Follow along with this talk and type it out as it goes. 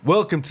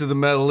Welcome to the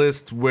Metal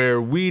List,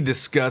 where we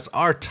discuss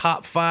our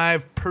top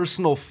 5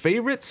 personal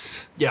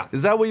favorites. Yeah.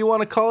 Is that what you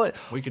want to call it?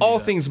 We can all do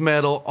that. Things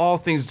metal, all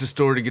things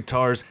distorted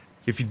guitars.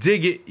 If you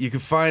dig it, you can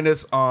find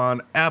us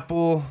on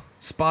Apple,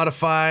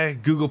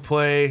 Spotify, Google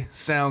Play,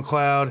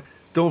 SoundCloud.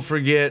 Don't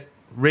forget,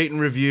 rate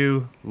and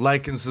review,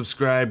 like and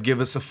subscribe,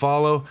 give us a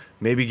follow,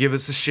 maybe give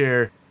us a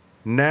share.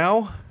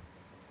 Now,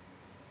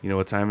 you know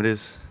what time it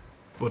is?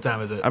 What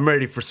time is it? I'm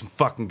ready for some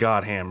fucking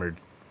God Hammered.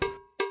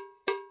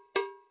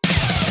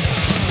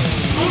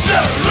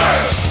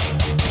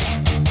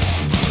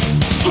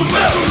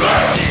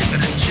 David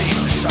and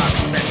Jason talk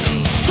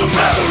metal.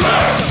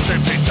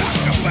 Sometimes they talk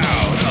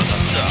about other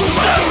stuff.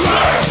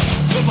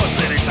 But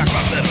mostly they talk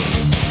about metal.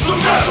 But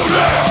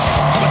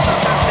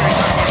sometimes they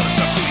talk about other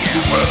stuff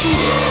too,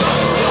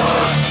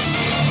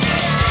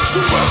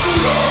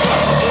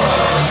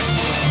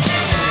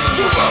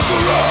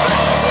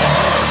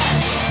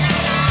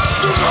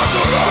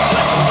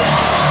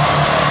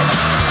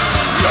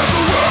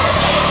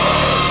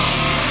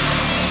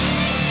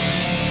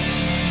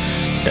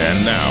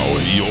 And now,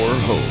 your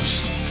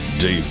hosts,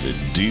 David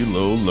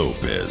D'Lo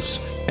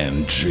Lopez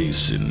and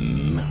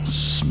Jason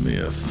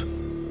Smith.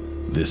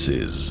 This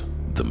is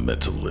The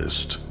Metal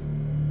List.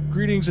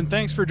 Greetings and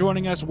thanks for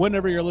joining us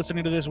whenever you're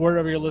listening to this,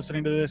 wherever you're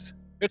listening to this.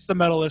 It's the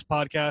Metal List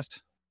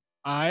podcast.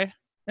 I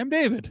am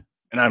David.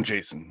 And I'm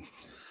Jason.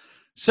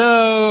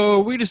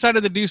 So we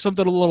decided to do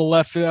something a little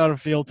left out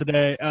of field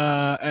today.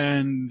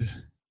 And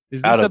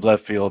is this Out of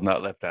left field,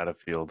 not left out of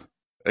field.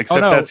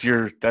 Except no. that's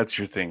your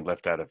thing,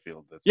 left out of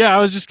field. Yeah,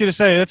 I was just gonna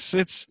say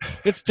it's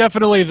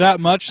definitely that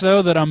much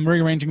so that I'm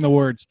rearranging the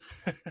words.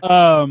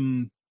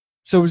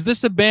 So is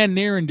this a band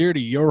near and dear to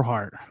your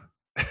heart?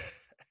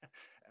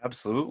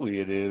 Absolutely,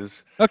 it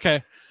is.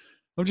 Okay.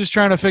 I'm just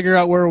trying to figure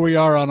out where we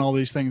are on all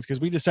these things because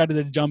we decided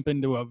to jump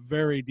into a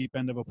very deep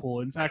end of a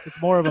pool. In fact,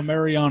 it's more of a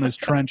Mariana's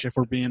Trench, if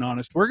we're being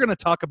honest. We're going to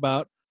talk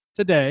about,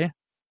 today,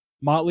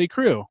 Mötley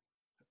Crüe.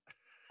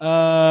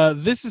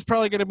 This is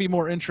probably going to be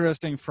more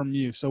interesting from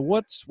you. So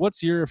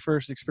what's your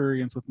first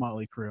experience with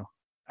Mötley Crüe?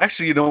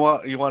 Actually, you know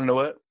what? You want to know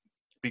what?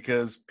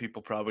 Because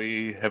people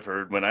probably have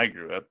heard when I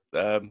grew up.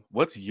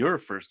 What's your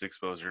first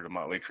exposure to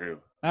Mötley Crüe?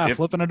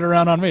 Flipping it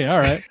around on me. All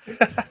right.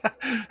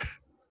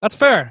 That's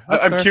fair.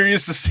 I'm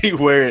curious to see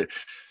where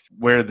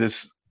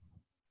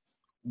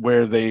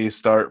they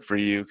start for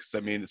you, because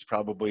I mean it's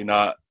probably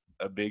not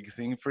a big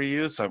thing for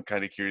you, so I'm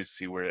kind of curious to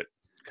see where it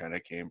kind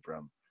of came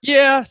from.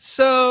 Yeah,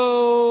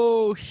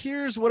 so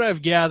here's what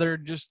I've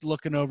gathered just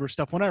looking over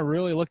stuff. When I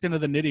really looked into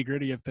the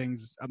nitty-gritty of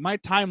things, my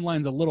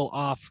timeline's a little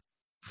off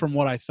from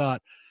what I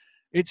thought.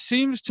 It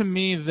seems to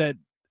me that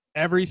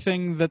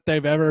everything that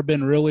they've ever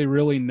been really,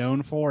 really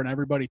known for and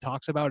everybody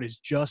talks about is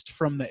just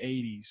from the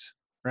 80s,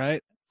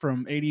 right?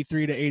 From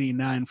 83 to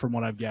 89 from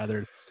what I've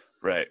gathered.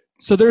 Right.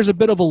 So there's a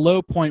bit of a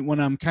low point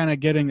when I'm kind of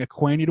getting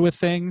acquainted with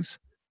things.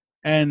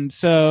 And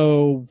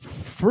so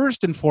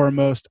first and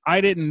foremost,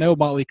 I didn't know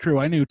Mötley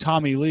Crüe. I knew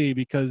Tommy Lee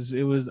because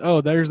it was,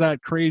 there's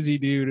that crazy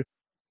dude,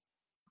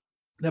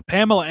 the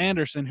Pamela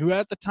Anderson, who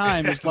at the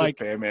time is like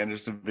Pam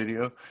Anderson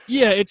video.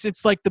 Yeah,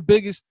 it's like the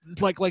biggest,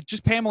 like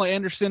just Pamela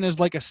Anderson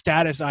is like a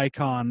status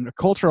icon, a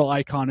cultural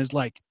icon, is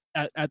like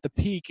at the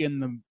peak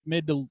in the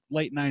mid to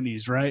late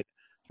 90s, right?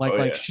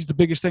 Like she's the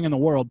biggest thing in the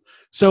world.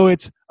 So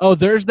it's,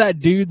 there's that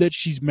dude that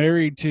she's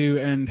married to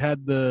and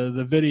had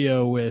the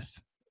video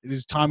with. It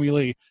is Tommy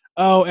Lee.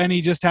 Oh, and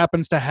he just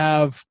happens to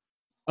have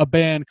a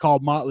band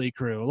called Mötley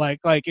Crüe. Like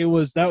it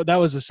was that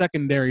was a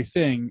secondary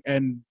thing,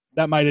 and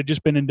that might have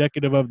just been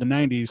indicative of the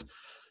 90s.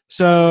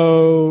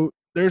 So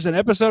there's an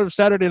episode of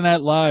Saturday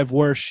Night Live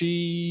where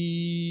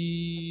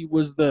she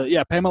was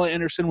Pamela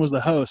Anderson was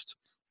the host.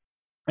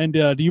 And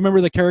do you remember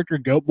the character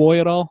Goat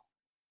Boy at all?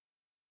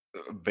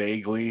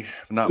 Vaguely,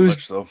 not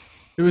much so.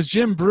 It was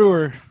Jim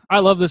Brewer. I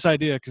love this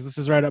idea because this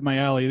is right up my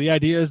alley. The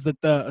idea is that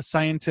the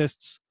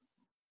scientists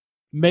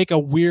make a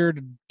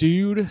weird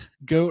dude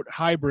goat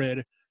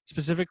hybrid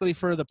specifically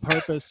for the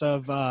purpose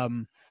of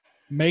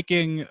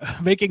making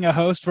a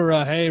host for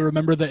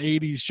remember the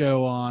 80s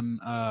show on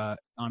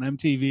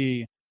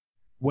MTV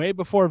way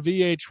before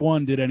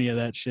VH1 did any of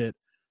that shit.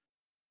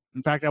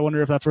 In fact, I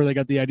wonder if that's where they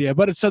got the idea.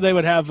 But it's so they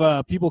would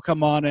have people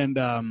come on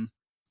and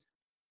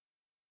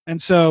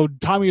so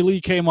Tommy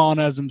Lee came on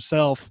as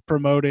himself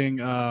promoting.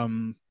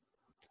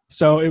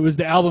 So it was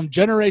the album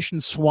Generation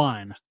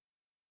Swine.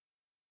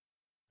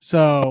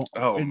 So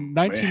in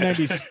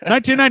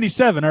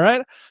 1997, all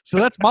right? So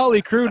that's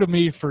Mötley Crüe to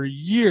me for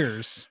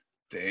years.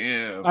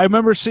 Damn. I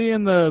remember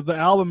seeing the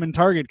album in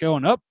Target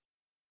going,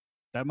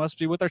 that must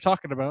be what they're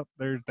talking about.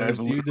 There's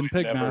dudes in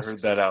pig masks. Never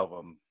heard that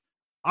album.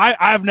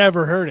 I've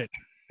never heard it.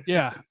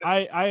 Yeah,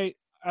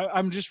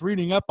 I'm just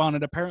reading up on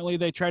it. Apparently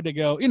they tried to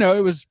go,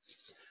 it was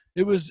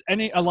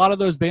a lot of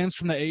those bands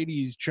from the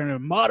 80s trying to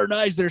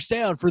modernize their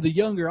sound for the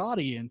younger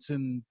audience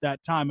in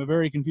that time, a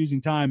very confusing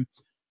time.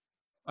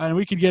 And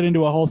we could get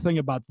into a whole thing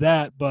about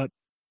that, but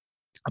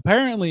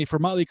apparently for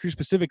Mötley Crüe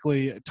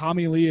specifically,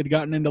 Tommy Lee had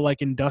gotten into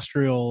like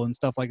industrial and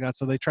stuff like that,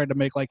 so they tried to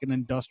make like an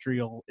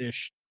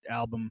industrial-ish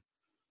album.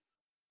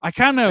 I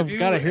kind of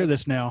got to hear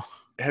this now.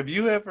 have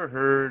you ever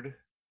heard?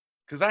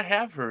 Because I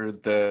have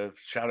heard the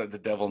Shout at the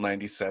Devil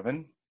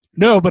 97.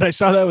 No, but I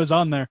saw that was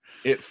on there.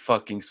 It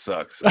fucking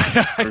sucks.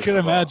 I can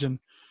imagine.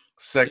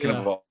 Second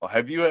of all,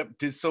 have you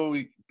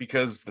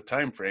because the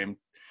time frame?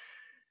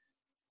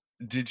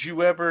 Did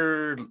you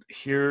ever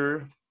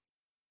hear?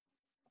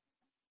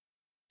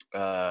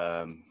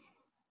 Was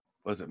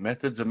it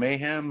Methods of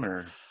Mayhem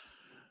or?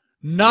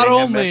 Not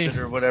Mayhem only Method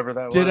or whatever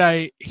that did was?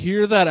 I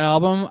hear that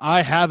album,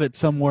 I have it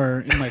somewhere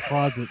in my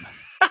closet.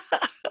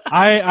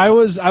 I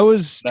was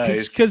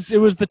Nice. because it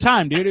was the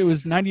time, dude. It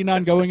was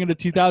 99 going into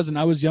 2000.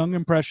 I was young,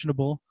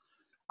 impressionable.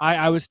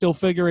 I was still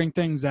figuring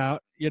things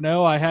out. You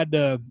know, I had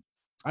to.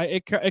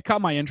 It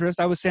caught my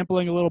interest. I was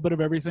sampling a little bit of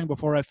everything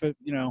before I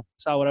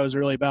saw what I was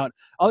really about.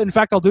 In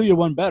fact, I'll do you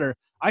one better.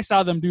 I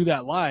saw them do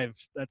that live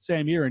that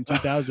same year in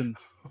 2000.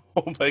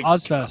 Oh my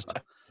Ozfest.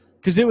 God.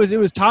 Because it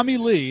was Tommy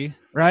Lee,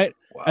 right?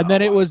 Wow. And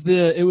then it was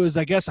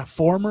I guess a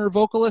former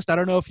vocalist. I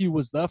don't know if he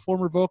was the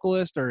former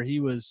vocalist or if he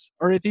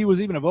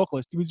was even a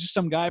vocalist. He was just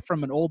some guy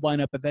from an old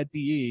lineup of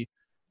EDPE.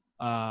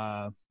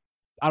 I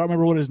don't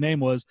remember what his name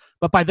was,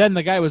 but by then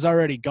the guy was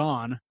already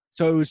gone.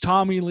 So it was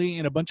Tommy Lee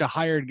and a bunch of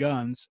hired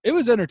guns. It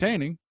was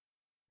entertaining,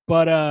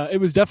 but it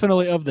was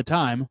definitely of the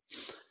time.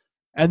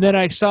 And then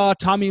I saw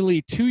Tommy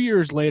Lee 2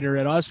 years later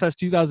at Ozfest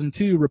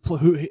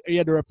 2002. He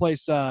had to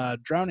replace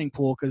Drowning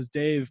Pool because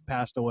Dave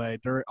passed away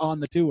on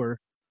the tour.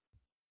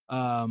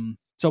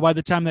 So by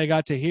the time they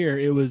got to here,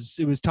 it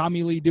was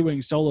Tommy Lee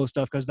doing solo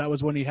stuff because that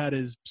was when he had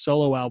his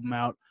solo album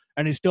out,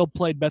 and he still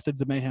played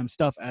Methods of Mayhem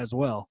stuff as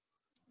well.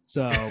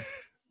 So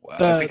wow,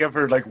 I think I've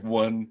heard like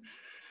one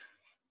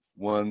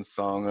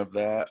song of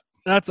that.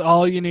 That's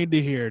all you need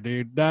to hear,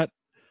 dude. That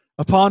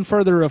upon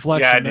further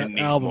reflection, I didn't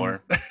need album,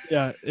 more.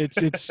 Yeah, it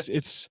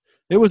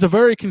was a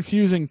very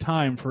confusing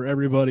time for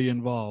everybody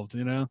involved,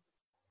 you know?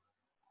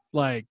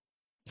 Like,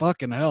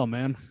 fucking hell,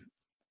 man.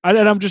 And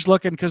I'm just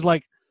looking because,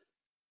 like,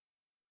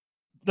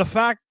 the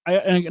fact,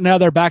 and now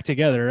they're back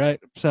together, right?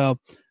 So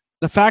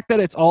the fact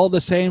that it's all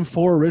the same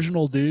 4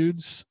 original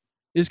dudes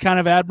is kind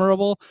of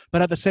admirable,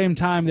 but at the same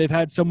time, they've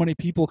had so many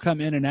people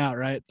come in and out,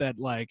 right? That,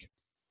 like,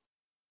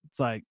 it's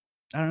like,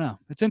 I don't know.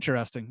 It's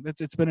interesting.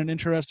 It's been an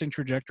interesting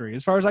trajectory.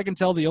 As far as I can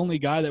tell, the only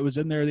guy that was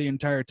in there the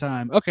entire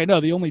time. Okay,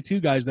 no, the only 2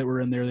 guys that were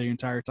in there the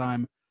entire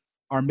time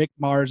are Mick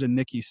Mars and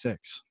Nikki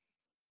Sixx.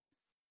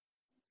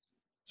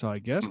 So I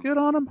guess good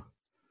on them.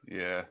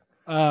 Yeah.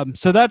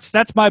 So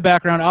that's my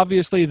background.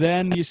 Obviously,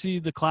 then you see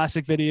the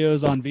classic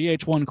videos on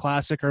VH1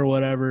 Classic or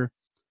whatever,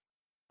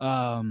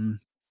 and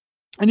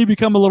you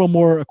become a little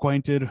more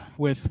acquainted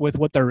with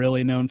what they're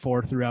really known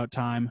for throughout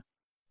time.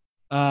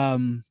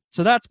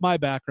 So that's my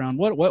background.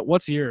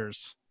 What's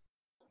yours?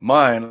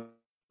 Mine,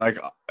 like,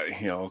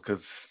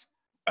 because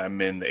I'm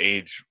in the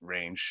age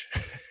range.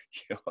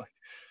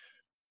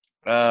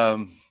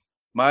 Mine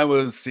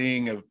was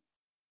seeing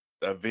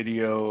a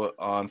video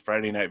on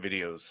Friday Night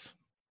Videos.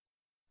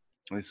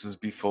 This is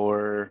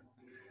before.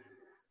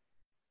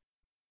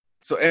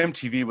 So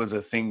MTV was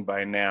a thing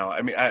by now.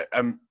 I mean,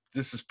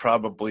 this is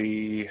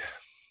probably,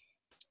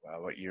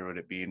 what year would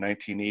it be?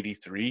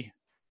 1983.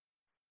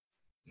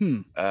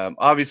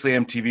 Obviously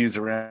MTV is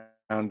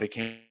around. They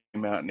came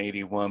out in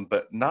 81,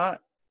 but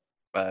not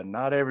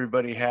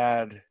everybody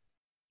had.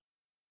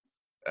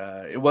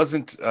 It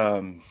wasn't.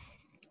 What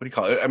do you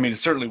call it? I mean, it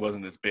certainly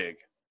wasn't as big.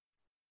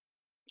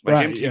 Like,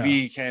 right,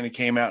 MTV kind of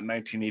came out in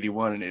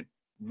 1981, and it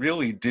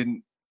really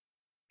didn't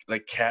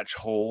like catch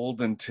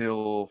hold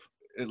until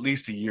at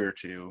least a year or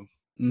two.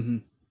 Mm-hmm.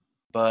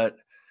 But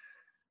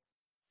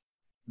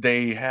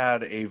they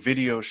had a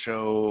video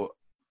show.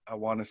 I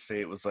want to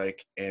say it was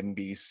like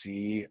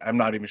NBC. I'm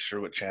not even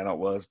sure what channel it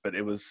was, but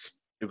it was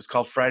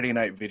called Friday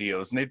Night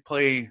Videos, and they'd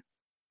play,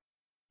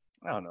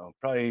 I don't know,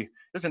 probably it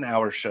was an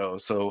hour show.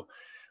 So,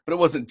 but it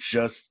was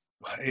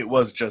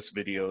just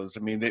videos.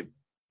 I mean, they,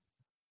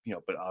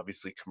 but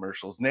obviously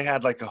commercials, and they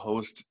had like a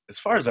host. As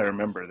far as I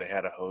remember, they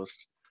had a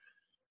host,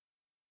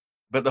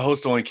 but the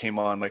host only came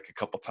on like a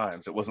couple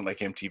times. It wasn't like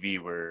MTV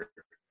where,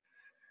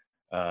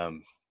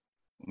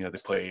 they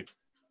played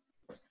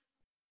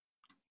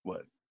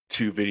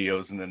 2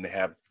 videos and then they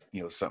have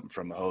something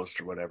from the host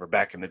or whatever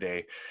back in the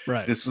day.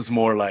 Right. This was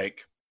more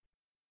like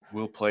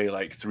we'll play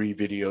like 3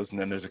 videos and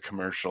then there's a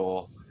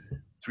commercial,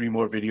 3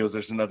 more videos,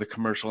 there's another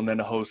commercial, and then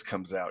the host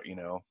comes out,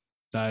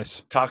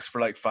 Nice. Talks for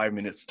like 5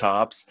 minutes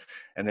tops,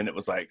 and then it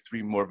was like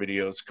 3 more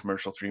videos,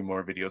 commercial, 3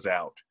 more videos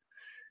out.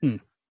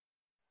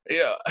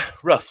 Yeah,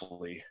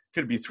 roughly.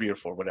 Could be 3 or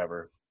 4,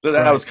 whatever. But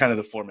that was kind of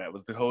the format.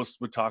 Was the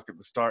host would talk at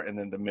the start and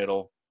then the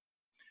middle.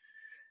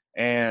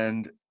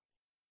 And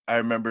I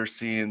remember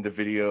seeing the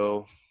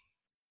video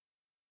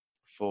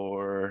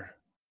for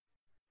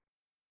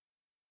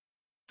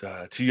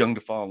Too Young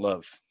to Fall in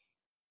Love.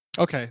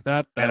 Okay,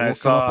 that and I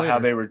saw how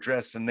they were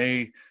dressed, and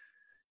they,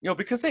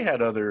 because they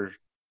had other,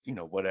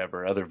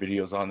 other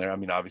videos on there. I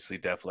mean, obviously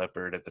Def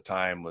Leppard at the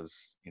time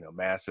was,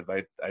 massive.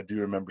 I do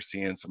remember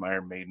seeing some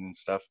Iron Maiden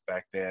stuff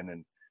back then,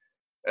 and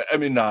I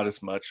mean, not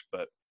as much,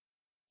 but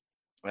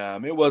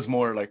it was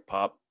more like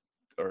pop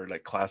or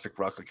like classic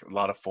rock, like a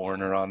lot of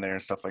Foreigner on there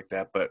and stuff like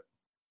that. But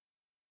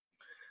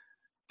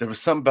there was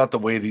something about the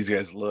way these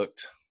guys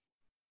looked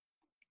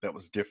that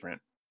was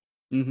different.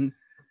 Mm-hmm.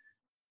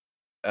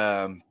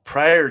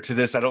 Prior to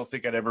this, I don't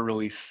think I'd ever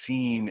really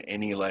seen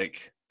any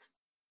like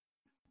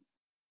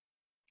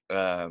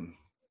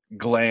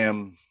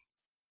glam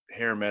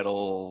hair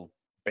metal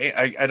band.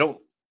 I don't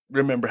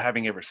remember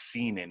having ever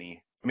seen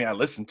any. I mean, I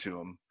listened to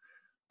them,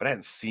 but I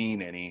hadn't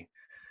seen any.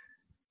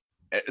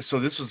 So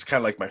this was kind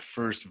of like my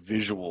first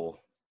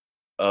visual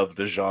of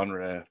the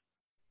genre.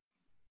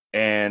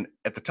 And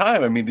at the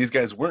time, I mean, these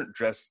guys weren't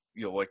dressed,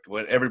 you know, like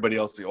what everybody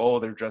else do. Oh,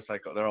 they're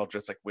all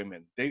dressed like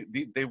women. They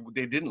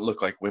didn't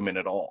look like women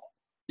at all.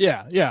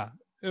 Yeah.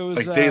 It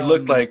was Like they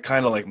looked like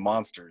kind of like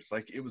monsters.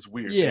 Like it was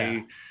weird.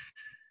 Yeah.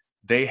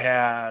 They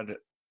had,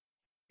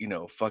 you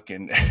know,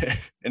 fucking,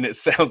 and it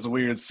sounds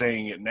weird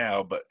saying it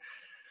now, but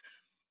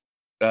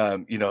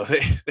you know,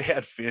 they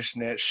had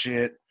fishnet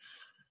shit,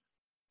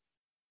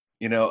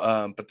 you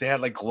know, but they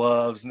had like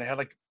gloves and they had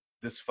like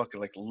this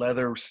fucking like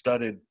leather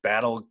studded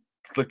battle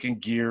looking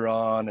gear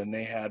on, and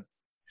they had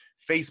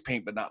face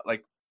paint, but not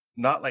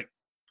like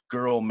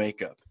girl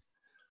makeup.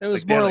 It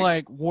was like more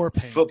like war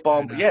paint. Football,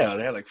 kinda. yeah,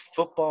 they had like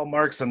football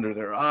marks under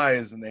their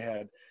eyes, and they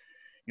had,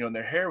 you know, and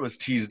their hair was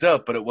teased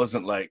up, but it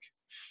wasn't like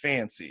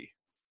fancy.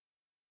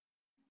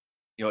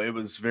 You know, it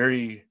was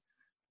very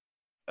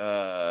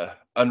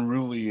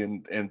unruly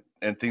and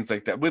things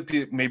like that,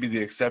 with maybe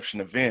the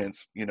exception of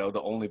Vince, you know,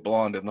 the only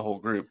blonde in the whole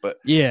group. But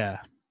Yeah.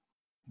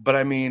 But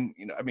I mean,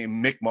 you know,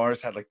 Mick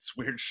Mars had like this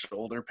weird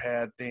shoulder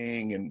pad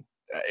thing, and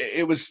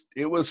it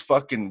was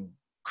fucking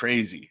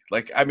crazy.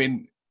 Like, I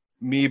mean,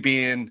 me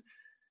being,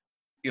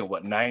 you know,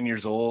 what, 9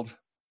 years old,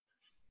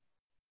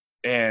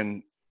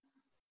 and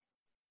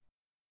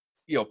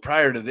you know,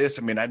 prior to this,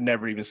 I mean, I'd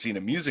never even seen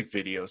a music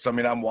video. So I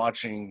mean, I'm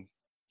watching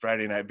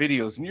Friday night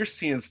videos, and you're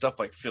seeing stuff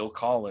like Phil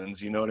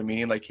Collins, you know what I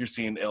mean? Like you're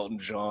seeing Elton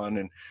John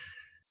and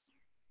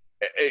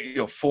you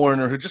know,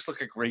 Foreigner, who just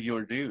look like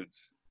regular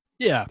dudes.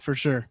 Yeah, for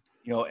sure.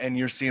 You know, and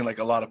you're seeing like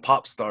a lot of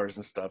pop stars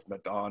and stuff,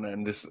 Madonna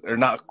and this, or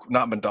not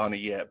Madonna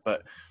yet,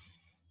 but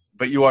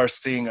you are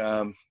seeing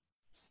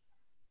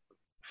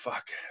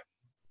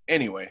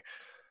anyway,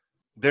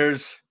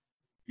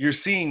 you're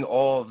seeing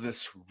all of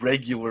this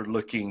regular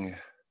looking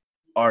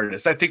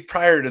artists. I think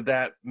prior to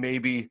that,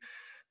 maybe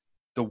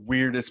the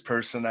weirdest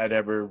person I'd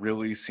ever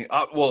really seen,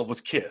 well, it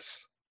was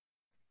Kiss.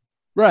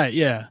 Right,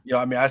 yeah. You know,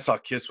 I mean, I saw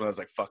Kiss when I was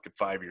like fucking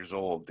 5 years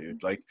old,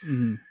 dude. Like,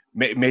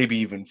 maybe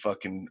even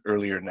fucking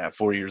earlier than that,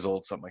 4 years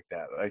old, something like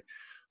that. Like,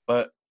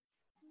 but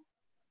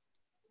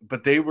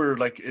they were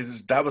like,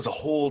 that was a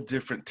whole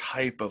different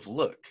type of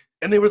look,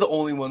 and they were the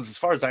only ones, as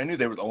far as I knew,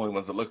 they were the only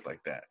ones that looked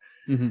like that.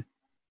 Mm-hmm.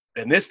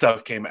 And this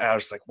stuff came out, I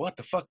was like, what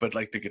the fuck? But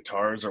like the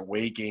guitars are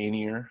way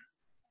gainier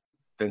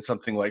than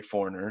something like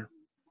Foreigner,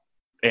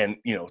 and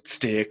you know,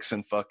 Styx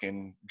and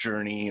fucking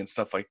Journey and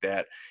stuff like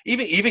that.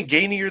 Even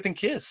gainier than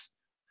Kiss.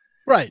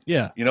 Right.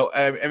 Yeah. You know,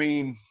 I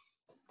mean,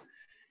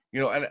 you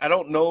know, I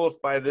don't know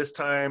if by this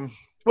time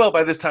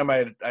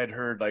I'd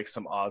heard like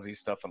some Aussie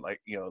stuff and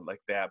like, you know,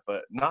 like that,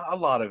 but not a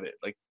lot of it,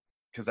 like,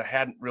 because I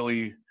hadn't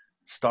really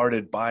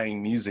started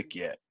buying music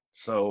yet.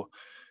 So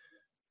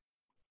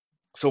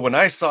when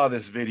I saw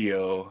this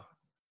video,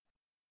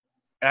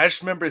 I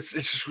just remember it's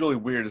just really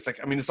weird. It's like,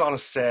 I mean, it's on a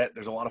set.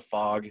 There's a lot of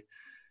fog.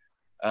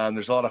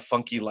 There's a lot of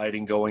funky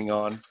lighting going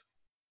on.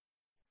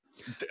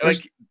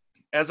 Like,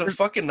 as a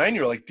fucking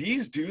 9-year-old, like,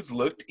 these dudes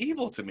looked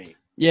evil to me.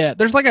 Yeah,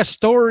 there's like a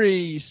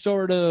story,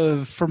 sort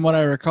of, from what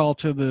I recall,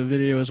 to the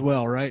video as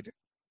well, right?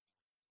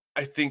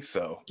 I think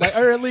so. Like,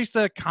 or at least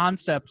a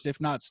concept, if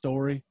not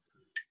story.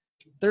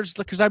 There's,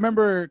 because I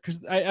remember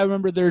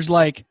there's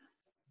like,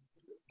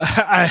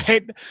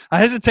 I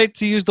hesitate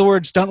to use the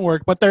word stunt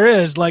work, but there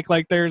is like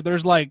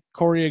there's like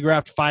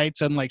choreographed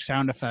fights and like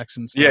sound effects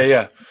and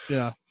stuff.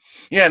 Yeah.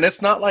 And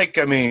it's not like,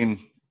 I mean,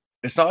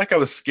 it's not like I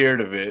was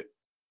scared of it,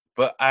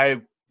 but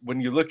when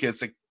you look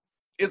at it,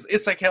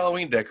 it's like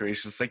Halloween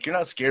decorations. It's like, you're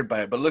not scared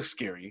by it, but it looks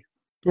scary.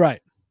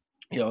 Right.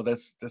 You know,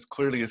 that's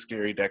clearly a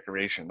scary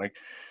decoration. Like,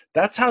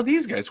 that's how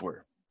these guys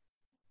were.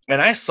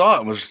 And I saw it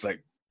and was just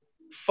like,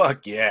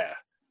 fuck yeah.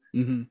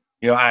 Mm-hmm.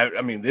 You know,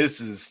 I mean,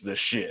 this is the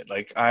shit.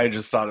 Like, I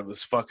just thought it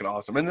was fucking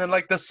awesome. And then,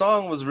 like, the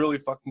song was really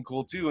fucking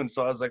cool, too. And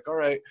so I was like, all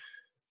right.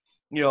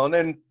 You know, and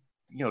then,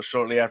 you know,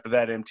 shortly after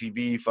that,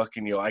 MTV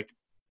fucking, you know,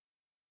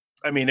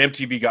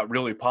 MTV got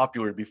really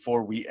popular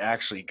before we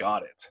actually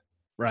got it.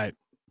 Right.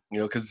 You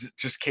know, because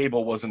just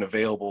cable wasn't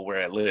available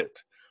where I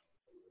lived.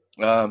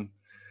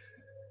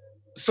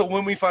 So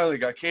when we finally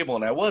got cable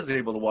and I was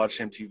able to watch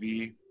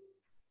MTV,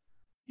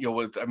 you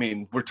know,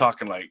 we're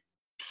talking like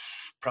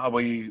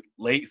probably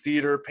late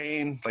Theater of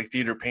Pain, like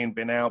Theater of Pain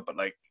been out, but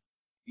like,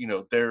 you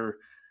know, they're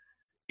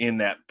in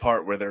that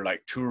part where they're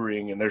like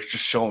touring and they're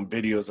just showing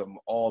videos of them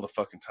all the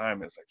fucking time.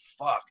 And it's like,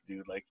 fuck,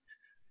 dude. Like,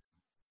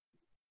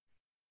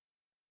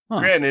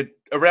 Granted,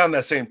 around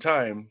that same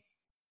time,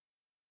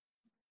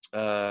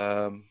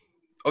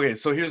 okay,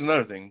 so here's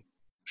another thing.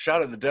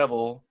 Shout at the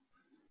Devil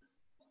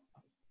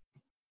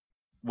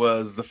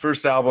was the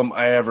first album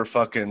I ever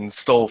fucking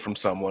stole from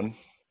someone.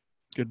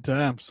 Good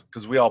times.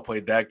 Because we all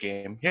played that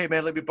game. Hey,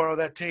 man, let me borrow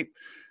that tape.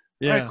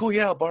 All right, cool.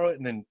 Yeah, I'll borrow it.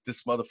 And then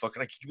this motherfucker,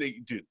 like,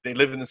 they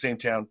live in the same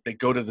town. They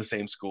go to the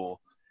same school.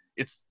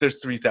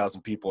 There's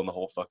 3,000 people in the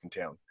whole fucking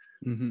town.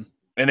 Mm-hmm.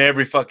 And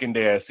every fucking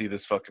day I see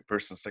this fucking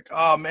person. It's like,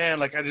 oh man,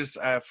 like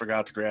I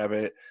forgot to grab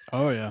it.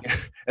 Oh yeah.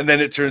 And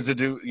then it turns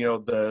into,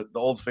 the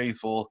old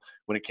faithful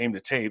when it came to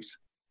tapes.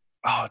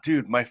 Oh,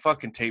 dude, my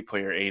fucking tape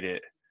player ate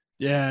it.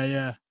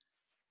 Yeah.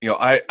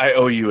 I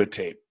owe you a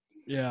tape.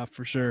 Yeah,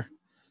 for sure.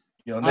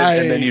 And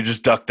then you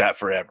just duck that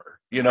forever.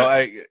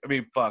 I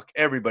mean, fuck,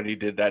 everybody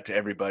did that to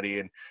everybody.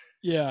 And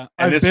yeah,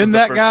 and I've been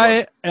that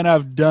guy, and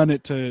I've done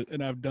it to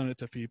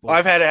people.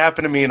 I've had it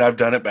happen to me, and I've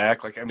done it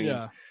back. Like, I mean,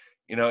 yeah.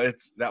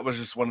 That was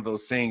just one of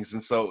those things.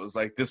 And so it was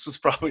like, this was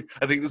probably,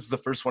 I think this is the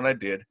first one I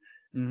did.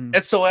 Mm-hmm.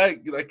 And so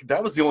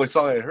that was the only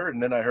song I heard.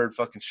 And then I heard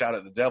fucking Shout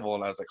at the Devil.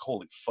 And I was like,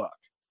 holy fuck.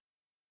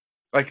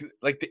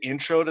 Like the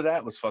intro to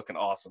that was fucking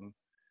awesome.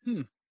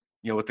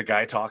 With the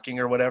guy talking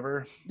or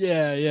whatever.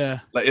 Yeah.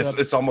 Like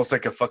it's almost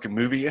like a fucking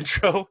movie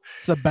intro.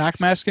 It's the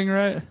backmasking,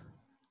 right?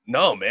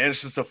 No, man.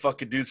 It's just a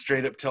fucking dude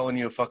straight up telling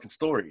you a fucking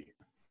story.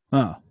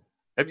 Oh.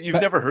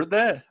 You've never heard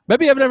that?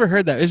 Maybe I've never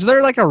heard that. Is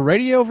there like a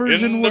radio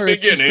version in the where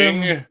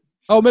beginning, it's just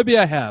oh, maybe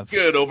I have.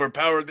 Good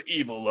overpowered the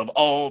evil of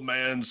all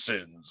man's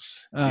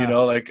sins.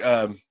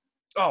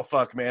 Oh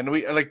fuck, man.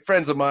 We like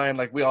friends of mine,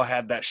 like we all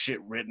had that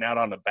shit written out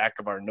on the back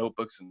of our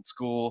notebooks in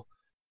school.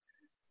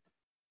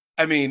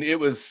 I mean,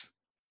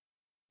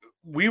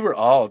 we were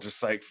all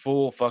just like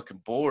full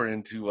fucking bore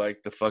into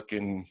like the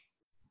fucking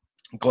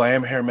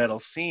glam hair metal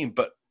scene.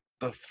 But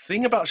the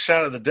thing about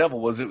Shout at the Devil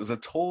was it was a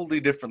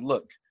totally different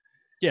look.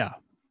 Yeah.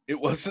 It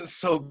wasn't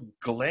so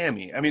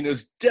glammy. I mean, it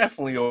was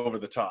definitely over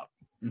the top,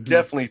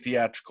 definitely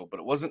theatrical,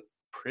 but it wasn't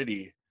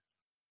pretty.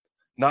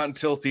 Not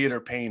until Theater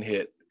Pain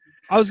hit.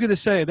 I was gonna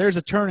say, there's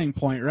a turning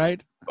point,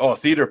 right? Oh,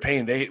 Theater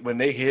Pain! When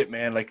they hit,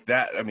 man, like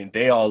that. I mean,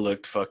 they all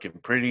looked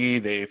fucking pretty.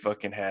 They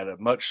fucking had a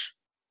much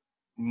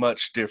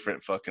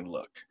different fucking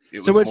look.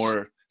 It was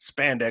more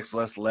spandex,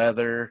 less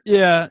leather.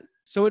 Yeah.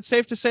 So it's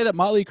safe to say that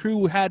Mötley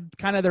Crüe had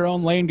kind of their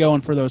own lane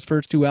going for those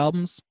first two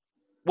albums.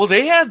 Well,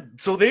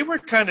 they were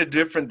kind of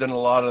different than a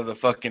lot of the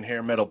fucking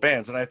hair metal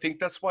bands, and I think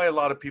that's why a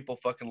lot of people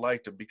fucking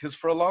liked them, because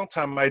for a long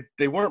time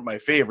they weren't my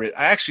favorite.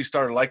 I actually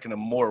started liking them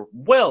more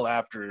well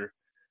after,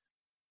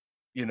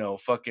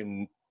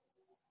 fucking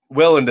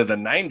well into the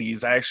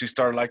 90s. I actually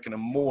started liking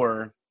them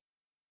more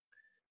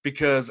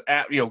because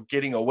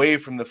getting away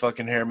from the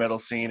fucking hair metal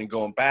scene and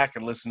going back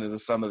and listening to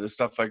some of the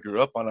stuff I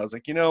grew up on, I was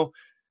like,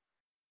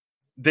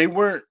 they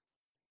weren't.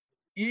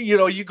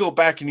 You go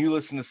back and you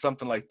listen to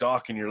something like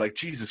Doc and you're like,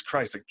 Jesus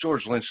Christ, like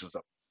George Lynch is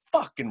a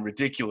fucking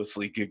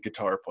ridiculously good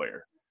guitar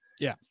player.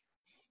 Yeah.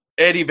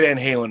 Eddie Van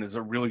Halen is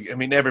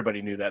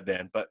everybody knew that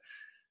then, but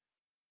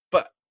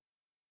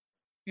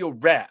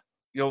Rat,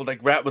 like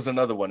Rat was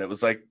another one. It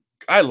was like,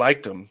 I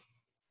liked them,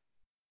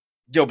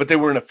 but they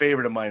weren't a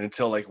favorite of mine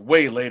until like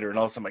way later. And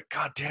all of a sudden I'm like,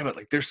 God damn it.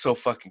 Like they're so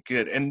fucking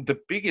good. And the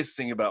biggest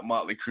thing about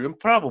Mötley Crüe, and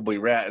probably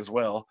Rat as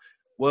well,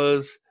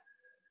 was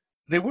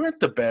they weren't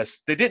the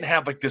best. They didn't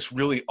have like this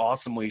really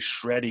awesomely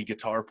shreddy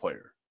guitar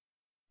player.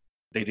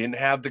 They didn't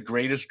have the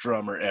greatest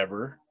drummer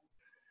ever.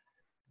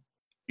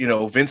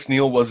 Vince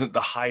Neil wasn't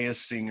the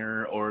highest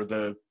singer or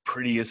the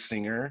prettiest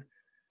singer.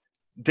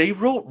 They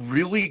wrote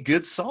really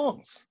good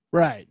songs.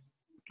 Right.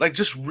 Like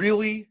just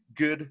really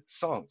good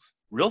songs.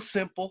 Real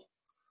simple.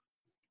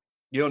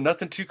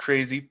 Nothing too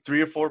crazy.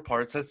 3 or 4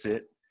 parts, that's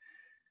it.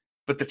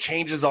 But the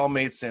changes all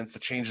made sense. The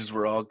changes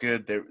were all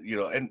good. They,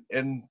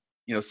 and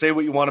say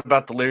what you want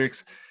about the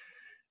lyrics.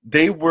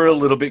 They were a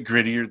little bit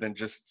grittier than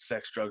just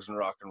sex, drugs, and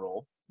rock and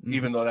roll,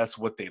 even though that's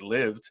what they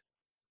lived.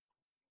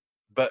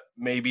 But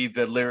maybe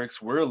the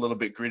lyrics were a little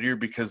bit grittier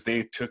because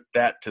they took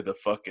that to the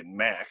fucking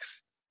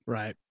max.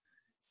 Right.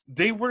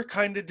 They were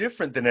kind of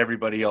different than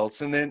everybody else.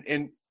 And then,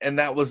 and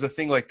that was the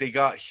thing, like they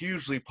got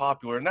hugely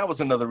popular. And that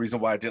was another reason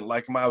why I didn't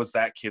like them. I was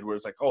that kid where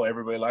it's like, oh,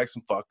 everybody likes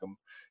them, fuck them.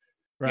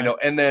 Right.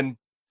 And then,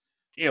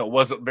 it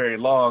wasn't very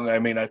long. I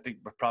mean, I think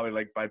probably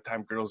like by the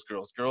time Girls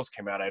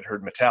came out, I'd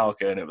heard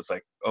Metallica and it was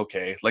like,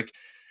 okay, like,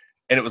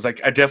 and it was like,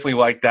 I definitely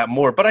liked that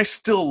more, but I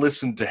still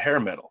listened to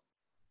hair metal.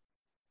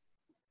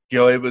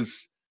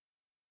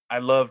 I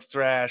loved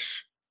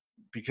thrash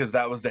because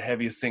that was the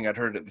heaviest thing I'd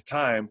heard at the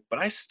time, but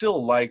I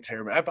still liked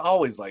hair metal. I've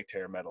always liked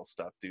hair metal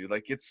stuff, dude.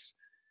 Like it's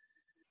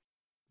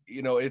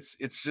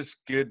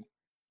just good,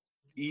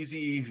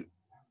 easy,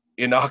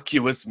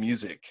 innocuous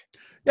music.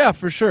 Yeah,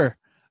 for sure.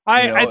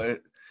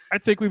 I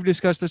think we've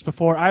discussed this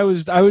before. I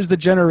was the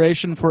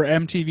generation where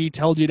MTV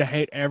told you to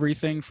hate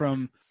everything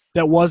from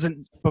that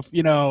wasn't,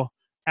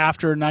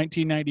 after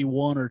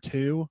 1991 or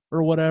 2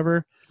 or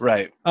whatever.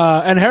 Right.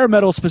 And hair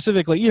metal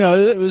specifically,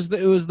 it was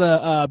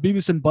the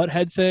Beavis and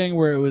Butthead thing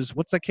where it was,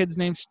 what's that kid's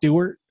name?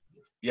 Stewart.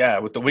 Yeah,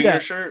 with the winger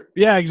shirt.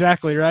 Yeah,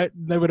 exactly. Right.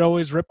 They would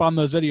always rip on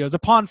those videos.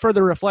 Upon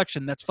further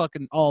reflection, that's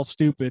fucking all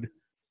stupid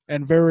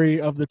and very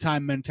of the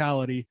time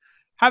mentality.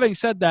 Having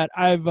said that,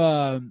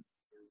 I've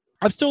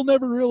still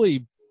never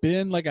really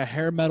been like a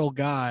hair metal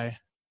guy.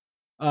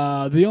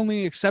 The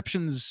only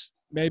exceptions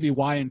maybe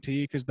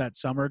Y&T because that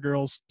Summer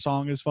Girls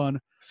song is fun.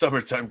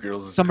 Summertime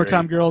Girls is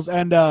Summertime great. Girls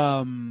and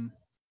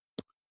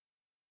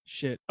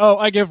Shit. Oh,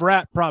 I give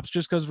Rat props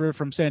just because we're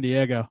from San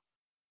Diego.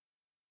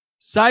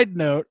 Side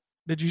note,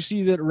 did you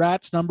see that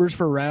Rat's numbers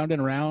for Round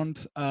and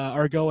Round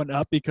are going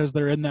up because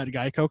they're in that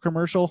Geico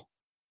commercial?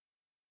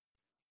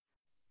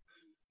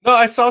 No,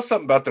 I saw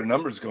something about their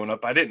numbers going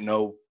up. I didn't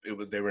know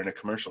they were in a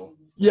commercial.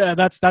 Yeah,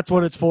 that's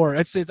what it's for.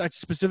 It's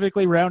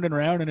specifically Round and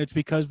Round, and it's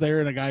because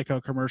they're in a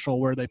Geico commercial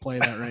where they play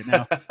that right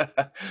now.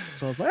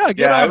 So I was like,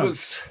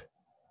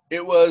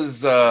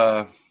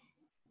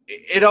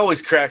 it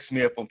always cracks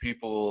me up when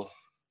people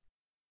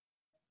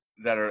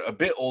that are a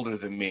bit older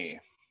than me,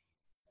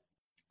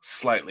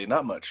 slightly,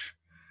 not much,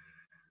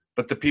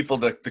 but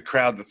the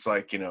crowd that's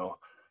like,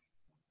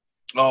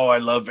 oh, I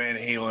love Van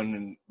Halen,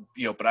 and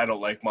but I don't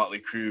like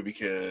Mötley Crüe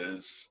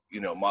because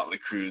Mötley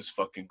Crüe is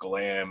fucking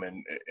glam,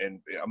 and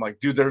I'm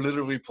like, dude, they're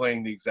literally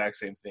playing the exact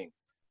same thing.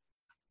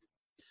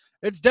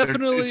 It's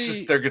definitely, it's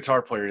just their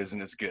guitar player isn't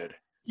as good.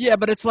 Yeah,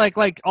 but it's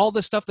like all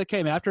the stuff that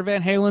came after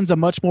Van Halen's a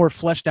much more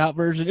fleshed out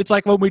version. It's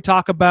like when we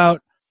talk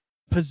about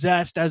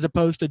Possessed as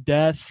opposed to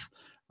Death,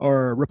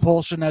 or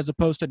Repulsion as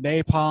opposed to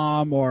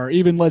Napalm, or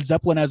even Led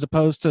Zeppelin as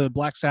opposed to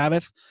Black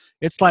Sabbath.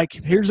 It's like,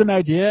 here's an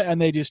idea,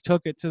 and they just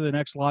took it to the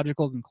next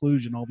logical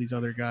conclusion, all these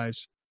other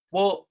guys.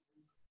 Well,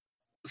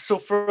 so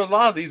for a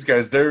lot of these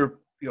guys, they're,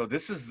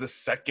 this is the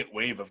second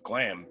wave of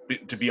glam,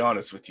 to be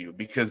honest with you,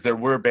 because there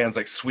were bands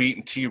like Sweet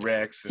and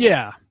T-Rex.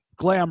 Yeah,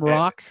 glam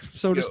rock,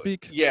 so to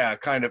speak. Yeah,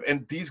 kind of.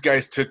 And these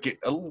guys took it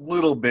a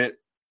little bit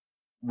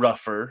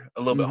rougher,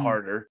 a little bit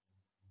harder.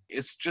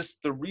 It's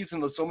just the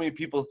reason that so many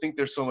people think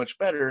they're so much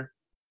better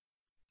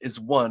is,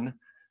 one,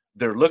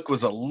 their look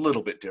was a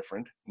little bit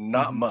different,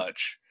 not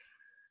much.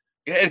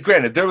 And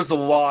granted, there was a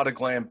lot of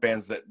glam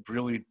bands that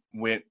really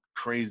went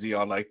crazy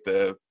on like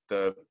the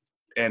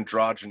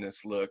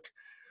androgynous look,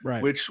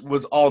 right, which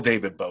was all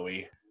David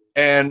Bowie,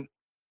 and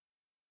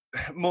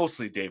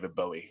mostly David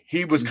Bowie.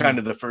 He was kind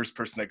of the first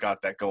person that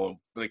got that going,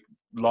 like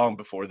long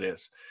before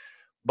this.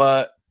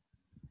 But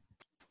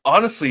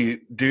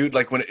honestly, dude,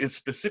 like when it's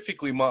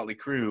specifically Mötley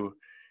Crüe,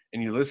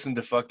 and you listen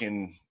to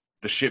fucking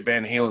the shit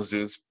Van Halen's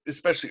doing,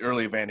 especially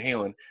early Van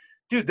Halen,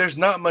 dude, there's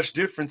not much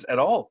difference at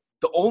all.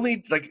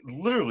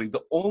 Literally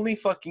the only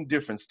fucking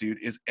difference, dude,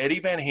 is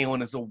Eddie Van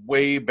Halen is a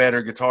way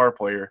better guitar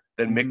player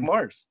than Mick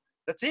Mars.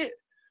 That's it.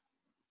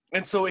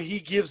 And so he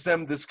gives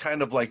them this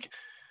kind of like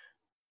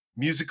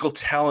musical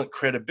talent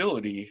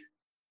credibility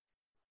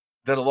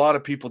that a lot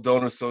of people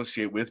don't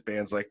associate with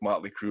bands like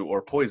Mötley Crüe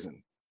or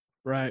Poison.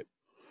 Right.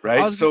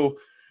 So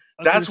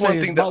that's one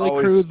thing that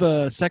Mötley Crüe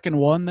the second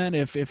one then,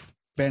 if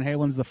Van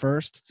Halen's the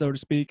first, so to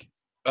speak,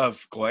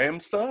 of glam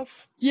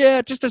stuff.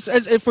 Yeah, just as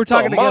if we're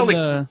talking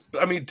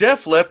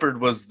Def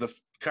Leppard was the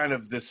kind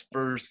of this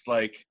first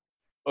like,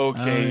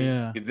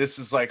 okay, this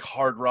is like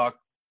hard rock.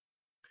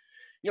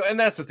 And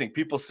that's the thing.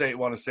 People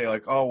want to say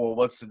like, oh, well,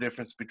 what's the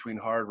difference between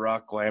hard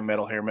rock, glam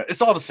metal, hair metal?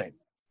 It's all the same.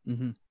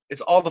 It's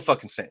all the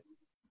fucking same.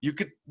 You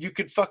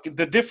could fucking,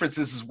 the difference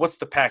is what's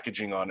the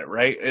packaging on it,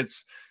 right?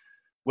 It's,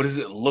 what does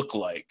it look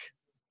like?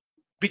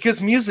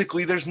 Because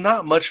musically, there's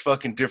not much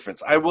fucking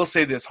difference. I will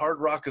say this,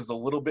 hard rock is a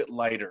little bit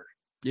lighter.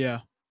 Yeah.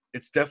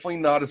 It's definitely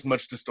not as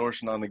much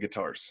distortion on the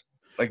guitars.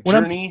 Like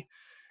Journey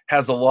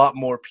has a lot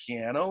more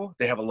piano.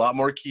 They have a lot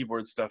more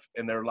keyboard stuff,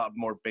 and they're a lot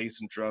more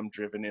bass and drum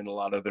driven in a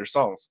lot of their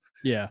songs.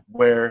 Yeah.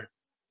 Where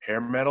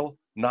hair metal,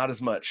 not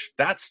as much.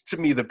 That's, to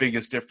me, the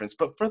biggest difference.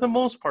 But for the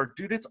most part,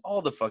 dude, it's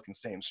all the fucking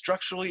same.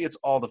 Structurally, it's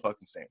all the fucking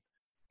same.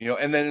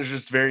 And then there's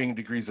just varying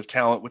degrees of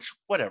talent, which,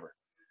 whatever.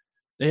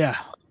 Yeah.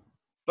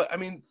 But, I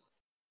mean,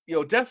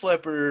 Def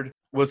Leppard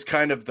was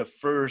kind of the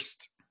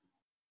first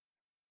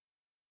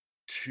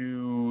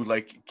to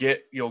like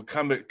get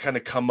come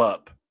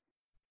up,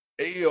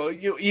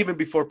 even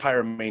before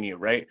Pyromania,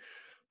 right?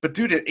 But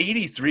dude, at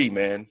 83,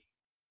 man,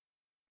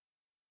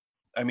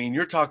 I mean,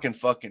 you're talking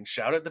fucking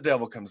Shout at the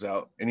Devil comes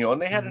out, and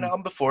and they had an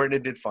album before it and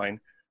it did fine,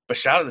 but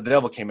Shout at the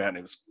Devil came out and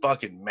it was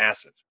fucking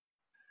massive,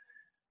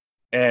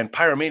 and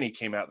Pyromania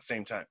came out at the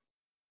same time,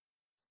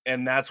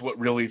 and that's what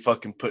really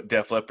fucking put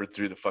Def Leppard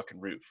through the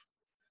fucking roof.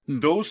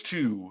 Those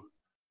two,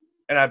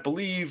 and I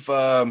believe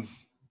Bon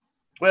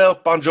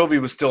Jovi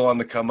was still on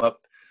the come up,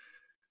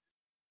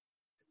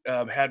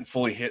 hadn't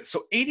fully hit.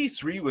 So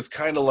 83 was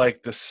kind of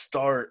like the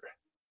start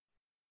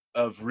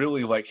of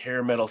really like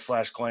hair metal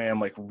 / glam,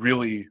 like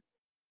really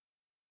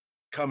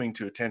coming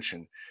to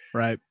attention.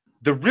 Right.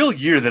 The real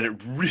year that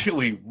it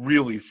really,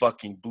 really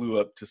fucking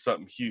blew up to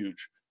something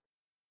huge.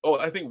 Oh,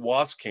 I think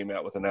Wasp came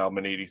out with an album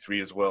in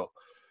 83 as well.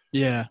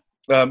 Yeah.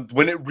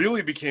 When it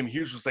really became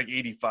huge was like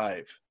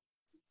 85.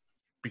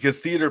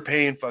 Because Theater of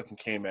Pain fucking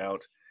came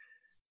out.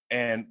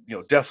 And,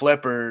 Def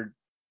Leppard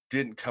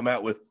didn't come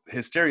out with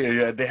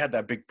Hysteria. They had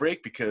that big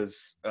break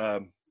because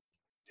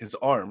his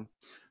arm.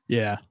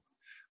 Yeah.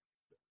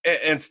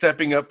 And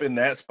stepping up in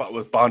that spot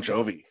with Bon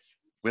Jovi.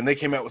 When they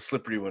came out with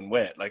Slippery When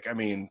Wet. Like, I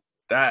mean,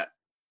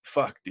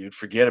 fuck, dude,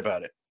 forget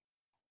about it.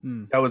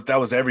 That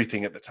was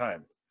everything at the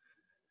time.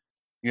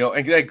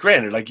 And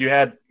granted, like you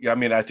had,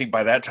 I think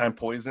by that time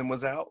Poison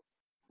was out,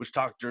 which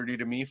Talk Dirty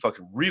to Me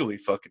really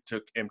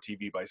took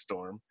MTV by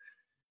storm.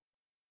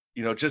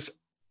 Just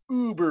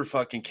uber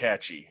fucking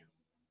catchy.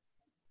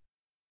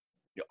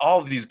 All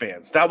of these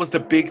bands. That was the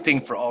big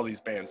thing for all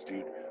these bands,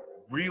 dude.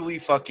 Really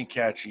fucking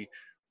catchy,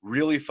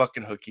 really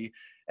fucking hooky,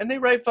 and they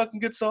write fucking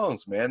good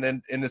songs, man.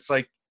 And it's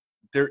like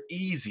they're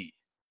easy.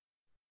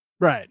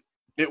 Right.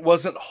 It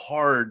wasn't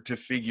hard to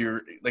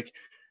figure. Like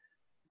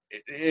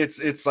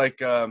it's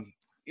like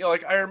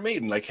like Iron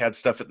Maiden like had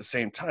stuff at the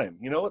same time.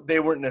 They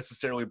weren't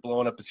necessarily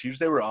blowing up as huge.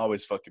 They were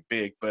always fucking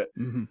big, but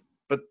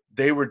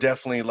they were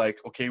definitely like,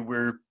 okay,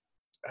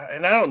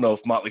 and I don't know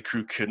if Mötley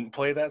Crüe couldn't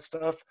play that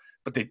stuff,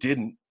 but they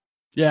didn't.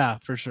 Yeah,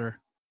 for sure.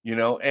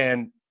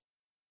 And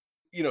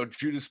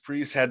Judas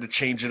Priest had to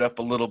change it up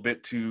a little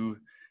bit to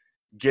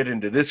get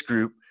into this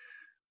group,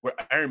 where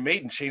Iron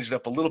Maiden changed it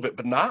up a little bit,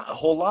 but not a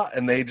whole lot,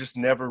 and they just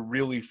never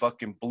really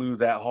fucking blew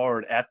that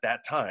hard at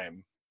that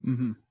time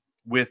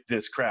with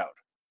this crowd,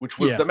 which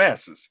was the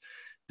masses.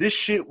 This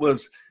shit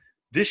was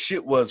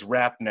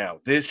rap now.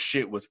 This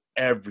shit was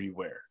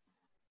everywhere.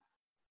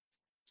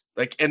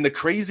 Like, and the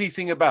crazy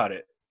thing about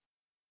it,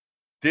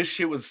 this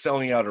shit was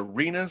selling out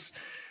arenas.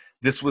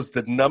 This was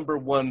the number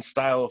one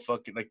style of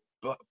fucking, like,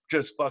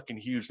 just fucking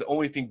huge. The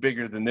only thing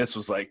bigger than this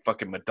was like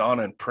fucking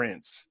Madonna and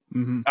Prince.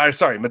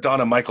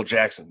 Madonna, Michael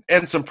Jackson,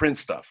 and some Prince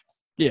stuff.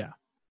 Yeah.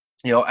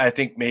 I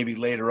think maybe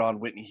later on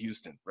Whitney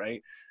Houston,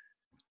 right?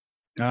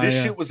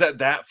 This shit was at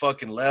that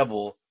fucking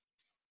level.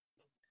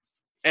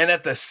 And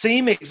at the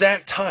same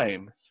exact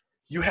time,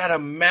 you had a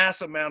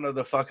mass amount of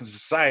the fucking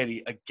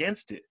society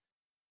against it.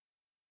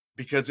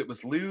 Because it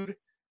was lewd.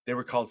 They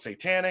were called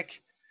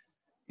satanic.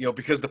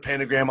 Because the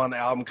pentagram on the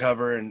album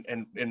cover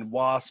and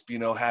Wasp,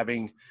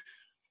 having,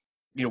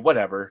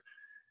 whatever,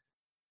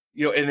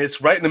 and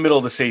it's right in the middle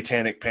of the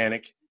satanic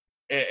panic,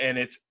 and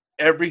it's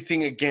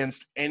everything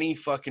against any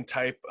fucking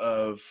type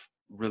of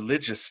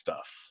religious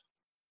stuff.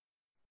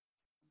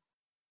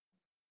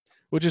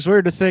 Which is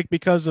weird to think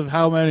because of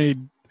how many,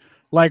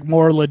 like,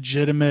 more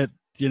legitimate,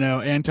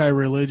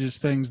 anti-religious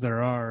things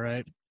there are,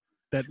 right?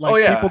 That,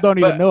 like, people don't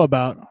even know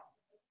about.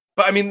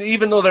 But, I mean,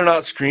 even though they're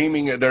not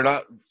screaming,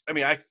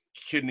 I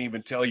couldn't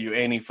even tell you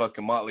any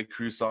fucking Mötley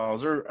Crüe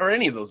songs or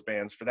any of those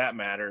bands for that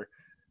matter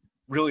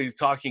really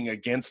talking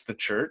against the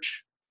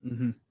church.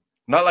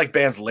 Not like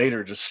bands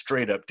later just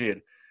straight up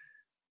did,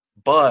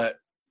 but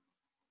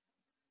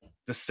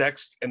the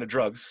sex and the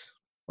drugs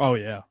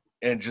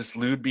and just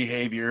lewd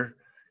behavior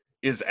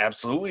is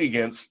absolutely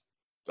against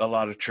a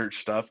lot of church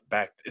stuff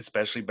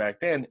especially back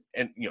then.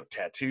 And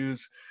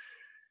tattoos,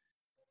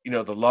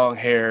 the long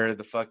hair,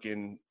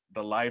 the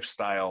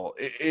lifestyle,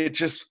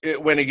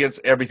 it went against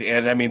everything.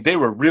 And I mean, they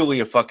were really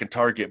a fucking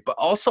target, but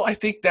also I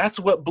think that's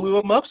what blew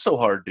them up so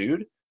hard,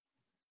 dude.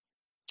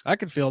 I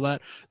can feel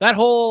that. That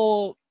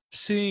whole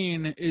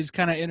scene is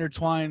kind of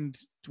intertwined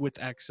with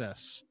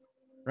excess,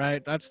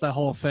 right? That's the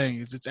whole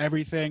thing. It's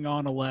everything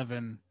on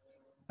 11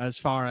 as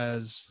far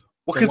as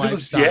because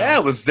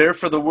it was there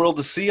for the world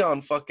to see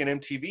on fucking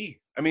MTV.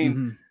 I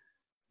mean,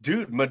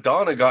 dude,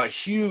 Madonna got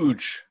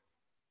huge.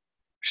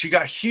 She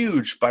got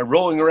huge by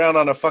rolling around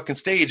on a fucking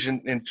stage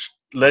and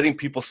letting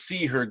people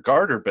see her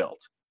garter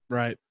belt.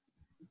 Right.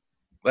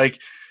 Like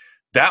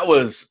that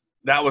was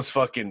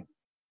fucking,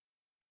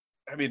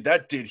 I mean,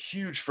 that did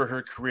huge for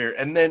her career.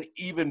 And then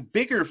even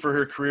bigger for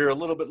her career a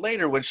little bit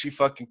later when she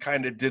fucking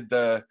kind of did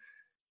the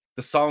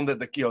song that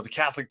the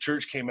Catholic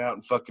Church came out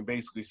and fucking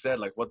basically said,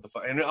 like, what the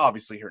fuck, and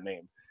obviously her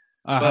name.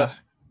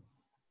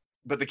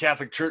 But the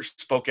Catholic Church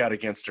spoke out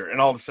against her, and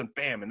all of a sudden,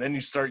 bam, and then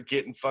you start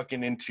getting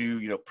fucking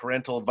into,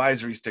 parental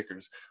advisory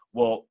stickers.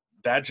 Well,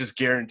 that just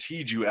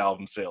guaranteed you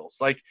album sales.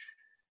 Like,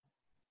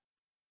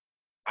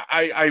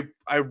 I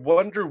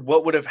wonder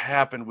what would have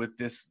happened with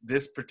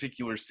this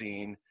particular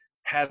scene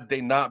had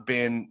they not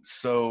been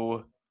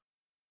so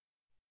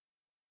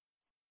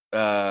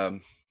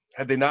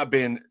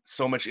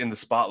much in the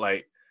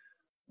spotlight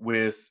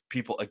with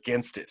people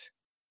against it.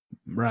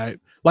 Right.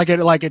 Like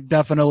it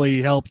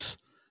definitely helped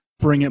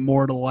bring it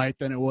more to light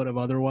than it would have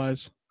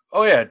otherwise.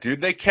 Oh yeah,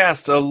 dude, they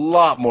cast a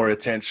lot more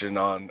attention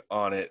on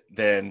it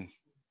than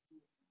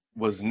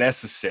was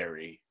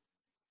necessary.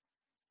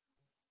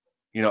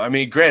 I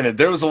mean, granted,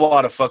 there was a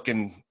lot of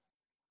fucking,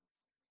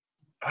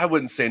 I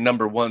wouldn't say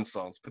number one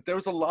songs, but there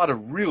was a lot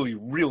of really,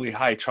 really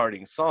high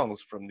charting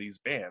songs from these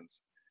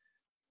bands.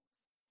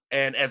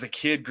 And as a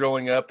kid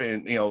growing up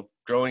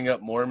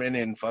Mormon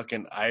in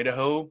fucking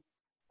Idaho,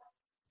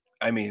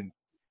 I mean,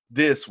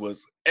 this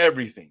was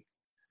everything.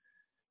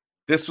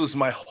 This was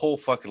my whole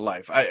fucking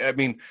life. I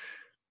mean,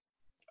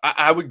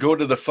 I would go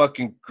to the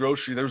fucking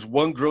grocery. There's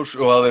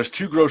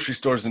two grocery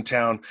stores in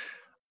town.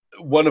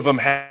 One of them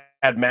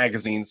had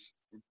magazines,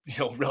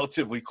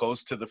 relatively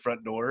close to the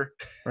front door.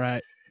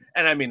 Right.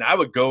 And I mean, I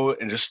would go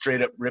and just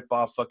straight up rip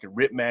off fucking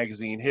Rip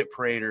Magazine, Hit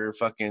Parader,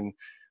 fucking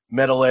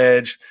Metal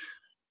Edge,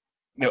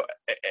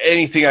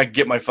 anything I could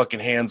get my fucking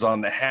hands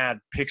on that had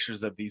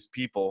pictures of these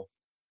people.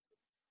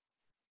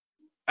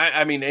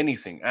 I mean,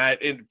 anything.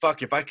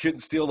 If I couldn't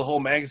steal the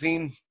whole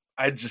magazine,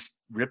 I'd just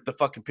rip the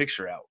fucking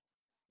picture out.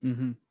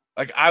 Mm-hmm.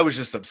 Like, I was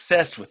just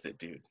obsessed with it,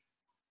 dude.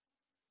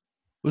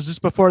 Was this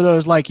before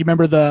those, like, you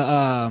remember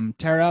the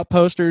tear out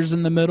posters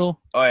in the middle?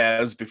 Oh yeah,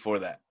 it was before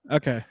that.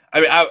 Okay. I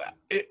mean,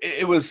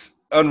 it was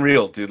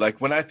unreal, dude. Like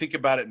when I think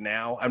about it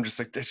now, I'm just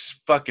like, that's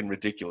fucking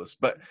ridiculous.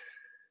 But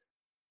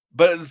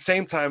at the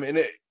same time,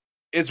 and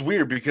it's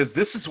weird because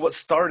this is what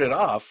started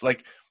off.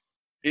 Like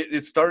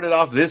it started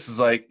off. This is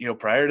like, you know,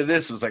 prior to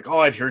this, it was like, oh,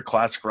 I'd hear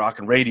classic rock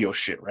and radio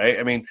shit, right?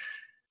 I mean,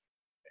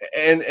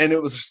 and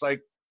it was just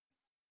like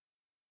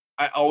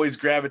I always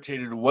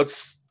gravitated to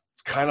what's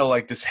kind of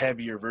like this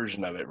heavier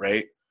version of it,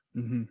 right?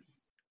 Mm-hmm.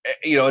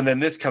 You know, and then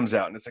this comes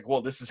out and it's like,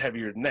 well, this is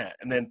heavier than that.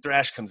 And then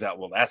thrash comes out,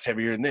 well, that's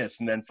heavier than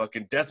this. And then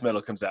fucking death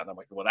metal comes out and I'm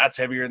like, well, that's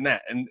heavier than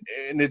that. And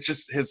it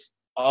just has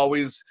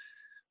always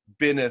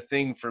been a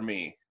thing for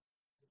me,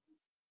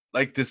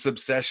 like this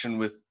obsession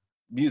with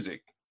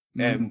music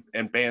and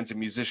bands and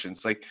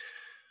musicians. Like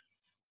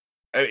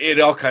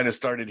it all kind of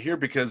started here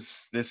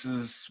because this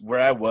is where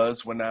I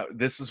was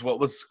this is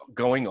what was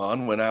going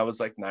on when I was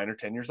like 9 or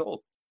 10 years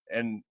old.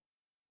 And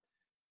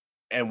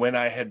when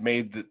I had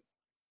made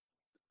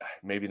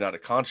maybe not a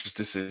conscious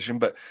decision,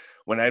 but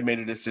when I made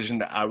a decision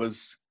that I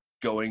was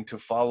going to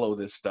follow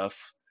this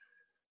stuff,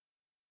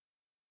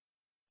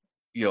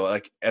 you know,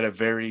 like at a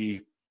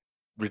very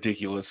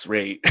ridiculous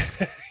rate,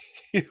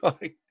 you know,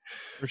 like,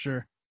 For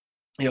sure.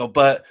 you know,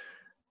 but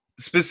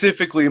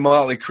specifically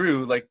Mötley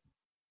Crüe, like,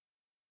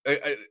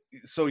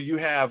 so you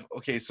have,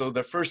 okay, so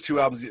the first 2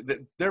 albums,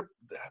 they're,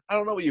 I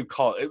don't know what you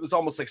call it. It was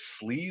almost like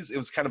sleaze. It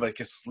was kind of like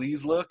a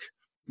sleaze look,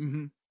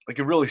 like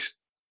a really,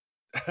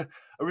 a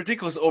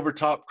ridiculous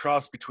overtop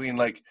cross between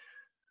like,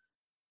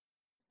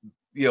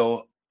 you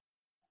know,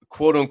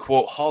 quote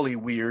unquote Holly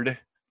Weird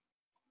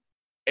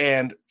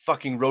and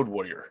fucking Road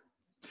Warrior.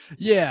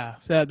 Yeah,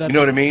 that's, you know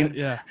what I mean?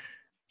 Yeah.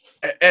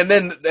 And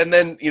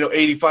then you know,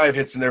 85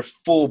 hits and they're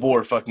full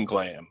bore fucking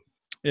glam.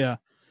 Yeah.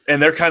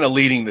 And they're kind of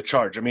leading the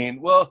charge. I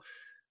mean,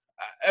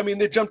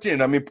 they jumped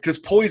in. I mean, because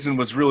Poison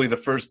was really the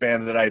first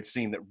band that I had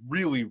seen that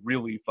really,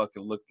 really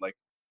fucking looked like,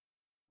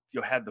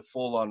 you know, had the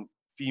full on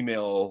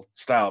female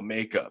style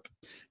makeup.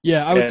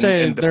 Yeah, I would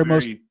say they're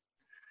most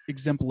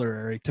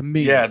exemplary to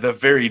me. Yeah, the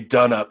very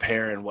done up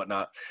hair and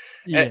whatnot.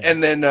 Yeah.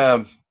 And then,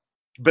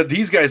 but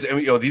these guys,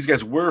 you know, these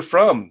guys were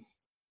from,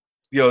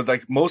 you know,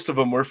 like most of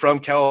them were from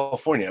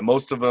California.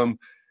 Most of them,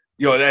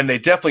 you know, and they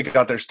definitely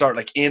got their start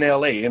like in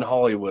LA, in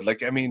Hollywood.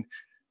 Like, I mean,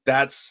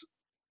 that's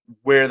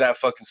where that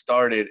fucking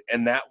started.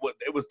 And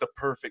it was the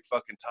perfect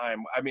fucking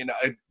time. I mean,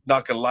 I'm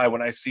not gonna lie,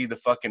 when I see the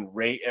fucking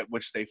rate at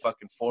which they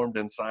fucking formed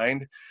and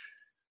signed,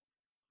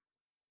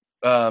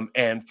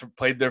 and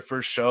played their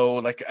first show,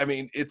 like, I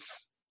mean,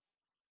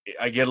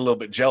 I get a little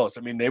bit jealous.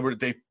 I mean,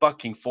 they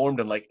fucking formed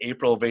in like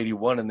April of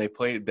 81 and they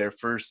played their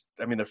first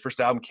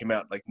album came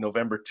out like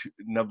November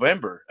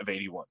of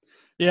 81.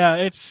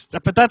 Yeah,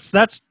 but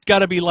that's got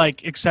to be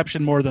like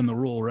exception more than the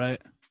rule,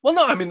 right? Well,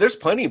 no, I mean, there's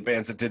plenty of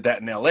bands that did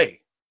that in LA.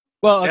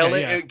 Well, okay, LA,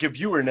 yeah. If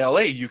you were in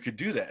LA, you could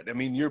do that. I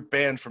mean, you're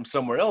banned from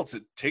somewhere else,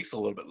 it takes a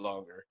little bit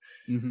longer,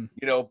 you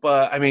know,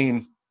 but I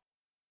mean,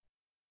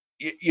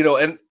 you know,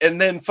 and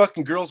then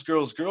fucking Girls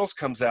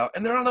comes out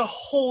and they're on a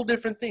whole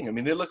different thing. I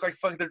mean, they look like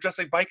they're dressed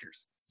like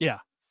bikers. Yeah.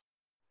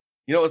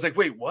 You know, it's like,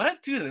 wait,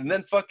 what, dude? And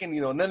then fucking,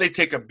 you know, and then they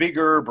take a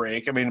bigger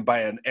break. I mean,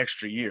 by an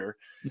extra year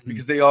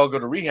because they all go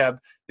to rehab.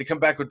 They come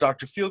back with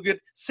Dr. Feelgood,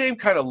 same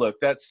kind of look,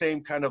 that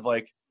same kind of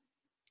like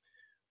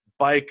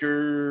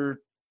biker,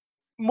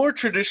 more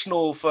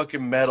traditional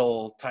fucking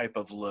metal type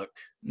of look,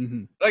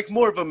 like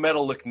more of a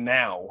metal look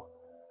now,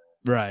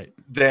 right?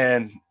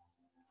 Than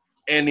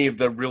any of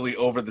the really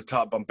over the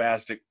top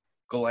bombastic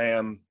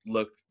glam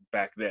look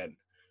back then.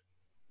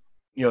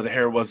 You know, the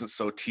hair wasn't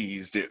so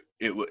teased. It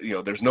you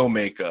know, there's no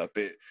makeup.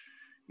 You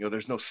know,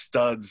 there's no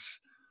studs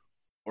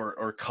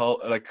or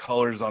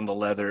colors on the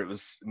leather. It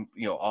was,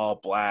 you know, all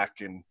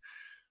black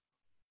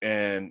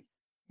and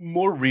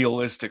more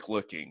realistic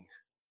looking.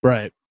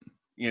 Right.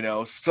 You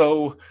know,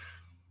 so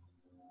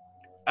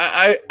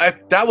I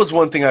that was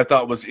one thing I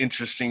thought was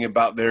interesting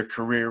about their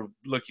career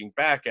looking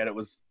back at it,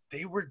 was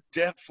they were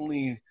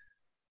definitely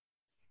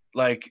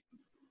like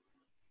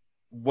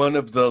one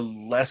of the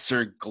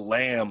lesser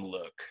glam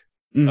look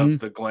of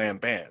the glam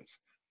bands.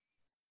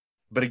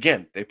 But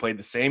again, they played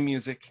the same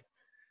music,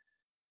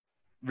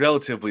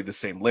 relatively the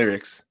same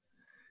lyrics.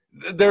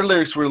 Their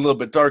lyrics were a little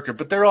bit darker,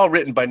 but they're all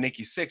written by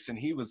Nikki Sixx, and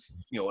he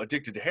was, you know,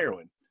 addicted to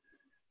heroin.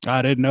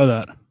 I didn't know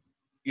that.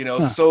 You know,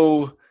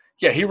 so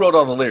yeah, he wrote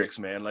all the lyrics,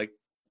 man. Like,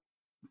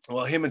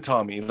 well, him and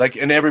Tommy, like,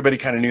 and everybody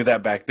kind of knew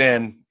that back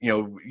then. You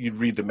know, you'd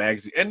read the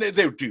magazine, and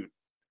they dude,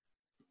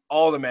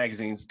 all the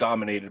magazines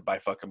dominated by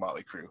fucking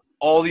Mötley Crüe.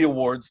 All the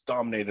awards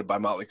dominated by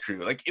Mötley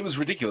Crüe. Like, it was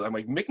ridiculous. I'm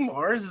like, Mick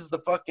Mars is the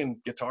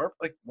fucking guitar?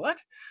 Like, what?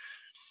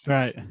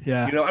 Right,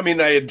 yeah. You know, I mean,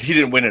 he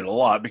didn't win it a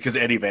lot because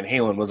Eddie Van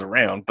Halen was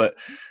around, but,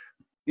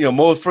 you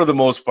know, for the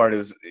most part, it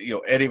was, you know,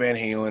 Eddie Van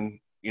Halen,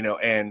 you know,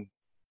 and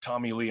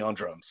Tommy Lee on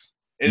drums.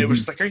 And it was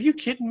just like, are you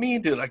kidding me,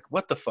 dude? Like,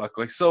 what the fuck?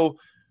 Like, so,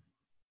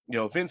 you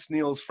know, Vince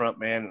Neil's front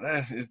man,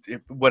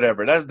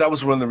 whatever. That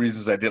was one of the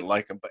reasons I didn't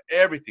like him. But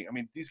everything, I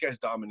mean, these guys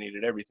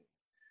dominated everything.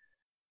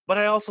 But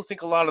I also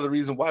think a lot of the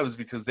reason why was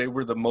because they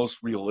were the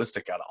most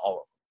realistic out of all of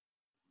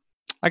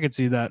them. I could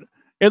see that.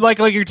 It like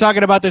you're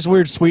talking about this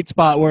weird sweet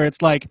spot where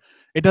it's like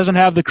it doesn't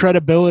have the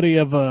credibility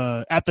of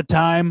at the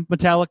time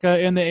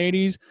Metallica in the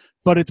 80s,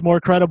 but it's more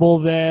credible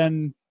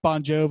than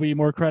Bon Jovi,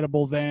 more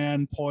credible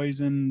than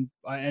Poison,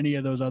 any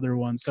of those other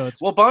ones. So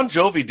it's Well, Bon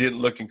Jovi didn't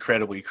look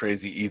incredibly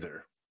crazy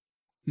either.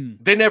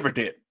 They never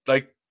did.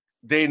 Like,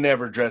 they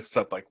never dressed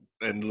up like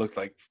and looked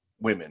like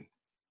women.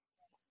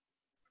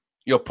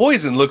 You know,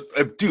 Poison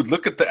looked, dude,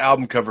 look at the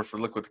album cover for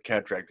Look What the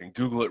Cat Dragged In.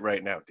 Google it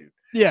right now, dude.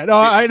 Yeah, no,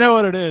 I know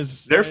what it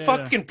is. They're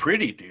fucking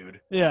pretty,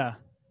 dude. Yeah.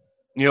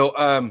 You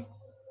know,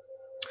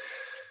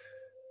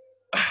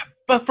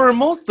 but for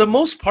the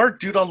most part,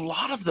 dude, a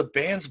lot of the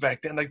bands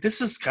back then, like, this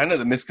is kind of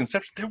the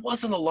misconception. There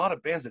wasn't a lot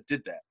of bands that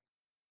did that.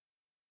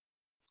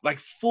 Like,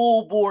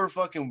 full bore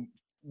fucking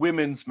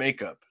women's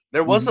makeup.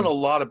 There wasn't a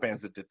lot of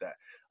bands that did that.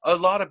 A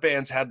lot of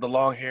bands had the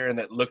long hair and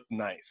that looked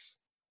nice.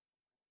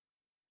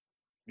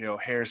 You know,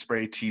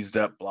 hairspray, teased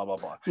up, blah, blah,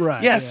 blah.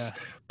 Right. Yes,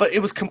 yeah. but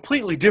it was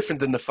completely different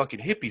than the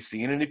fucking hippie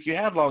scene. And if you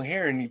had long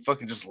hair and you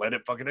fucking just let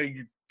it fucking,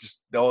 you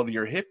just know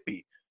you're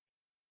hippie.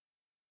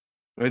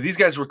 I mean, these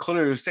guys were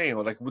clearly saying,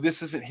 like, well,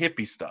 this isn't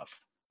hippie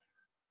stuff.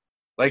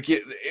 Like,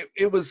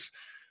 it was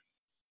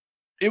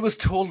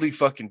totally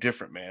fucking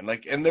different, man.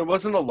 Like, and there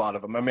wasn't a lot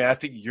of them. I mean, I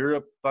think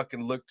Europe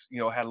fucking looked, you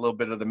know, had a little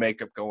bit of the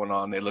makeup going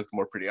on. They looked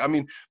more pretty. I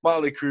mean,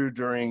 Mötley Crüe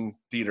during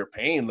Theater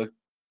Pain looked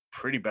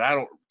pretty, but I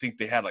don't think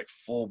they had like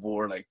full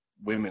bore like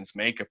women's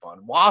makeup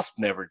on. Wasp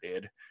never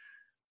did.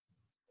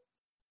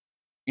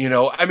 You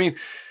know, I mean,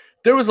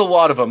 there was a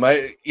lot of them.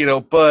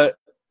 But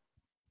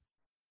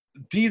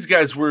these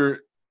guys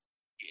were,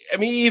 I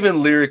mean,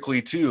 even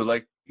lyrically too,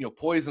 like, you know,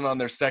 Poison on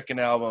their second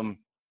album,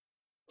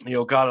 you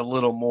know, got a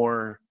little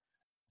more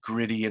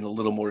gritty and a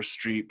little more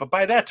street. But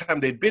by that time,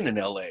 they'd been in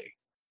LA.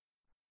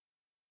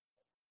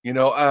 You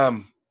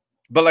know,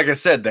 but like I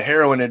said, the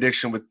heroin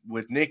addiction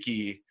with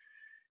Nikki,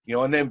 you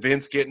know, and then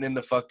Vince getting in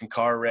the fucking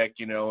car wreck,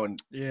 you know, and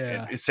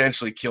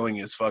essentially killing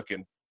his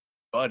fucking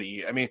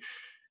buddy. I mean,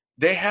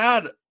 they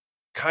had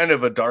kind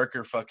of a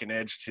darker fucking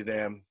edge to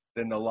them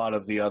than a lot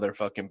of the other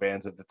fucking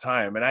bands at the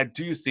time. And I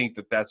do think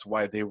that that's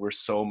why they were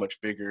so much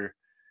bigger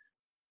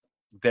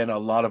than a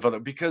lot of other,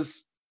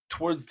 because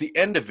towards the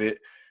end of it,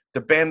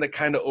 the band that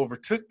kind of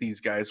overtook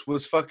these guys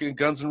was fucking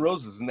Guns N'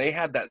 Roses. And they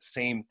had that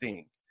same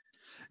thing.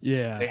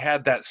 Yeah. They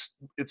had that,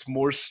 it's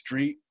more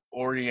street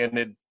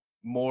oriented,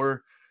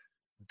 more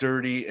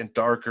dirty and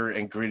darker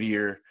and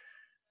grittier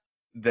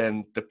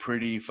than the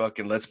pretty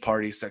fucking let's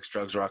party, sex,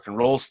 drugs, rock and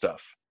roll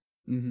stuff.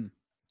 And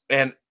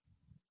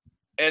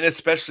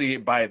especially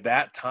by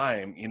that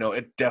time, you know,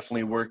 it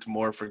definitely worked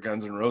more for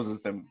Guns N'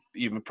 Roses than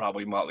even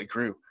probably Mötley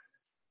Crüe.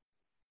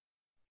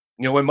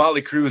 You know, when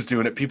Mötley Crüe was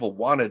doing it, people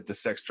wanted the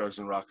sex, drugs,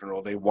 and rock and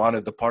roll. They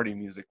wanted the party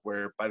music,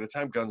 where by the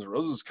time Guns N'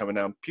 Roses was coming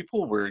out,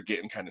 people were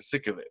getting kind of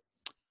sick of it.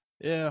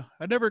 Yeah,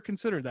 I never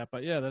considered that,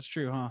 but yeah, that's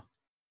true, huh?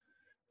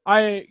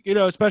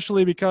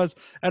 Especially because,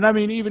 and I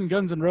mean, even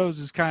Guns N'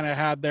 Roses kind of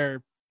had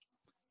their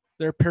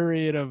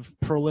period of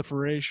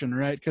proliferation,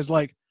 right? Because,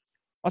 like,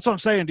 that's what I'm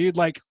saying, dude.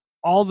 Like,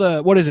 all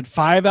the,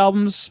 5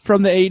 albums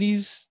from the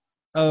 80s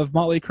of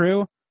Mötley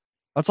Crüe?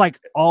 That's, like,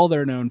 all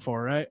they're known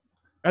for, right?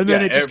 And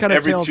then it just kind of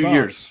every 2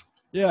 years.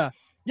 Yeah.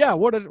 Yeah,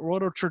 what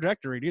a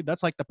trajectory, dude.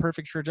 That's, like, the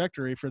perfect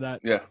trajectory for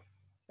that. Yeah.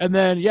 And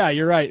then, yeah,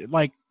 you're right.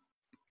 Like,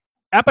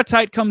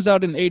 Appetite comes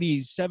out in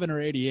 87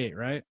 or 88,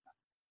 right?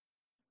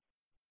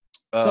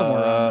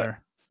 Somewhere around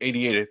there.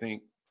 88, I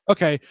think.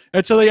 Okay.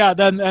 And so, yeah,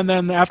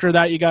 then after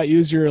that, you got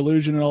Use Your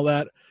Illusion and all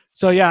that.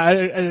 So, yeah,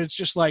 and it's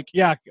just like,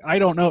 yeah, I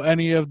don't know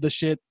any of the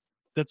shit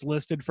that's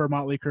listed for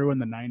Mötley Crüe in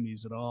the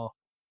 90s at all.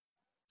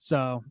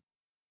 So,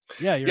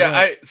 yeah, you're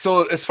right.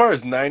 So as far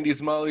as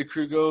 90s Mötley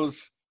Crüe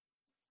goes,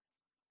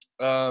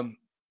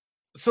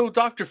 so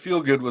Dr.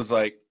 Feelgood was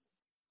like,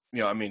 you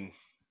know, I mean,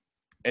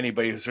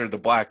 anybody who's heard the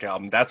Black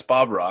Album, that's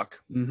Bob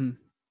Rock. And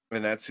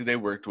that's who they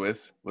worked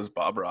with, was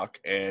Bob Rock.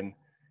 And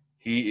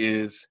he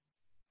is,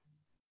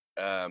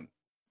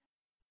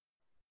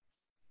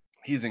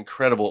 he's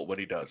incredible at what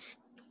he does.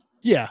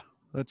 Yeah,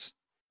 that's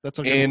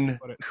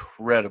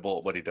incredible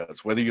at what he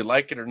does. Whether you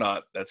like it or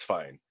not, that's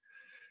fine.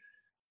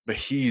 But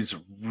he's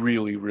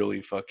really,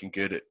 really fucking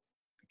good at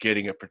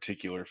getting a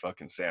particular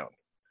fucking sound.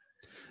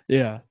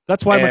 Yeah,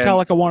 that's why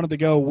Metallica wanted to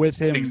go with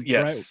him.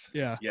 Yes. Right?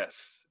 Yeah.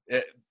 Yes.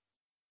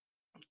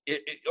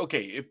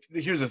 Okay.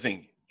 Here's the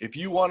thing: if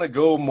you want to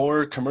go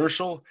more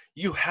commercial,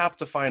 you have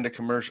to find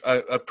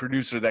a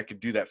producer that could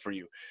do that for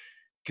you,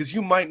 because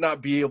you might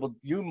not be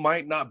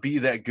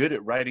that good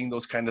at writing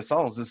those kind of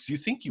songs as you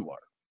think you are.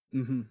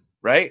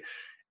 Right?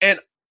 And,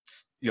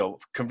 you know,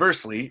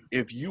 conversely,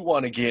 if you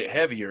want to get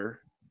heavier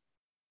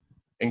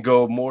and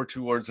go more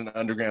towards an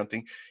underground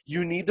thing,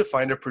 you need to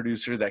find a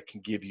producer that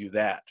can give you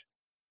that.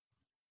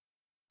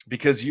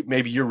 Because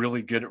maybe you're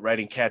really good at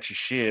writing catchy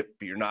shit,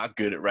 but you're not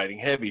good at writing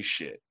heavy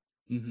shit.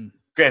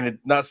 Granted,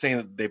 not saying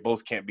that they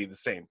both can't be the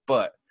same,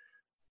 but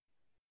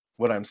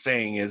what I'm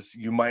saying is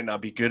you might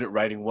not be good at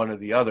writing one or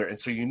the other, and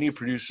so you need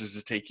producers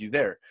to take you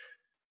there.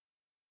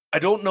 I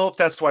don't know if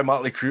that's why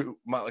Mötley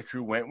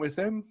Crüe went with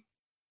him.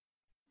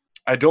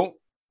 I don't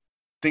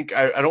think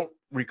I don't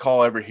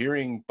recall ever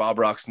hearing Bob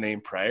Rock's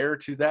name prior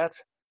to that.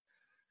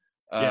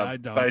 Yeah, I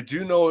don't. But I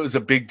do know it was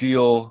a big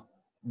deal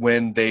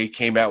when they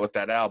came out with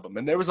that album.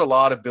 And there was a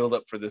lot of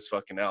buildup for this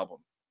fucking album.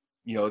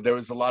 You know, there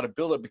was a lot of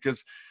buildup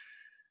because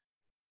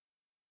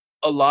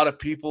a lot of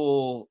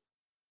people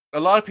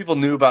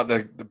knew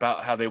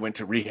about how they went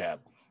to rehab.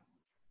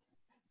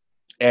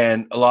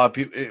 And a lot of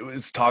people, it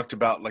was talked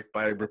about like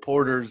by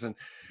reporters and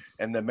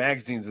the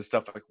magazines and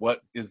stuff, like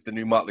what is the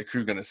new Mötley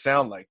Crüe going to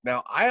sound like?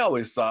 Now, I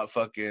always thought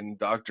fucking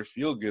Dr.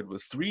 Feelgood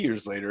was 3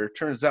 years later. It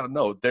turns out,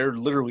 no, they're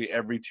literally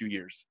every 2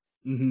 years.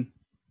 Mm-hmm.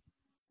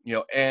 You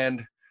know,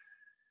 and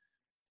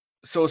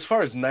so as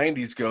far as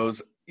 90s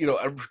goes, you know,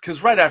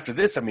 because right after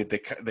this, I mean,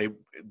 they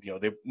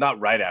not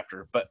right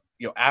after, but,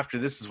 you know, after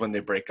this is when they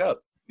break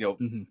up, you know,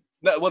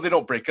 well, they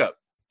don't break up.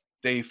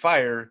 They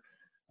fire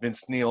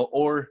Vince Neil,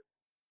 or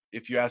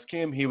if you ask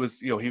him, he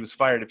was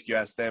fired. If you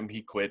ask them,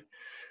 he quit.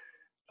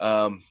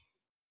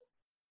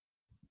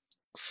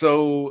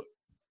 So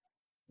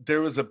there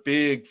was a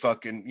big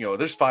fucking, you know,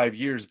 there's 5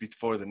 years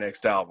before the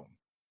next album.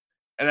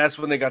 And that's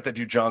when they got that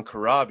dude, John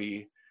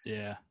Corabi.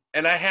 Yeah.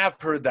 And I have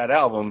heard that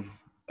album.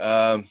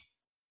 And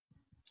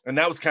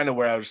that was kind of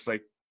where I was just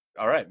like,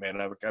 all right, man,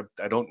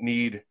 I don't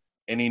need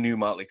any new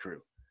Mötley Crüe.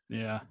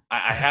 Yeah.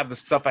 I have the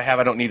stuff I have.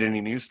 I don't need any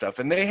new stuff.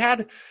 And they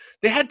had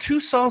 2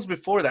 songs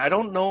before that. I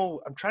don't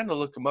know. I'm trying to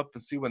look them up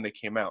and see when they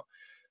came out.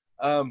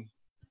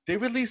 They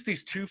released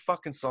these 2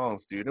 fucking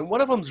songs, dude. And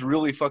one of them's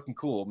really fucking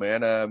cool,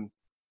 man.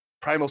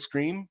 Primal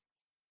Scream.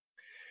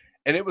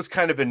 And it was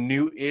kind of a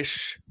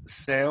new-ish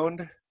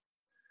sound.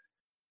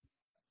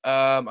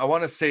 I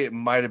want to say it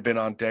might have been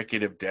on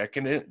Decade of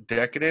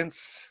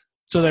Decadence.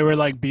 So they were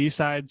like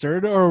B-sides,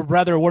 or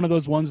rather one of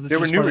those ones that they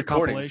were just new for the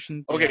recordings.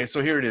 compilation. Okay, Yeah.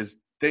 so here it is.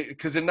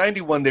 Because in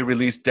 91 they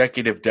released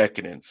Decade of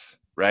Decadence,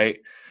 right?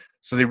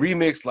 So they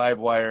remixed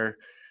Livewire.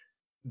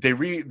 They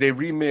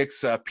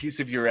remix Piece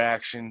of Your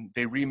Action.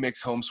 They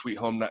remix Home Sweet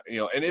Home.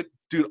 You know, and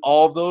dude,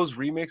 all of those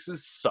remixes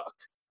suck.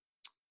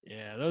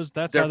 Yeah,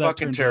 that's They're how that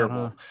fucking turns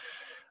terrible.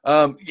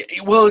 out,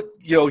 Yeah, well,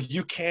 you know,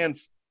 you can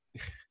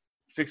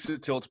fix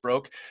it till it's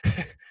broke.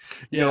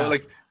 You know,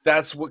 like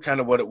that's what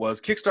it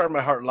was. Kickstart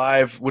My Heart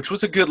Live, which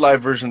was a good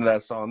live version of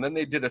that song. Then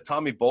they did a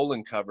Tommy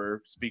Bolin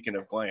cover, speaking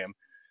of glam.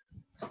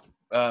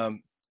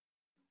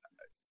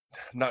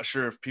 Not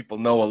sure if people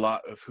know a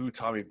lot of who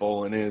Tommy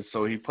Bolin is.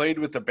 So he played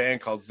with a band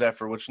called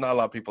Zephyr, which not a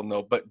lot of people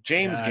know, but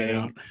James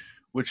Gang,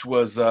 which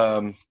was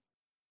Joe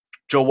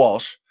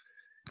Walsh.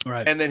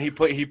 Right. And then he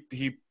played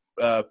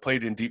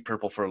in Deep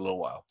Purple for a little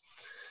while.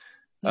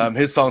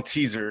 His song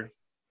Teaser.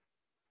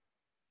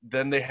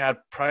 Then they had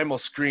Primal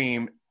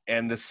Scream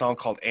and this song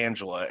called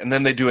Angela. And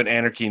then they do an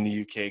Anarchy in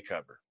the UK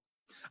cover.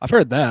 I've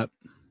heard that.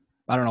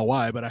 I don't know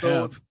why, but I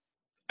have.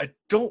 I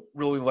don't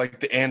really like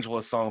the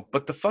Angela song,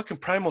 but the fucking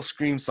Primal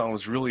Scream song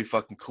was really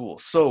fucking cool.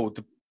 So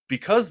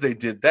because they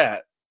did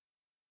that,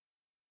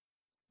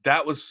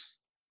 that was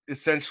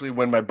essentially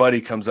when my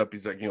buddy comes up.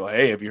 He's like, you know,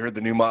 hey, have you heard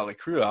the new Mötley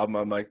Crüe album?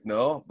 I'm like,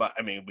 no, but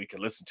I mean, we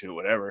can listen to it,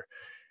 whatever.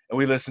 And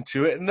we listened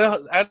to it. And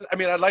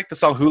I like the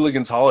song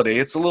Hooligan's Holiday.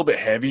 It's a little bit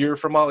heavier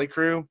for Mötley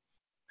Crüe.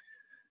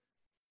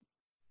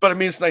 But I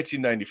mean, it's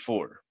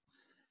 1994.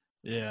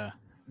 Yeah.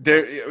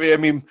 I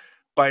mean,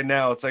 by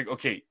now it's like,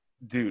 okay,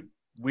 dude,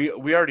 we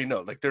already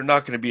know, like, they're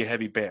not going to be a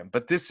heavy band,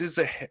 but this is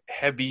a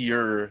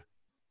heavier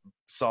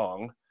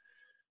song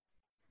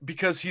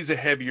because he's a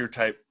heavier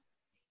type.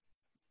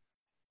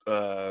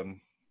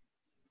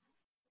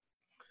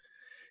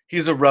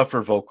 He's a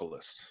rougher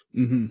vocalist,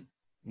 Mm-hmm.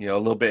 you know, a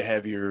little bit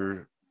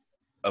heavier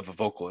of a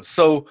vocalist.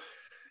 So,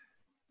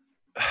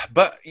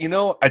 but you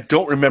know, I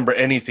don't remember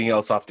anything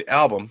else off the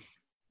album,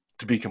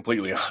 to be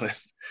completely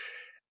honest.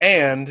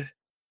 And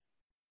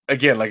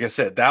again, like I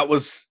said, that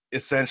was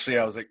essentially,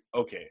 I was like,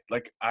 okay,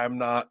 like I'm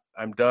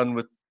done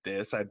with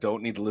this. I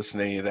don't need to listen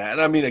to any of that.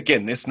 And I mean,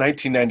 again, it's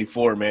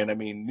 1994, man. I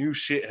mean, new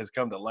shit has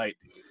come to light,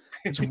 dude.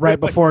 It's right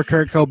before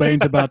Kurt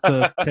Cobain's about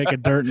to take a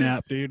dirt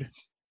nap, dude.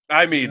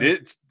 I mean,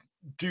 it's,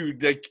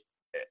 dude, like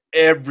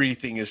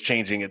everything is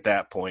changing at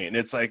that point. And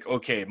it's like,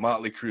 okay,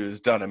 Mötley Crüe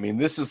is done. I mean,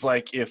 this is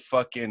like if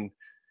fucking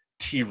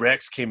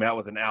T-Rex came out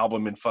with an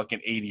album in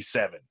fucking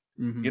 87.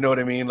 Mm-hmm. You know what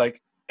I mean? Like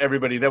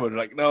everybody then would be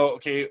like, no,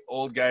 okay,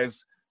 old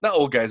guys, not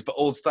old guys, but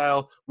old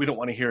style. We don't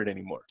want to hear it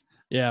anymore.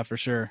 Yeah, for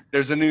sure.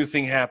 There's a new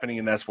thing happening,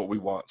 and that's what we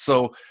want.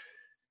 So,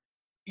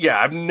 yeah,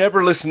 I've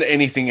never listened to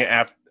anything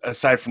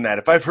aside from that.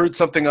 If I've heard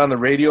something on the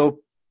radio,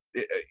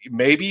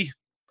 maybe.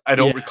 I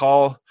don't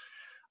recall.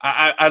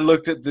 I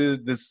looked at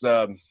this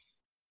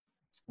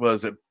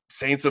was it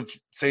Saints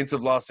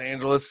of Los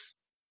Angeles?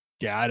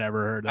 Yeah, I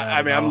never heard that.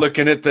 I mean, I'm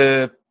looking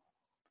at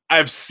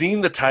I've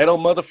seen the title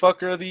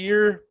Motherfucker of the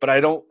Year, but I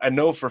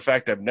know for a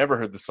fact I've never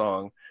heard the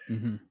song.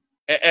 Mm-hmm.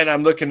 And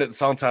I'm looking at the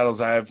song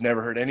titles. I've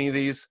never heard any of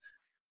these.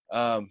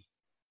 And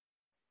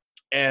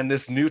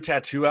this new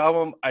Tattoo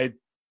album, I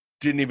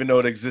didn't even know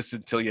it existed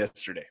until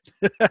yesterday.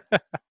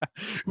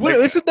 Wait,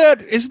 isn't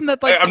that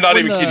like? I'm not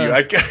even kidding you.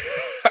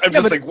 I'm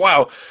just like,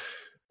 wow.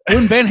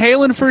 When Van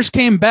Halen first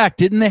came back,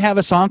 didn't they have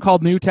a song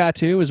called New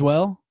Tattoo as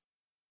well?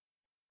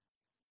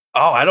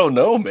 Oh, I don't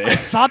know, man. I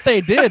thought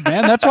they did,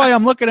 man. That's why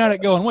I'm looking at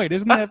it going, wait,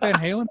 isn't that Van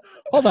Halen?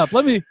 Hold up.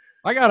 Let me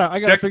I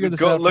gotta figure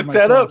this out. Look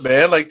that up,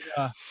 man. Like,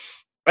 yeah.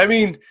 I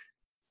mean,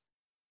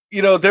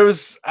 there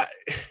was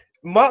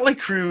Motley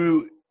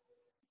Crue.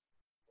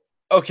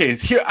 Okay,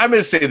 here I'm going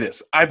to say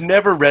this. I've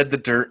never read The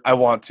Dirt. I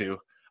want to.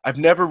 I've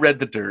never read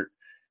The Dirt,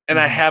 and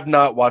I have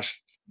not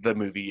watched the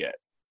movie yet.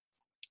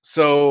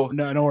 So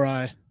no, nor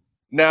I.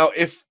 Now,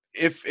 if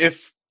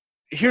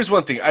here's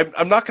one thing,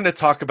 I'm not going to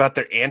talk about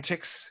their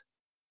antics.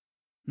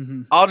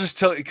 I'll just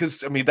tell you,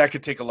 because I mean that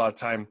could take a lot of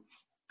time.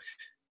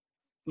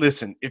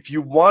 Listen, if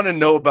you want to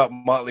know about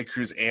Motley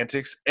Crue's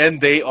antics, and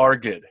they are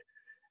good,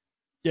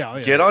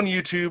 get on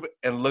YouTube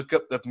and look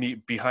up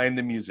the behind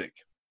the music.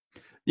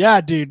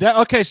 Yeah, dude.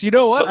 Okay, so you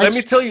know what? Let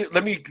me tell you.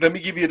 Let me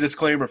give you a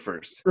disclaimer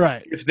first.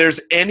 Right. If there's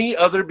any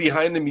other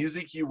behind the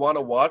music you want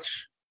to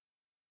watch,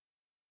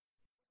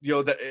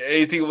 that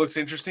anything that looks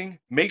interesting,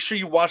 make sure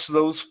you watch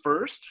those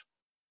first.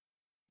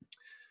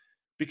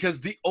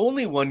 Because the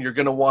only one you're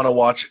going to want to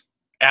watch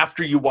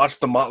after you watch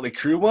the Motley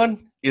Crue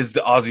one is the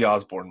Ozzy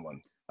Osbourne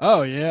one.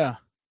 Oh yeah.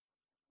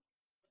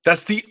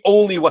 That's the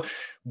only one.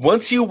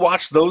 Once you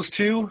watch those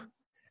two,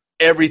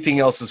 everything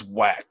else is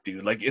whack,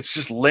 dude. Like, it's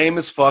just lame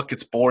as fuck.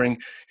 It's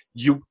boring.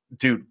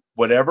 Dude,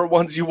 whatever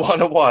ones you want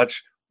to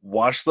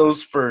watch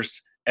those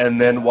first, and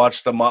then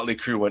watch the Motley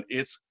Crue one.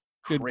 It's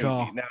crazy.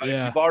 Now,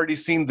 if you've already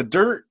seen The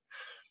Dirt,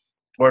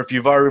 or if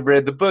you've already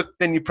read the book,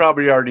 then you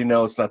probably already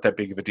know it's not that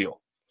big of a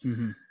deal.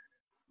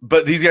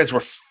 But these guys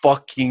were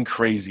fucking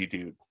crazy,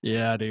 dude.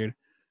 Yeah, dude.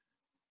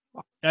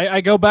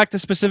 I go back to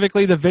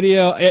specifically the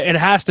video. It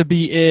has to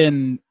be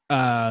in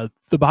the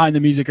behind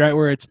the music, right,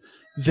 where it's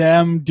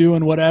them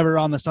doing whatever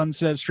on the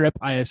Sunset Strip,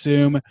 I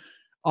assume,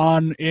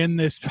 in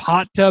this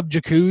hot tub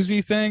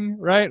jacuzzi thing,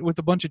 right, with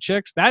a bunch of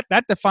chicks. That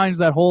defines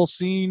that whole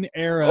scene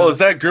era. Oh, is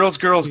that Girls,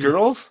 Girls,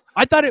 Girls?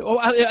 I thought it.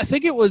 I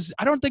think it was.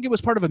 I don't think it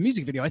was part of a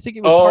music video. I think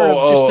it was part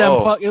of just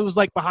them. It was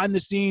like behind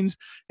the scenes.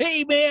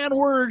 Hey man,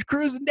 we're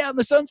cruising down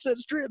the Sunset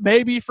Strip,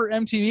 maybe for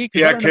MTV.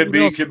 Yeah, could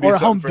be or a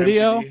home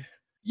video. MTV.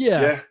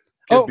 Yeah.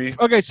 Could be.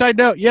 Okay. Side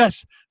note.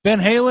 Yes,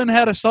 Van Halen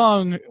had a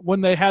song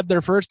when they had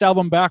their first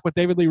album back with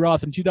David Lee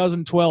Roth in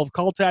 2012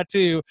 called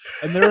 "Tattoo,"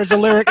 and there is a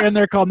lyric in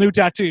there called "New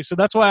Tattoo." So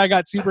that's why I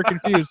got super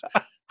confused.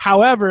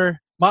 However,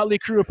 Motley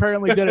Crue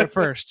apparently did it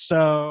first.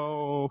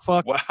 So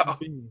fuck. Wow.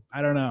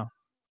 I don't know.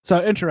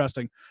 So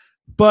interesting,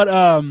 but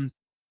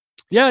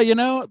yeah,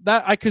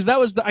 because that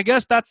was I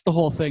guess that's the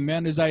whole thing,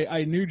 man. Is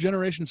I knew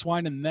Generation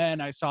Swine, and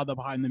then I saw the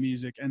behind the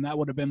music, and that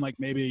would have been like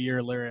maybe a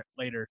year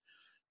later,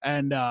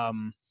 and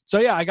so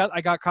yeah, I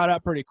got caught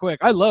up pretty quick.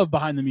 I love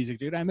behind the music,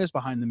 dude. I miss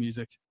behind the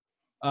music.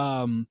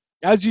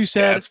 As you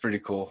said, that's pretty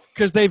cool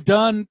because they've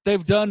done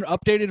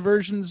updated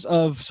versions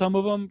of some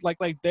of them. Like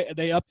they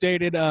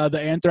updated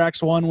the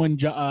Anthrax one when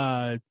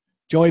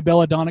Joey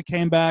Belladonna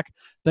came back.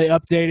 They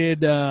updated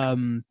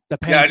the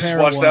Pantera. Yeah, I just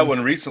watched that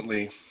one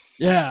recently.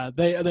 Yeah,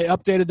 they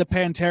updated the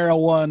Pantera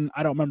one.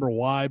 I don't remember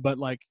why, but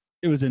like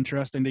it was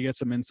interesting to get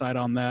some insight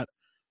on that.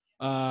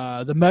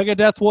 The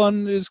Megadeth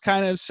one is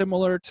kind of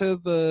similar to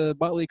the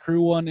Motley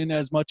Crue one in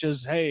as much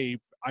as, hey,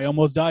 I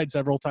almost died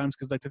several times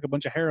because I took a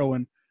bunch of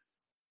heroin.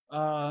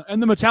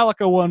 And the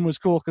Metallica one was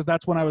cool because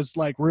that's when I was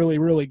like really,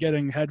 really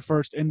getting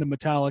headfirst into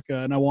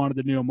Metallica and I wanted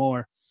to know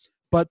more.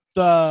 But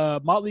the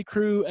Motley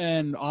Crue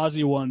and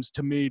Ozzy ones,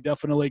 to me,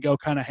 definitely go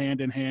kind of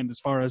hand in hand as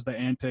far as the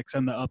antics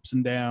and the ups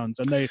and downs.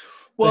 And they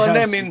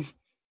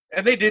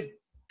did.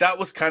 That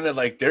was kind of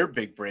like their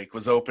big break,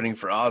 was opening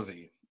for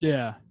Ozzy.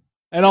 Yeah.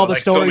 And all the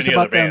stories so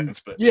about them.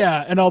 Bands,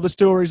 yeah, and all the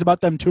stories about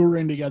them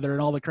touring together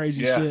and all the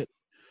crazy shit.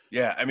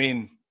 Yeah, I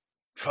mean,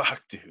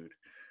 fuck, dude.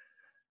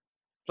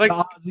 Like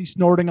Ozzy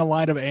snorting a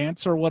line of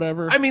ants or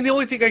whatever. I mean, the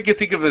only thing I could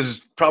think of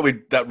is probably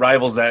that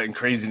rivals that in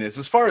craziness.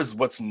 As far as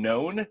what's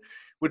known,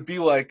 would be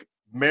like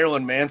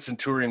Marilyn Manson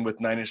touring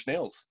with Nine Inch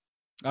Nails.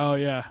 Oh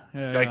yeah.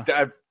 Like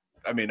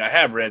I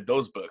have read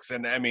those books,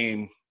 and I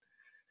mean,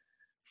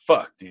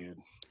 fuck, dude.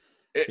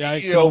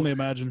 I can only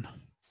imagine.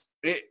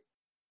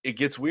 It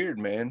gets weird,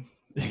 man.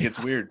 It gets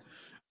weird,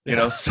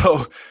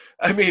 So,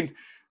 I mean,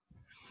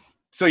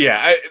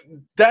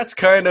 that's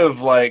kind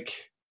of like,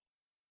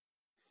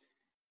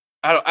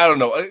 I don't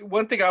know.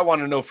 One thing I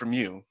want to know from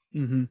you.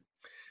 Mm-hmm.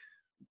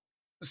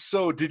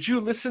 So, did you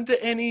listen to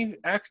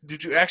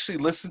did you actually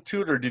listen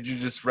to it, or did you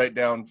just write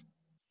down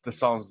the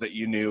songs that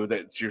you knew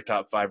that's your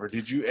top 5, or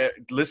did you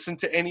listen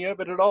to any of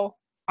it at all?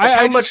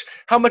 Like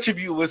how much have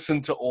you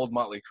listened to old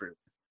Motley Crue?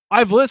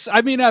 I've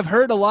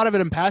heard a lot of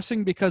it in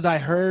passing because I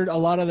heard a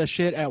lot of the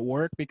shit at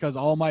work because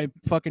all my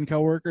fucking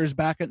coworkers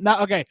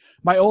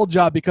my old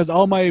job, because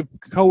all my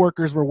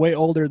coworkers were way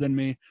older than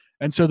me.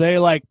 And so they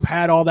like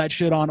had all that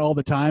shit on all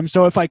the time.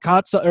 So if I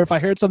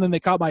heard something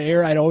that caught my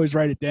ear, I'd always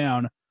write it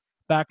down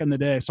back in the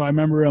day. So I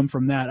remember them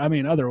from that. I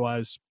mean,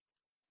 otherwise,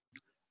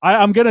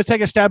 I'm going to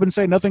take a stab and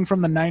say nothing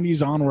from the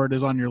 90s onward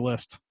is on your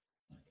list.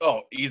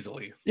 Oh,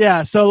 easily.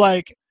 Yeah. So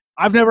like,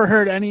 I've never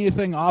heard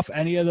anything off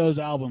any of those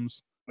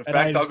albums. In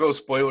fact, I'll go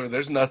spoiler.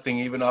 There's nothing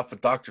even off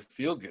of Dr.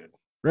 Feelgood.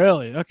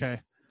 Really? Okay.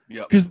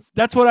 Yeah. Because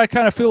that's what I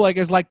kind of feel like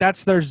is like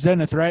that's their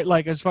zenith, right?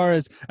 Like as far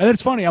as, and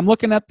it's funny. I'm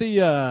looking at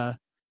the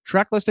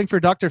track listing for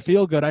Dr.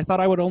 Feelgood. I thought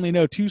I would only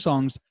know 2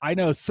 songs. I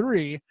know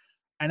 3.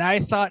 And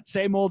I thought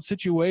Same Old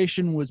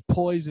Situation was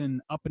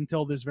Poison up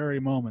until this very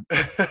moment.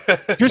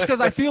 Just because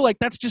I feel like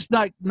that's just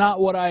that's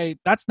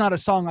not a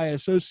song I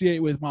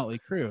associate with Mötley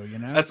Crüe, you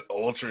know? That's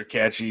ultra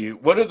catchy.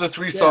 What are the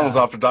 3 songs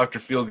off of Dr.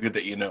 Feelgood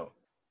that you know?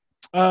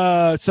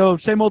 So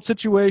Same Old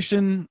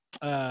Situation,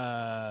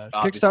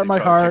 Kickstart My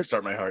Heart.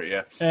 Kickstart My Heart,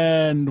 yeah.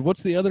 And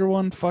what's the other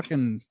one?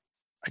 Fucking.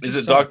 Is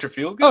it Dr.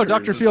 Feelgood? Oh,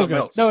 Dr.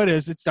 Feelgood. No, it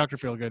is. It's Dr.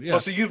 Feelgood, yeah. Oh,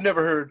 so you've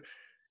never heard,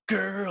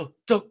 Girl,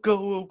 Don't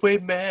Go Away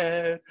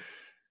Mad.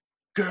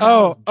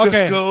 Girl,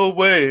 just go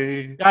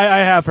away. I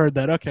have heard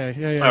that. Okay,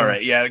 yeah. All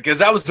right, yeah, because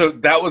that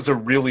was a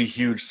really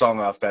huge song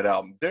off that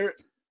album. There,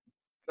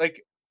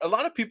 like a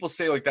lot of people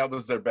say, like that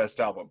was their best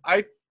album.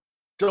 I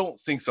don't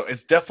think so.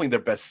 It's definitely their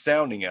best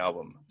sounding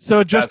album.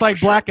 So just like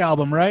Black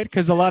Album, right?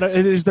 Because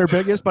it is their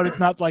biggest, but it's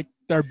not like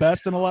their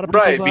best in a lot of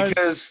people's eyes. Right,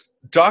 because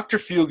Dr.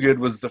 Feelgood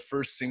was the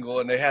first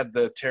single, and they had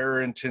the Terror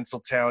in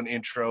Tinseltown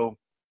intro,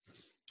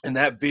 and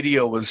that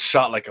video was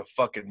shot like a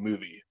fucking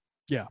movie.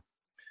 Yeah.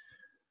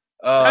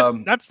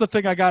 That's the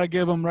thing I gotta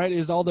give them, right,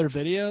 is all their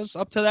videos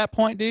up to that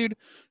point, dude.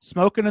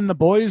 Smoking in the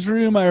Boys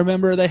Room, I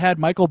remember they had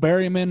Michael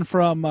Berryman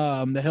from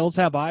The Hills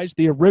Have Eyes,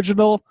 the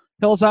original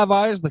Hills Have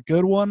Eyes, the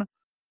good one.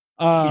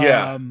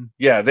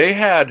 Yeah, they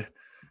had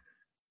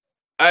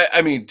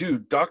I mean,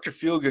 dude, Dr.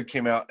 Feelgood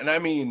came out, and I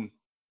mean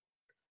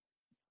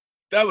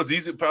that was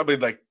easy, probably,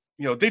 like,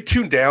 you know, they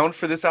tuned down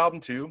for this album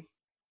too.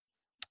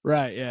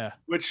 Right, yeah.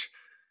 Which,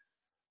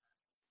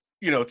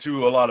 you know,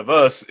 to a lot of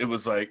us, it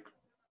was like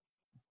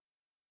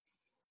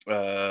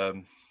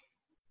to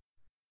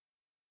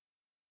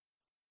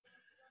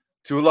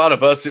a lot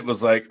of us, it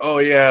was like, oh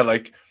yeah,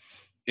 like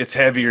it's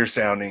heavier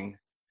sounding.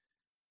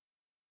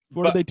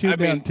 What did they tune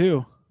down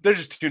to? They're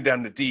just tuned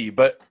down to D,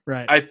 but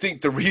right. I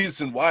think the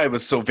reason why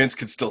was so Vince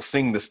could still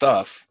sing the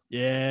stuff.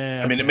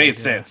 Yeah. I mean, it made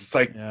sense. It's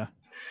like,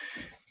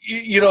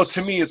 you know,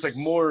 to me, it's like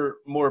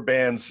more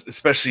bands,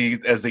 especially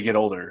as they get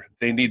older,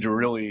 they need to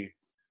really,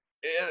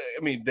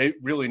 I mean, they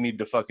really need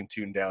to fucking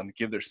tune down,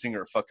 give their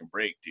singer a fucking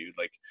break, dude.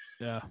 Like,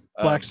 yeah,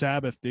 Black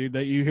Sabbath, dude.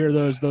 That you hear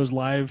those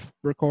live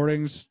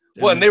recordings.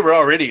 Well, and they were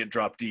already at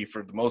drop D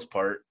for the most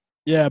part.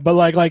 Yeah, but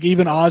like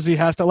even Ozzy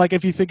has to, like,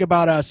 if you think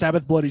about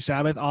Sabbath, Bloody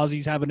Sabbath,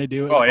 Ozzy's having to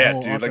do it. Oh yeah,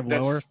 dude, like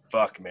that's lower.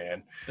 Fuck,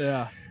 man.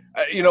 Yeah.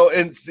 You know,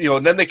 and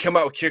then they come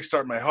out with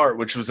 "Kickstart My Heart,"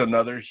 which was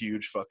another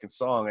huge fucking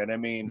song, and I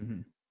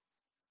mean,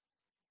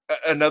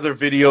 another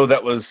video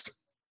that was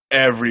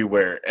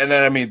everywhere. And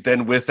then I mean,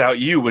 then "Without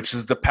You," which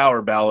is the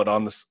power ballad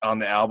on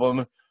the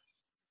album.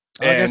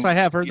 I guess I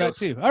have heard that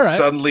too. All right.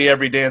 Suddenly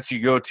every dance you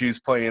go to is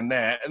playing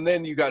that. And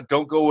then you got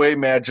 "Don't Go Away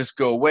Mad, Just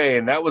Go Away."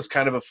 And that was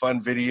kind of a fun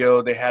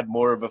video. They had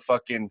more of a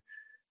fucking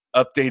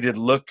updated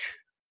look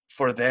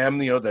for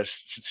them. You know, the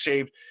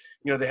shaved,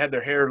 you know, they had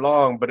their hair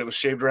long, but it was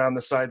shaved around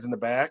the sides and the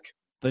back.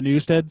 The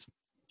Newsteads?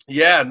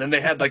 Yeah. And then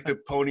they had like the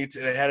ponytail,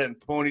 they had it in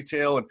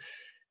ponytail,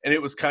 and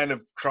it was kind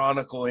of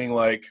chronicling,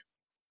 like,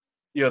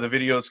 you know, the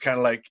video is kind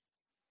of like,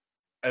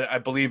 I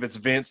believe it's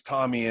Vince,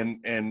 Tommy,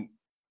 and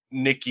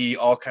Nikki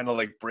all kind of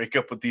like break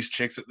up with these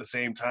chicks at the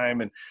same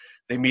time, and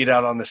they meet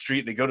out on the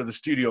street. They go to the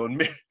studio,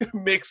 and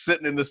Mick's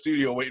sitting in the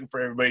studio waiting for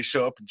everybody to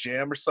show up and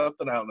jam or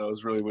something. I don't know. It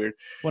was really weird.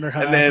 Wonder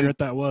how accurate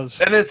that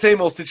was. And then "Same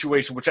Old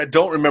Situation," which I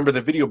don't remember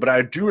the video, but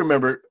I do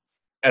remember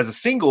as a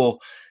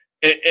single,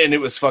 and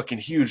it was fucking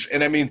huge.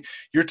 And I mean,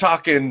 you're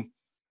talking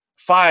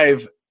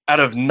 5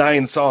 out of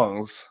 9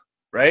 songs,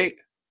 right?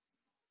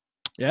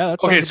 Yeah.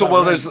 That's okay.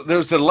 So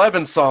there's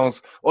 11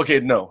 songs.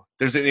 Okay, no,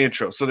 there's an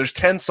intro. So there's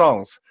 10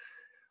 songs.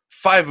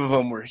 5 of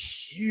them were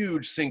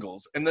huge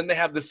singles. And then they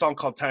have this song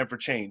called "Time for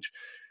Change."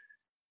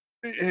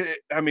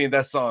 I mean,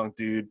 that song,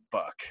 dude,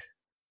 fuck.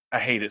 I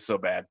hate it so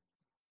bad.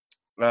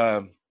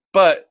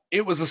 But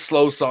it was a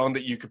slow song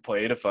that you could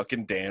play at a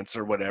fucking dance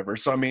or whatever.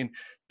 So, I mean,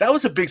 that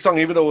was a big song,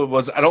 even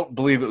though I don't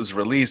believe it was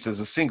released as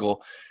a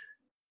single.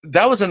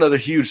 That was another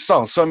huge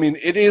song. So, I mean,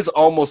 it is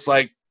almost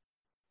like,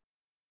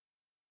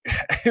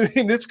 I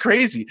mean, it's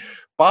crazy.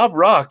 Bob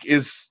Rock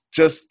is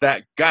just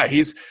that guy.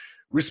 He's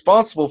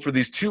responsible for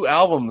these 2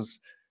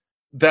 albums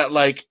that,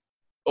 like,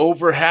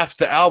 over half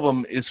the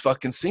album is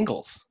fucking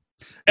singles.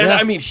 And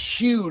I mean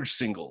huge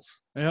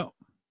singles. Yeah.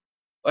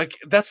 Like,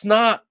 that's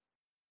not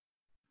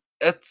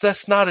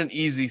an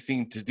easy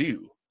thing to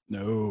do.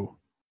 No.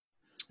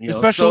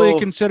 Especially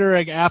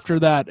considering after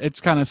that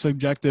it's kind of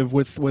subjective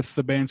with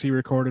the bands he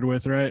recorded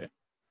with, right?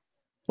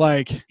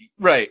 Like,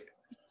 right.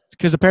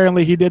 Because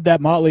apparently he did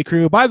that Mötley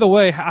Crüe. By the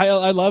way,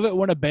 I love it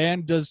when a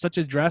band does such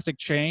a drastic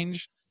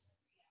change.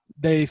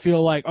 They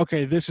feel like,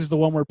 okay, this is the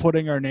one we're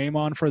putting our name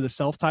on for the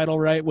self-title,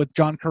 right? With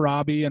John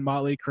Corabi and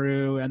Mötley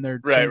Crüe, and they're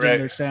changing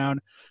their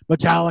sound.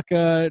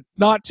 Metallica,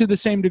 not to the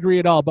same degree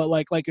at all, but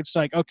like it's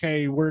like,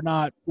 okay, we're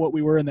not what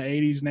we were in the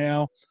 80s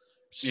now.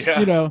 Yeah.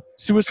 You know,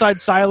 Suicide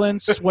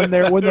Silence when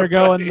they're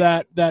going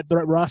that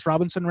Ross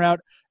Robinson route,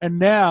 and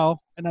now,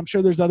 and I'm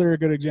sure there's other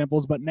good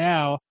examples, but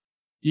now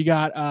you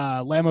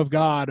got Lamb of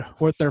God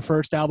with their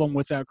first album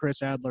without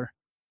Chris Adler.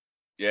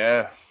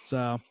 Yeah.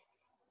 So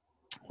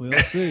we'll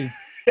see.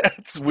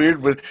 It's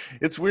weird, but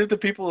it's weird that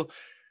people,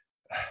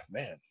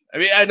 man. I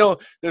mean, I know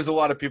there's a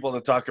lot of people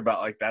that talk about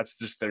like that's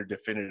just their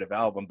definitive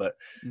album, but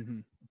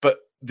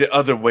the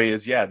other way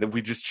is that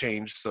we just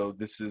changed. So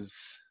this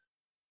is,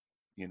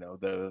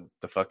 the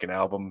fucking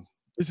album.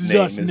 This is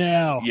us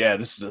now. Yeah,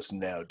 this is us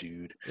now,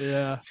 dude.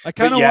 Yeah, I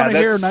kind of want to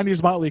hear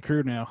 '90s Mötley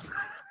Crüe now.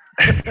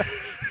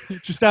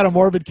 Just out of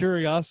morbid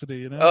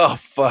curiosity, Oh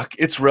fuck,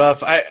 it's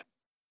rough.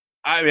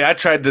 I mean, I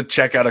tried to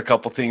check out a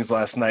couple things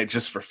last night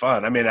just for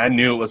fun. I mean, I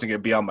knew it wasn't going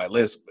to be on my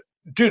list, but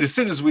dude, as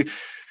soon as we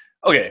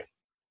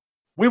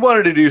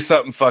wanted to do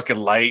something fucking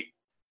light.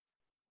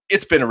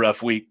 It's been a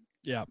rough week.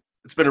 Yeah,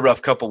 it's been a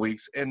rough couple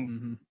weeks,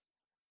 and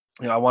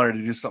I wanted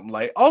to do something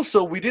light.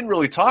 Also, we didn't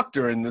really talk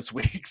during this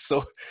week,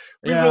 so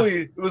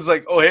it was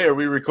like, oh hey, are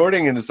we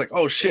recording? And it's like,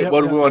 oh shit,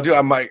 what do we want to do?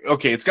 I'm like,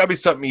 okay, it's got to be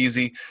something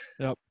easy.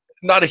 Yep.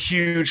 Not a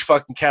huge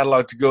fucking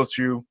catalog to go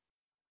through,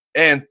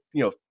 and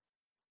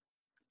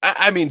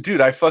I mean,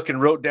 dude, I fucking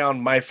wrote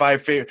down my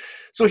 5 favorite.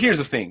 So here's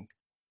the thing.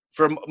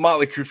 For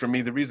Mötley Crüe, for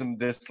me, the reason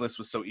this list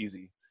was so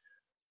easy,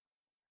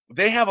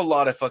 they have a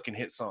lot of fucking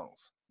hit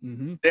songs.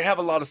 They have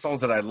a lot of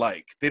songs that I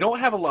like. They don't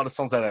have a lot of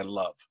songs that I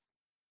love.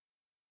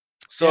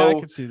 So I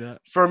can see that.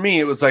 For me,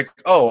 it was like,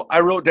 oh, I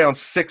wrote down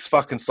 6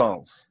 fucking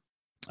songs.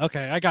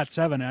 Okay, I got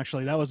 7,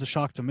 actually. That was a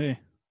shock to me.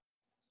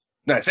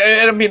 Nice.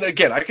 And I mean,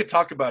 again, I could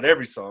talk about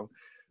every song.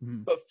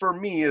 But for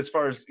me, as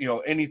far as,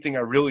 anything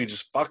I really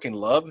just fucking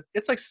love,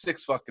 it's like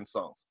 6 fucking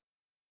songs.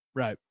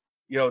 Right.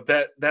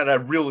 That I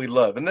really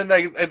love. And then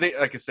they,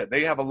 like I said,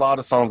 they have a lot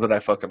of songs that I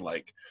fucking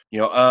like.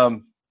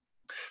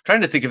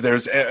 Trying to think if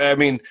there's, I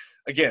mean,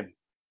 again,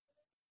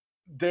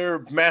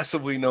 they're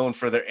massively known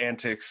for their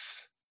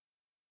antics,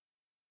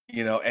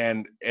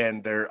 and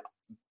they're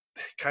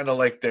kind of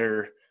like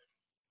their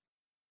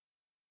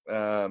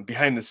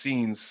behind the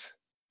scenes.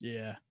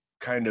 Yeah.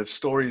 Kind of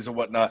stories and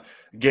whatnot.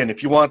 Again,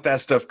 if you want that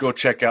stuff, go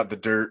check out The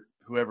Dirt.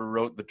 Whoever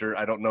wrote The Dirt,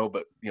 I don't know,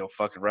 but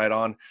fucking right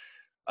on.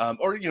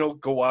 Or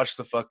go watch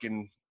the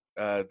fucking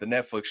the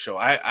Netflix show.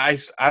 I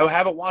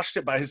haven't watched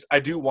it, but I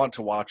do want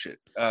to watch it.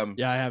 I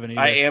haven't either.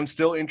 I am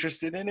still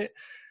interested in it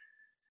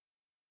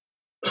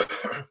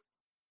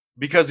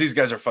because these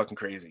guys are fucking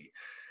crazy.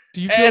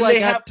 Do you feel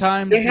like at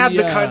times they have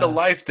the kind of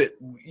life that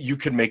you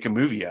could make a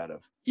movie out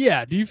of?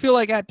 Yeah. Do you feel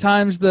like at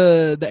times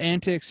the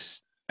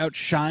antics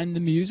outshine the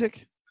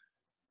music?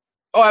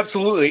 Oh,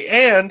 absolutely.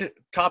 And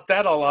top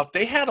that all off,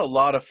 they had a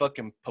lot of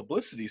fucking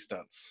publicity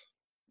stunts.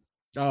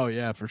 Oh,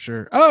 yeah, for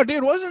sure. Oh,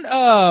 dude, wasn't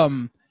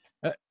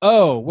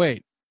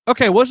wait.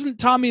 Okay, wasn't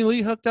Tommy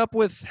Lee hooked up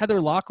with Heather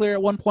Locklear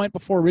at one point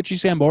before Richie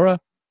Sambora?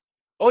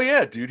 Oh,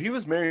 yeah, dude. He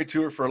was married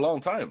to her for a long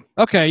time.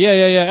 Okay,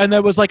 yeah. And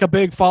there was like a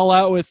big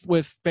fallout with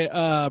Richie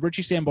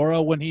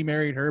Sambora when he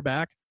married her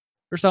back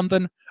or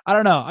something. I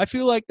don't know. I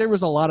feel like there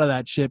was a lot of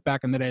that shit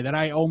back in the day that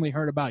I only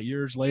heard about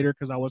years later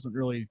because I wasn't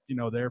really,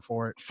 there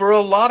for it. For a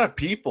lot of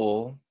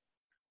people,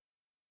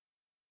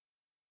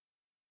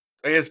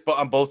 I guess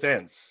on both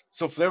ends.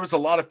 So if there was a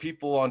lot of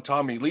people on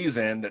Tommy Lee's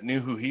end that knew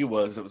who he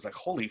was, it was like,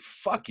 holy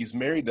fuck, he's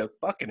married to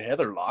fucking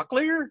Heather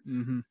Locklear?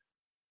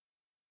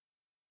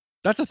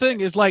 That's the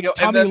thing is like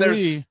Tommy and then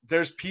Lee.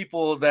 There's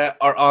people that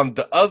are on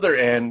the other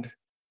end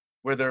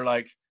where they're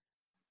like,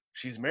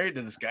 she's married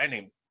to this guy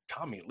named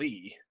Tommy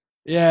Lee.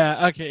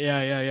 Yeah. Okay.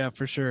 Yeah.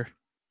 For sure.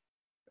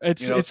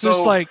 It's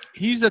just like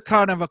he's a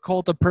kind of a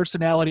cult of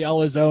personality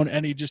all his own,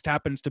 and he just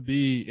happens to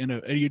be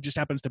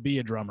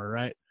a drummer,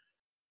 right?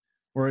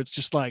 Where it's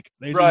just like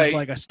there's just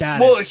like a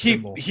status.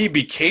 symbol. He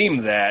became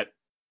that.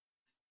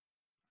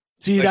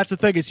 See, that's the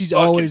thing is he's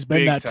always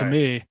been that to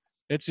me.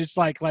 It's just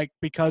like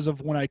because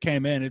of when I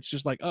came in, it's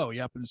just like, oh, he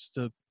happens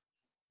to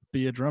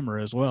be a drummer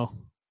as well.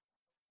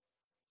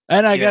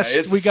 And I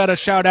guess we got to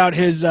shout out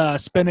his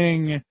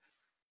spinning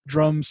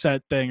drum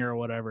set thing or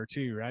whatever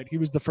too, right? He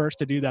was the first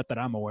to do that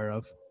I'm aware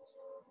of.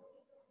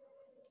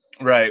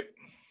 Right.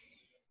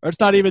 Or it's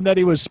not even that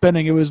he was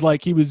spinning. It was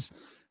like he was,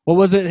 what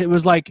was it? It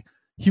was like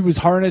he was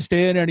harnessed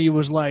in and he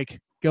was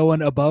like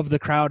going above the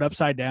crowd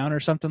upside down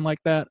or something like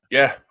that.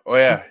 Yeah. Oh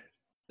yeah.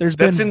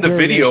 That's in the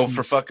video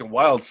for fucking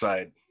Wild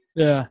Side.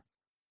 Yeah.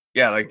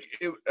 Yeah. Like,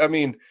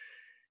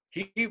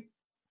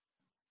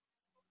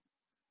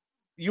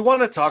 you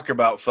want to talk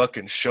about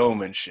fucking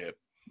showmanship.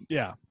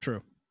 Yeah,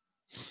 true.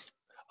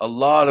 A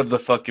lot of the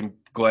fucking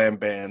glam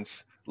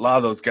bands, a lot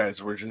of those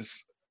guys were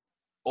just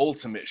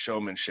ultimate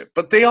showmanship,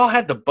 but they all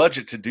had the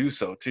budget to do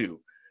so too.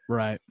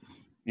 Right.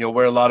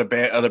 Where a lot of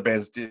other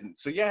bands didn't.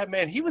 So yeah,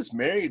 man, he was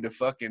married to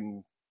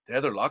fucking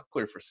Heather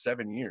Locklear for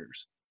 7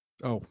 years.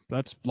 Oh,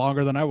 that's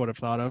longer than I would have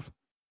thought of.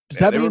 Does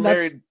that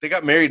mean they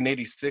got married in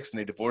 86 and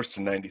they divorced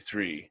in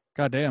 93.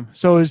 God damn.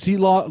 So is he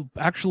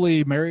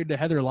actually married to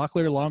Heather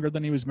Locklear longer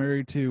than he was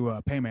married to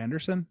Pam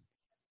Anderson?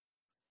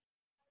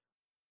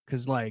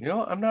 Because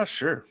I'm not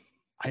sure.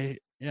 Okay,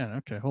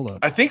 hold up.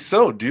 I think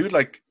so, dude.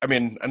 I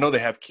know they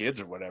have kids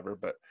or whatever,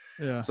 but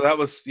yeah. So it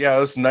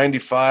was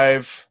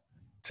 95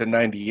 to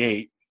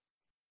 98.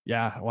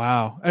 Yeah,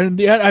 wow. And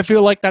yet I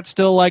feel like that's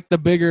still like the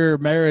bigger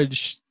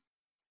marriage,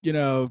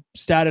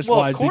 status wise.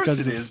 Well, of course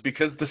it is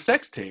because the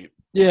sex tape.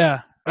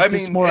 Yeah.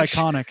 It's more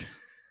iconic.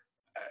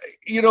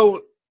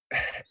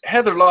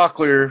 Heather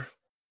Locklear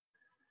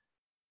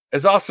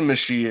as awesome as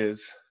she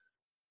is,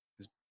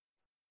 as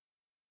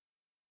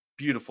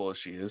beautiful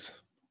as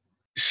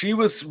she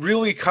was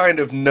really kind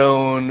of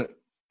known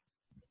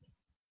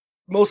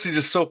mostly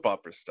just soap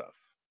opera stuff.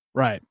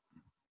 Right.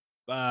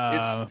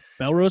 It's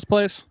Melrose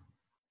Place?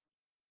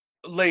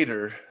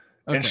 Later,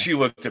 Okay. and she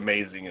looked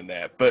amazing in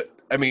that. But,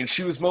 I mean,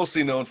 she was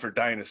mostly known for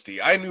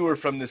Dynasty. I knew her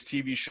from this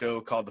TV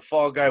show called The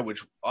Fall Guy,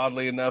 which,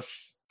 oddly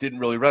enough, didn't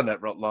really run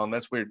that long.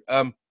 That's weird.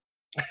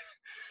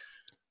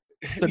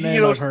 It's a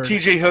name I've heard.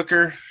 TJ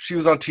Hooker. She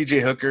was on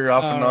TJ Hooker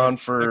off and on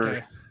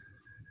for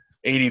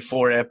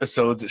 84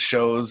 episodes it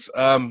shows.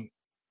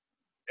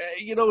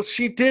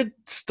 She did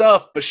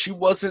stuff, but she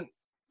wasn't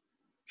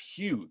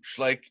huge.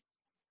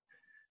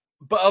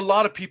 But a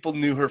lot of people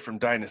knew her from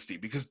Dynasty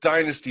because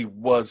Dynasty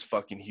was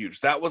fucking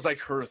huge. That was like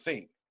her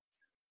thing.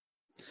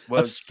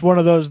 That's one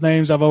of those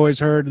names I've always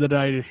heard that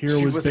I hear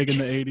was big in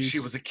the 80s. She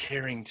was a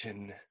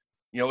Carrington.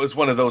 It was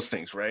one of those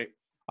things, right?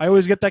 I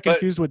always get that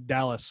confused with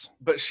Dallas.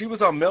 But she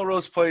was on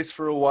Melrose Place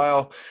for a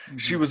while. Mm-hmm.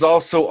 She was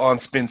also on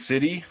Spin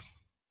City.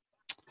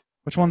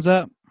 Which one's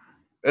that?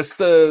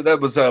 That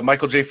was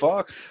Michael J.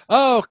 Fox.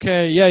 Oh,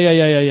 okay.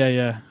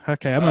 Yeah.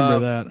 Okay, I remember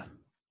that.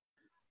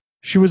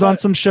 She was on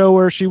some show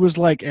where she was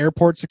like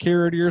airport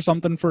security or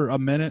something for a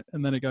minute,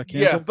 and then it got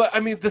canceled. Yeah, but I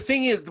mean, the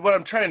thing is, what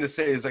I'm trying to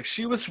say is like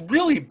she was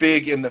really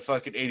big in the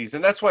fucking 80s,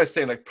 and that's why I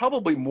say like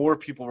probably more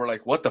people were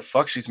like, "What the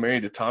fuck? She's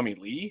married to Tommy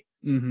Lee."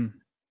 Mm-hmm.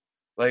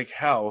 Like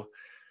how?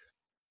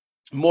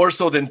 More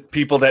so than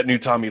people that knew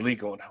Tommy Lee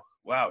going,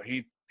 "Wow,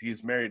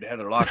 he's married to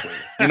Heather Locklear."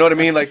 You know what I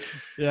mean? Like,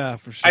 yeah,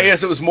 for sure. I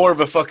guess it was more of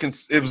it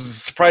was a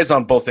surprise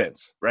on both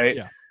ends, right?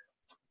 Yeah.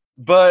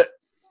 But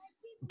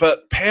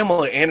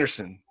Pamela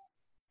Anderson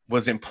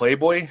was in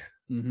Playboy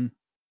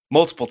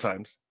multiple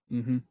times.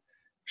 Mm-hmm.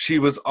 She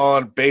was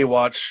on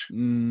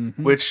Baywatch,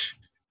 which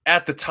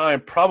at the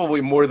time probably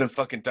more than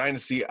fucking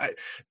Dynasty.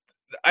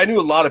 I knew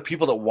a lot of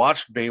people that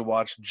watched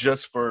Baywatch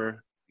just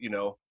for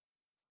the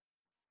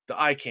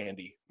eye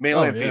candy,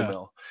 male and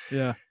female.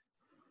 Yeah.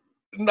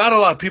 Not a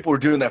lot of people were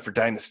doing that for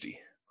Dynasty.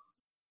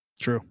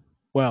 True.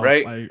 Well,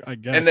 right. I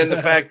guess. And then the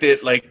fact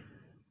that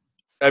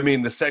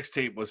the sex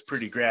tape was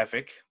pretty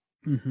graphic,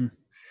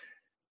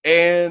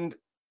 and.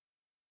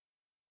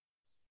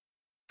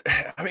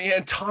 I mean,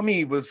 and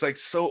Tommy was like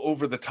so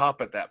over the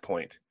top at that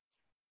point.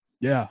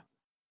 Yeah.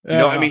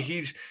 I mean,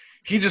 he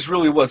just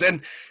really was.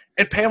 And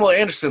Pamela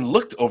Anderson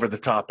looked over the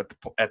top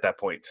at that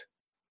point.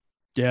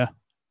 Yeah.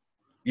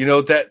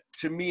 That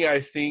to me, I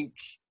think.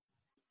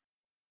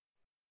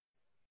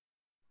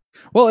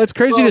 Well, it's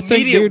crazy to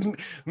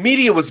think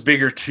media was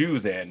bigger too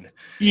then.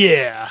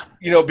 Yeah.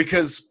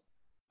 Because,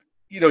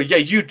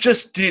 you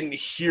just didn't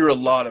hear a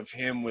lot of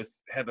him with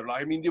Heather.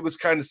 I mean, it was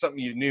kind of something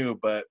you knew,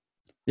 but.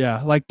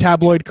 Yeah, like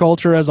tabloid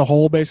culture as a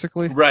whole,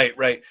 basically. Right.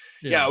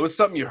 Yeah, it was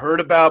something you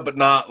heard about, but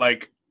not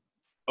like,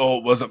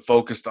 it wasn't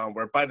focused on.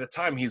 Where by the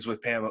time he's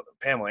with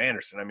Pamela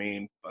Anderson, I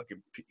mean,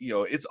 fucking,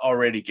 it's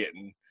already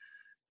getting,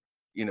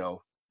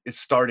 it's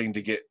starting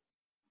to get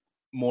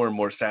more and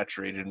more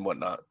saturated and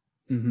whatnot.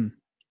 Mm-hmm.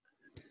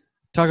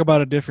 Talk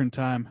about a different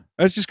time.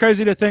 It's just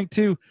crazy to think,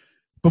 too.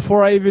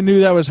 Before I even knew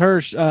that was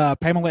her,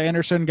 Pamela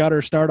Anderson got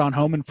her start on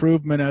Home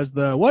Improvement as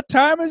what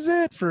time is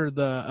it for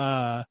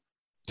the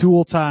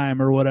Tool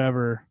Time or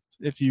whatever,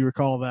 if you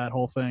recall that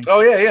whole thing. Oh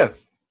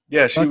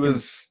yeah. She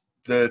was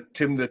the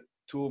Tim the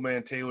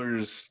Toolman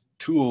Taylor's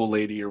tool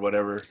lady or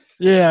whatever.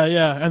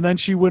 Yeah, and then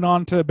she went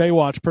on to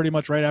Baywatch pretty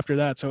much right after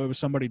that, so it was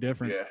somebody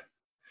different. Yeah,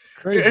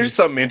 crazy. Here's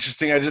something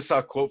interesting. I just saw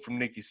a quote from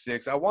Nikki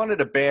Sixx. I wanted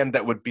a band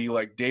that would be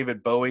like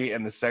David Bowie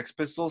and the Sex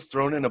Pistols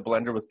thrown in a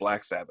blender with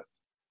Black Sabbath.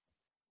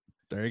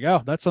 There you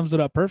go. That sums it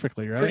up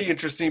perfectly, right? Pretty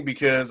interesting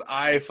because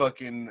I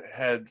fucking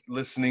had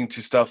listening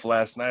to stuff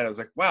last night. I was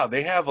like, wow,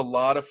 they have a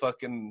lot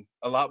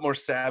more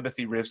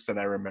Sabbathy riffs than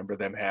I remember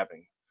them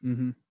having.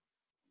 Mm-hmm.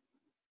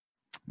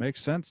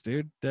 Makes sense,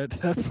 dude.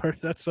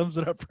 That sums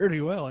it up pretty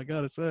well, I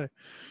gotta say.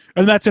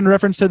 And that's in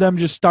reference to them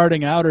just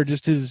starting out, or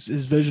just his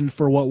vision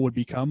for what would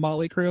become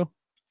Mötley Crüe?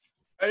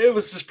 It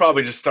was just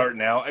probably just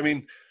starting out. I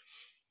mean,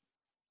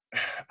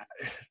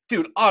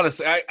 dude,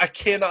 honestly, I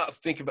cannot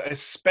think about,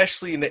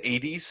 especially in the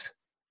 80s,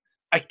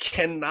 I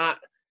cannot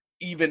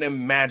even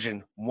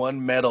imagine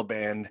one metal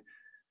band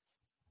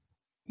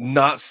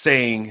not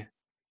saying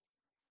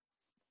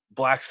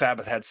Black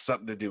Sabbath had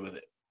something to do with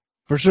it.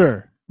 For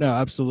sure. No,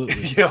 absolutely.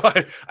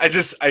 I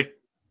just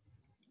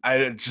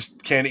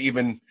can't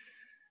even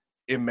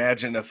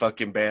imagine a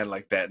fucking band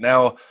like that.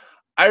 Now,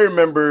 I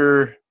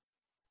remember,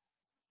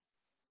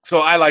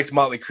 so I liked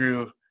Mötley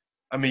Crüe.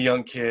 I'm a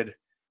young kid,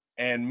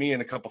 and me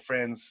and a couple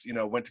friends,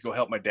 went to go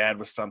help my dad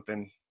with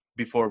something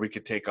before we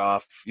could take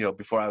off,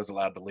 before I was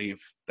allowed to leave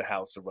the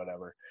house or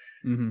whatever.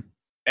 Mm-hmm.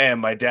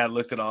 And my dad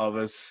looked at all of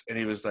us and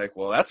he was like,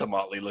 well, that's a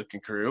Mötley looking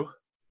crew.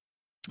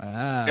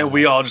 Ah. And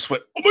we all just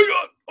went,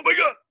 oh my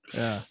God.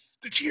 Yeah.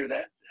 Did you hear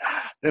that?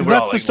 And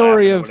that's the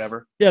story of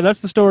whatever. Yeah, that's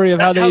the story of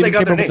how they even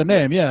came up with the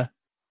name. Yeah.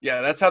 Yeah,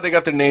 that's how they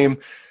got their name.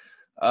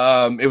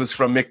 It was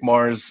from Mick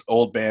Mars'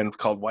 old band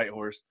called White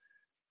Horse.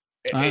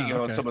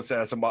 Okay. Someone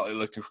said it's a Motley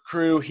looking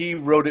Crüe. He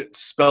wrote it,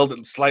 spelled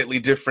it slightly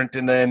different,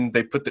 and then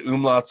they put the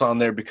umlauts on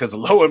there because of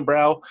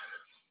Lowenbrow,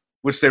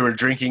 which they were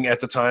drinking at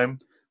the time.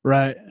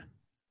 Right.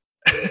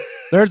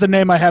 There's a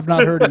name I have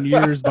not heard in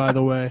years, by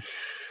the way.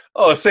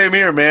 Oh, same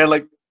here, man.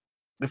 Like,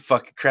 it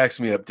fucking cracks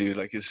me up, dude.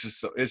 Like, it's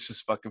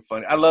just fucking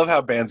funny. I love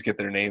how bands get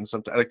their names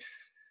sometimes. Like,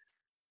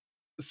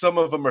 some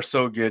of them are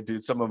so good,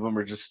 dude. Some of them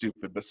are just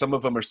stupid, but some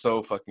of them are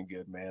so fucking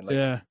good, man. Like,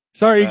 yeah.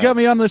 Sorry, you got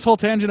me on this whole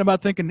tangent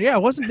about thinking,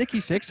 wasn't Nikki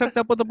Sixx hooked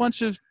up with a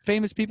bunch of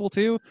famous people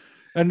too?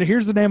 And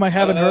here's the name I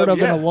haven't heard of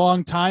in a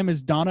long time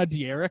is Donna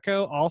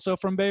D'Errico, also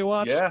from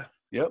Baywatch. Yeah.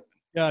 Yep.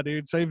 Yeah,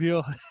 dude, same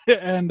deal.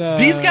 And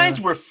these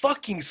guys were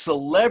fucking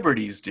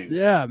celebrities, dude.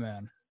 Yeah,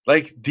 man.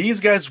 Like, these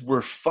guys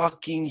were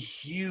fucking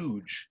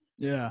huge.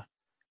 Yeah.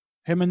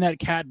 Him and that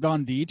Kat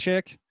Von D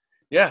chick.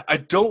 Yeah,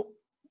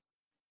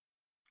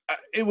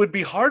 it would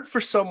be hard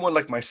for someone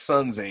like my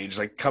son's age,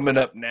 like coming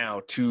up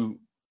now, to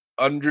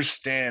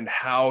understand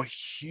how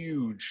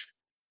huge,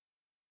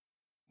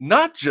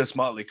 not just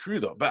Motley Crue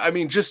though, but I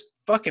mean just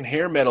fucking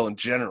hair metal in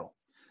general.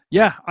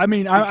 Yeah, I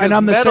mean,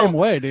 I'm the same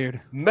way,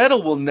 dude.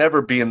 Metal will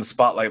never be in the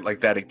spotlight like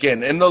that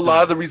again. And a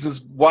lot of the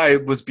reasons why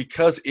it was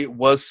because it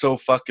was so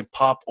fucking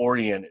pop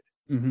oriented,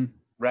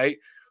 right?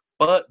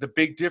 But the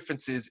big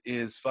difference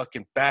is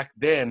fucking back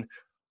then,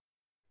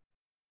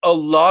 a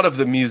lot of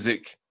the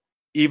music,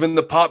 even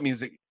the pop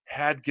music,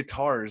 had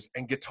guitars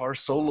and guitar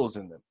solos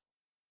in them.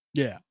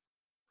 Yeah.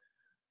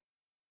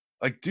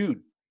 Like,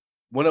 dude,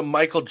 one of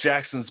Michael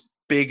Jackson's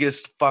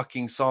biggest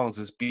fucking songs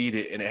is Beat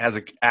It, and it has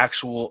an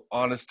actual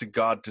honest to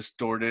God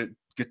distorted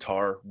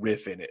guitar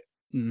riff in it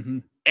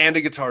and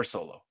a guitar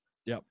solo.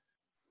 Yep.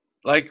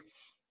 Like,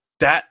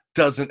 that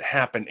doesn't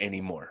happen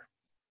anymore.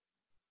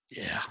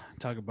 Yeah,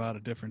 talk about a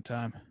different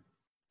time.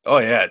 Oh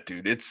yeah,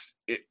 dude, it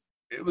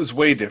was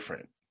way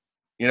different,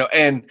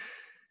 and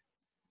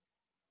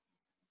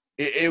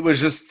it was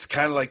just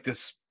kind of like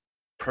this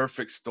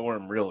perfect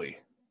storm, really.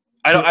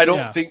 I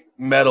don't think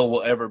metal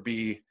will ever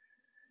be.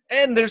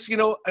 And there's,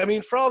 I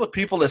mean, for all the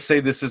people that say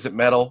this isn't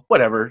metal,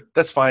 whatever,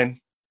 that's fine.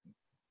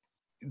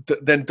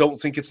 Then don't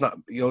think it's not,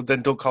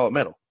 then don't call it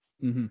metal.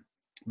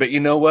 But you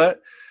know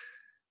what?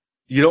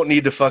 You don't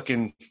need to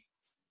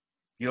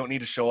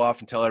show off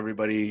and tell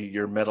everybody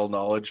your metal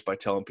knowledge by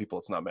telling people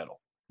it's not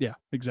metal. Yeah,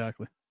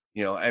 exactly.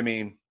 I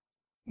mean,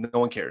 no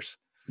one cares.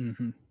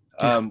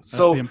 That's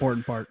the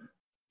important part.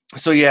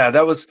 So yeah,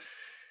 it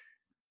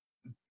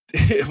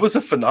was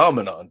a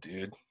phenomenon,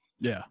 dude.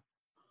 Yeah.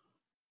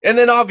 And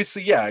then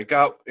obviously, yeah, it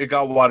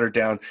got watered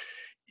down.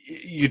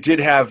 You did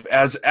have,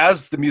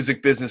 as the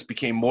music business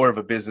became more of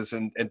a business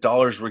and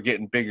dollars were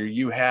getting bigger,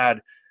 you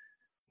had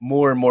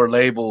more and more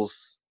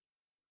labels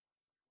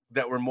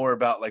that were more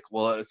about like,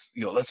 well, it's,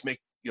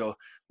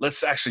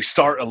 let's actually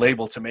start a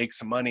label to make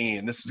some money,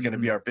 and this is going to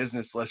be our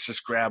business. Let's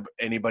just grab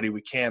anybody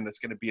we can that's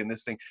going to be in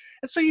this thing.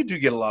 And so you do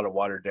get a lot of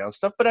watered down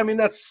stuff, but I mean,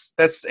 that's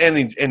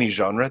any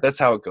genre. That's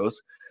how it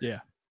goes.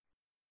 Yeah.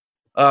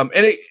 And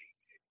it,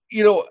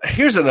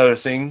 here's another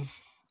thing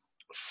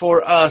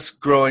for us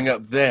growing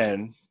up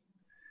then,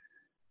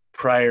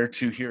 prior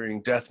to hearing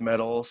death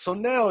metal. So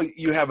now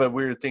you have a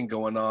weird thing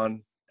going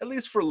on, at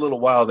least for a little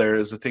while. There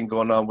is a thing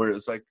going on where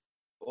it's like,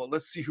 well,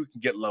 let's see who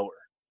can get lower,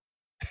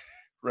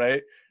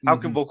 right? How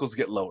can vocals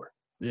get lower?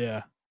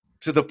 Yeah.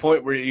 To the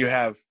point where you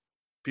have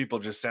people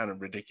just sounding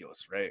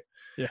ridiculous, right?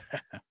 Yeah.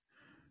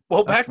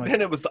 Well, back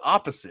then it was the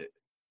opposite.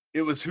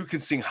 It was who can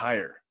sing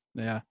higher.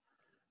 Yeah.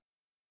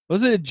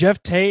 Was it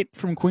Jeff Tate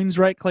from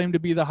Queensryche claimed to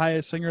be the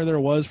highest singer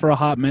there was for a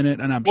hot minute?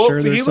 And I'm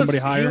sure there's somebody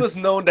higher. He was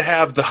known to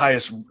have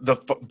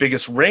the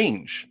biggest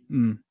range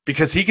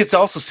because he could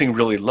also sing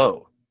really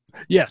low.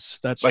 Yes,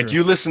 that's like true.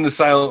 You listen to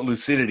Silent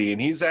Lucidity,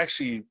 and he's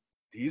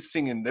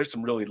singing. There's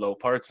some really low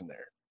parts in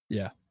there.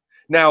 Yeah.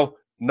 Now,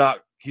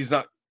 he's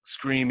not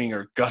screaming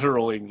or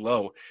gutteraling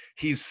low.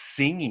 He's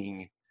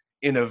singing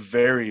in a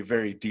very,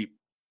 very deep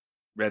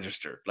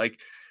register. Like,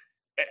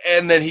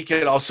 and then he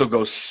can also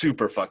go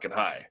super fucking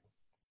high.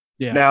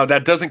 Yeah. Now,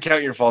 that doesn't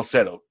count your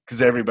falsetto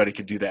because everybody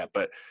could do that.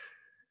 But,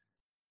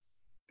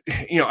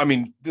 I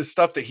mean, the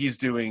stuff that he's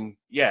doing,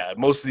 yeah,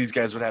 most of these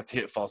guys would have to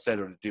hit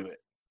falsetto to do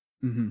it.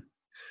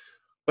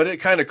 But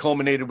it kind of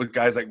culminated with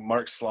guys like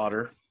Mark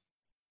Slaughter,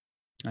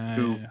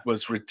 who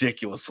was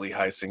ridiculously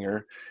high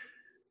singer.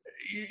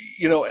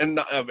 And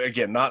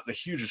again, not the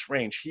hugest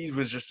range. He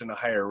was just in a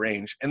higher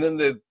range. And then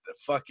the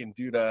fucking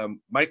dude,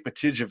 Mike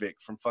Matijevic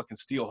from fucking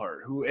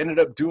Steelheart, who ended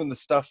up doing the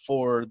stuff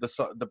for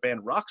the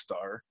band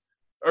Rockstar.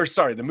 Or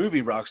sorry, the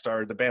movie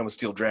Rockstar. The band was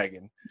Steel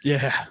Dragon.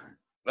 Yeah,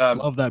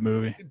 love that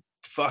movie.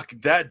 Fuck,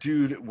 that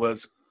dude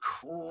was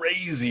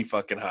crazy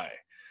fucking high.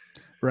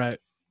 Right.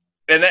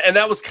 And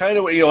that was kind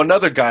of,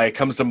 another guy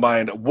comes to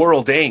mind,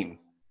 World Dane.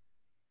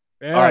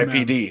 Yeah,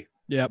 R.I.P.D.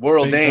 Yeah,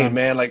 World Dane,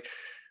 man. Like,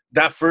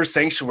 that first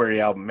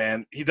Sanctuary album,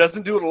 man, he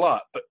doesn't do it a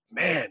lot, but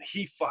man,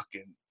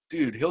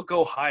 he'll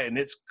go high and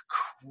it's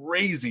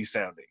crazy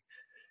sounding.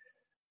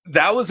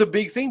 That was a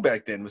big thing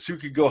back then, was who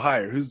could go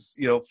higher. Who's,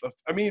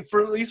 I mean,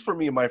 at least for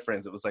me and my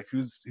friends, it was like,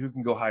 who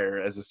can go higher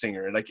as a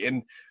singer. And like,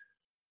 and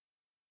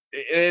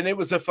and it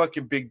was a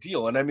fucking big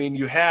deal. And I mean,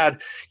 you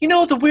had,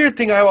 the weird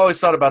thing I always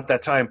thought about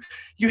that time,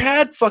 you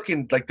had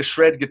fucking like the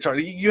shred guitar.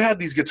 You had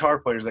these guitar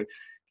players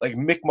like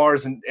Mick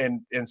Mars and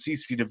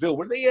CC DeVille,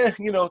 where they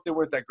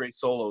weren't that great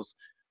solos.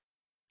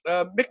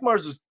 Mick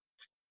Mars was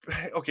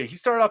okay. He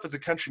started off as a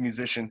country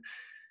musician,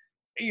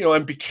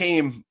 and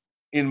became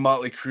in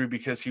Mötley Crüe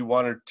because he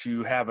wanted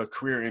to have a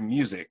career in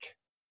music.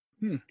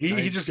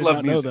 He just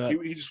loved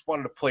music. He just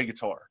wanted to play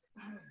guitar.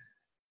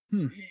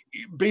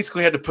 He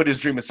basically had to put his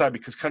dream aside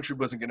because country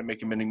wasn't going to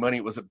make him any money.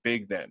 It wasn't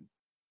big then.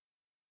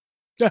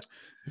 Yeah,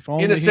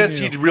 in a sense,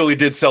 he really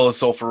did sell his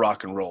soul for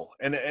rock and roll,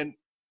 and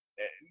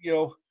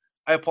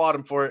I applaud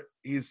him for it.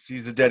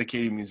 He's a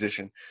dedicated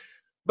musician,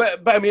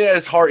 but I mean, at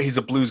his heart, he's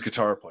a blues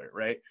guitar player,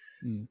 right?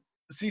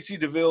 CC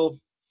DeVille,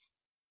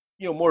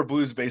 more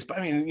blues based, but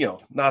I mean,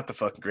 not the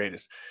fucking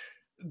greatest.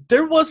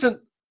 There was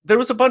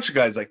a bunch of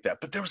guys like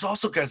that, but there was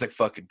also guys like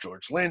fucking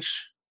George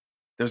Lynch.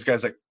 There was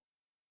guys like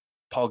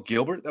Paul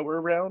Gilbert that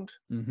were around.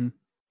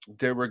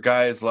 There were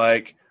guys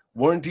like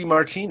Warren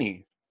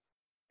DeMartini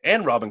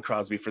and Robin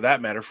Crosby, for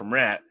that matter, from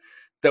Rat,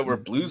 that were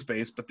blues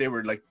based, but they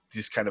were like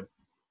these kind of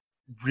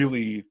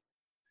really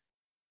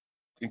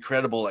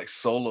incredible like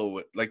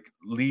solo, like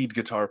lead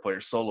guitar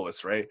players,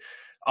 soloists, right?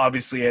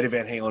 Obviously Eddie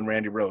Van Halen,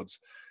 Randy Rhoads,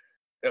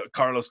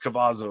 Carlos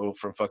Cavazo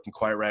from fucking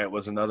Quiet Riot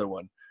was another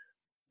one.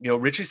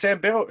 Richie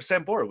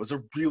Sambora was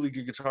a really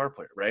good guitar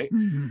player, right?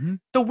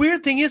 The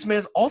weird thing is,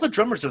 man, all the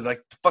drummers are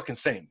like the fucking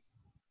same.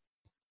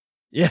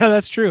 Yeah,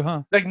 that's true,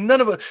 huh? Like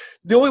none of it.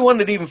 The only one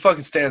that even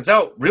fucking stands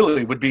out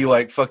really would be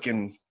like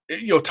fucking,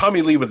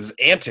 Tommy Lee with his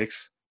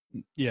antics.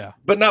 Yeah.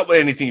 But not with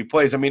anything he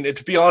plays. I mean,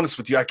 to be honest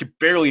with you, I could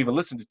barely even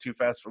listen to Too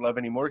Fast for Love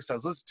anymore because I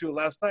was listening to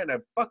it last night and I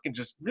fucking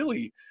just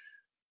really,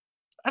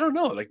 I don't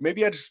know, like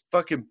maybe I just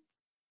fucking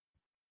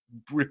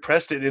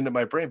repressed it into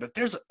my brain. But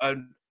there's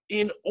an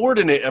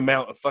inordinate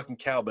amount of fucking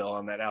cowbell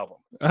on that album.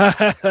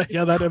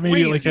 Yeah, that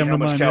immediately came to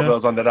mind. How much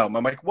cowbell's on that album?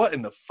 I'm like, what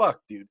in the fuck,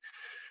 dude?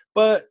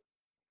 But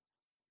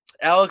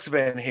Alex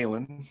Van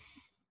Halen,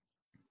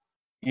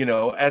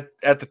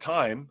 at the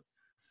time,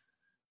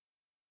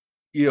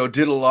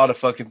 did a lot of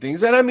fucking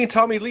things. And I mean,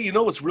 Tommy Lee,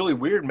 what's really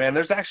weird, man?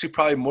 There's actually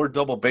probably more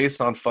double bass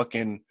on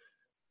fucking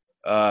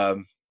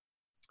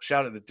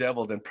Shout at the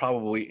Devil than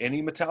probably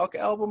any Metallica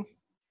album.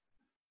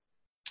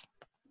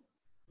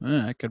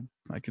 Yeah,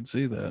 I could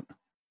see that.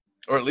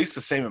 Or at least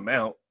the same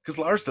amount, because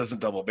Lars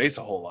doesn't double bass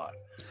a whole lot.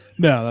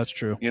 No, that's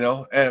true. And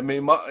I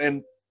mean,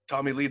 and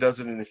Tommy Lee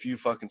does it in a few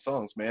fucking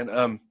songs, man.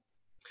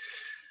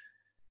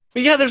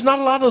 But yeah, there's not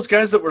a lot of those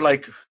guys that were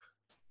like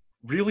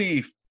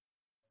really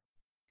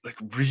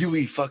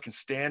fucking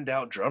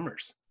standout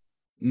drummers.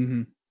 I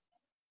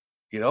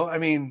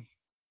mean,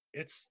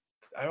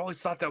 I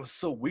always thought that was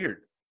so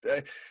weird.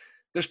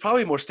 There's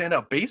probably more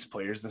standout bass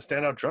players than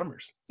standout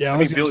drummers. Yeah, I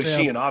mean, Billy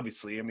Sheehan,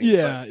 obviously. I mean,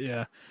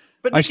 yeah.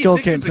 But I still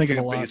can't is think a of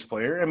a good lot. bass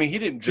player. I mean, he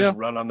didn't just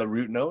run on the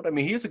root note. I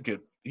mean, he's a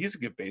good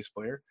bass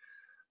player.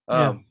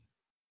 The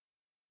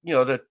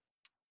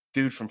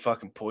dude from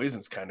fucking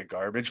Poison's kind of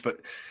garbage, but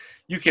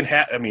you can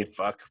have, I mean,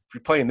 fuck, if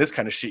you're playing this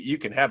kind of shit, you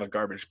can have a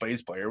garbage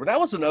bass player. But that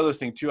was another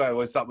thing too I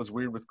always thought was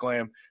weird with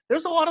glam.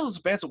 There's a lot of those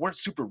bands that weren't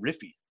super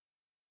riffy.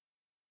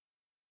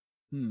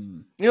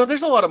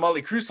 There's a lot of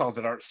Mötley Crüe songs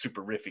that aren't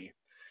super riffy.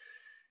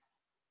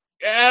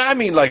 I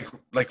mean, like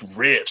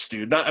riffs,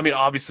 dude. I mean,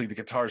 obviously the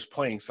guitar's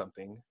playing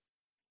something,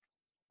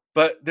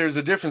 but there's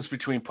a difference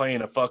between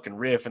playing a fucking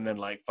riff and then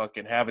like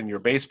fucking having your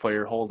bass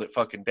player hold it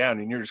fucking down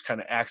and you're just kind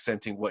of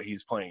accenting what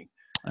he's playing.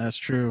 That's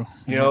true.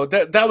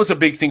 That was a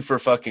big thing for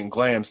fucking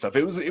glam stuff.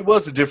 It was a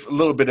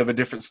little bit of a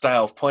different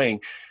style of playing.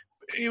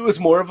 It was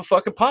more of a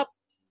fucking pop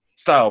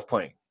style of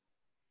playing.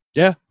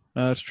 Yeah,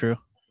 that's true.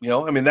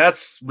 I mean,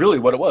 that's really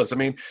what it was. I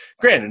mean,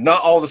 granted,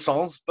 not all the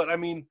songs, but I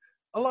mean,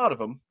 a lot of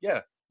them.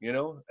 Yeah.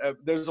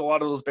 There's a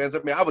lot of those bands. I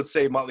mean, I would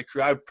say Mötley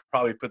Crüe, I'd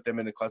probably put them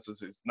in the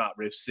classes. It's not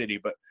Riff City,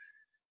 but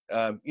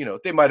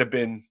they might have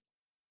been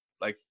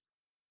like,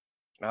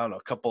 I don't know,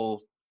 a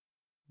couple,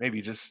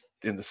 maybe just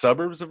in the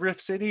suburbs of Riff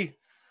City.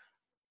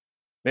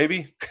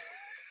 Maybe.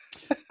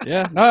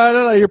 Yeah.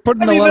 No. You're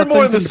putting. I mean, they're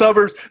more in the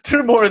suburbs.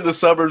 They're more in the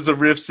suburbs of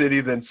Riff City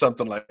than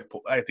something like,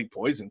 I think,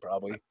 Poison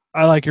probably.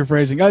 I like your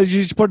phrasing. You're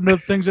just putting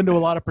things into a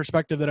lot of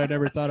perspective that I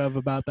never thought of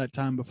about that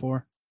time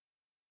before.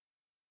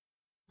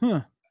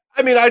 Huh.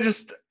 I mean,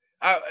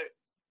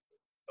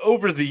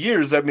 over the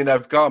years, I mean,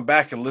 I've gone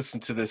back and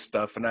listened to this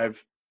stuff, and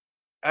I've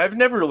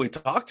never really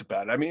talked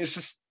about it. I mean, it's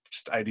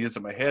just ideas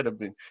in my head. I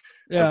mean,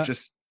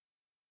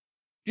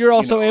 you're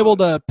also able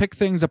to pick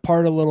things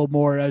apart a little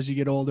more as you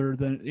get older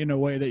than in a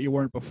way that you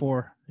weren't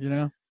before,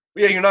 Yeah,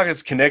 you're not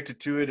as connected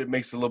to it. It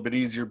makes it a little bit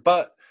easier.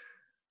 But,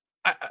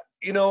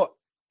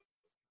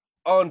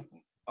 on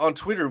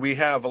Twitter, we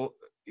have,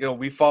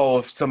 we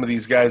follow some of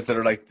these guys that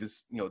are like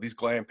this, these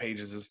glam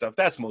pages and stuff.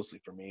 That's mostly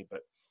for me,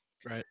 but.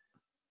 Right.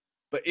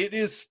 But it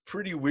is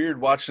pretty weird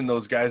watching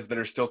those guys that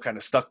are still kind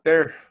of stuck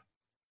there.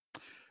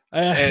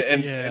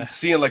 And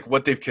seeing like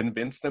what they've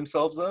convinced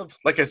themselves of,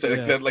 like I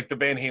said, like the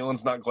Van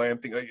Halen's not glam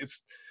thing. Like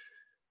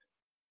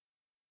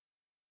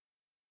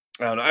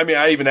I don't know. I mean,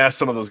 I even asked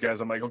some of those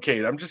guys. I'm like,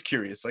 okay, I'm just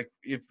curious. Like,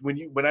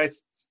 when I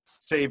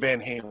say Van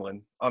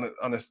Halen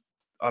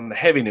on the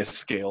heaviness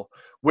scale,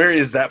 where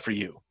is that for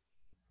you?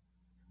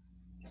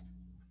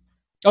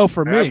 Oh,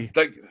 for me?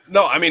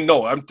 No.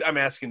 I'm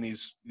asking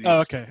these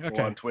okay.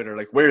 people on Twitter.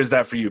 Like, where is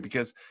that for you?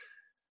 Because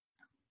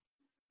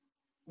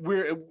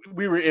we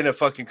were in a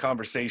fucking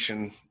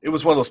conversation. It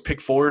was one of those pick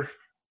 4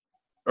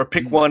 or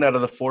pick 1 out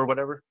of the 4,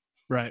 whatever.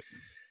 Right.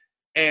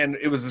 And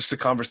it was just a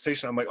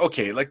conversation. I'm like,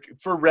 okay, like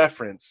for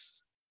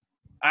reference,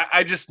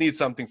 I just need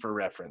something for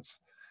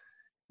reference.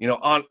 You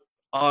know,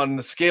 on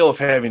the scale of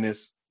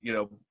heaviness, you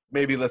know,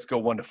 maybe let's go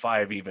 1 to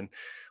 5 even.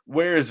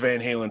 Where is Van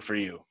Halen for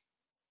you?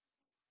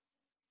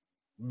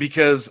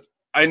 Because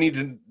I need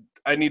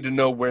to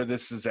know where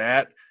this is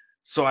at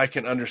so I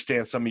can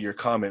understand some of your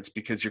comments,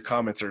 because your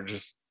comments are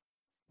just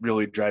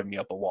really driving me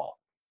up a wall.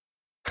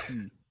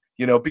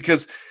 You know,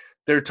 because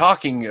they're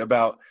talking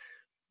about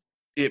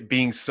it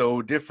being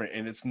so different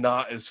and it's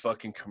not as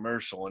fucking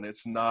commercial and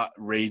it's not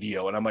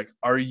radio. And I'm like,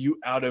 are you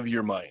out of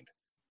your mind?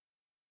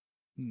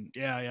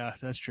 Yeah,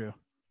 that's true.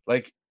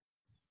 Like,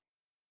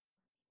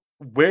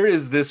 where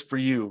is this for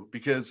you?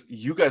 Because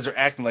you guys are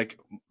acting like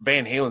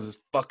Van Halen's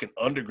is fucking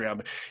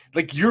underground.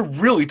 Like, you're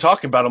really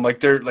talking about them like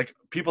they're like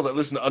people that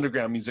listen to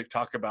underground music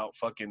talk about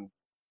fucking,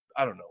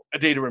 I don't know, A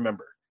Day to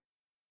Remember.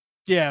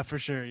 Yeah, for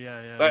sure.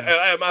 Yeah.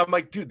 I'm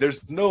like, dude,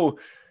 there's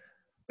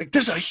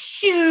a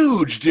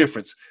huge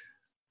difference.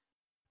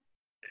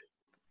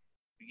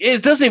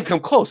 It doesn't even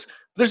come close.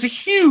 There's a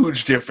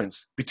huge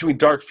difference between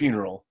Dark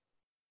Funeral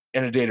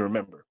and A Day to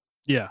Remember.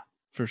 Yeah,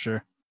 for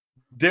sure.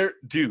 There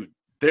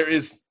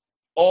is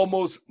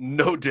almost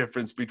no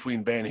difference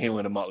between Van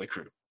Halen and Mötley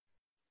Crüe.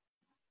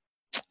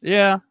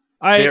 Yeah.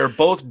 They are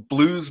both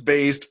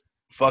blues-based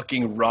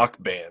fucking rock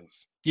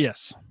bands.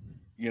 Yes.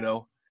 You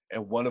know?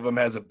 And one of them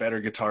has a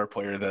better guitar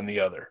player than the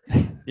other.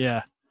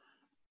 Yeah.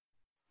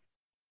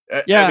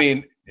 I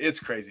mean, it's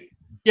crazy.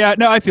 Yeah,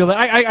 no, I feel that.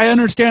 I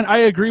understand. I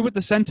agree with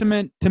the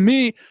sentiment. To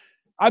me,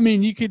 I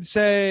mean, you could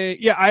say,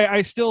 yeah,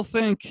 I still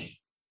think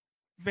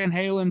Van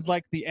Halen's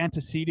like the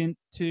antecedent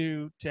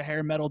to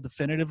hair metal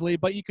definitively,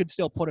 but you could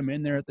still put him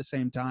in there at the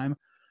same time.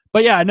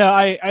 But yeah, no,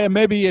 I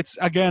maybe it's,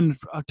 again,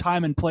 a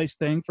time and place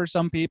thing for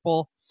some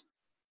people.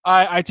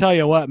 I tell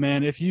you what,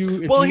 man, I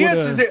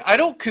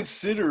don't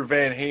consider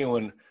Van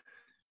Halen,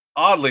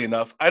 oddly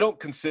enough, I don't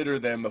consider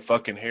them a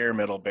fucking hair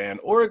metal band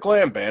or a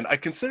glam band. I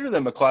consider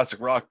them a classic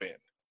rock band.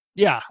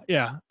 Yeah.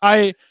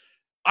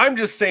 I'm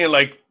just saying,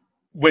 like,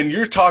 when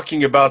you're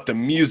talking about the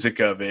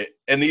music of it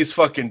and these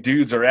fucking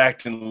dudes are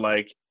acting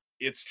like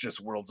it's just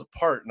worlds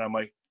apart, and I'm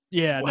like,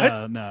 yeah,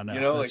 what? No,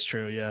 you know, that's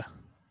true. Yeah.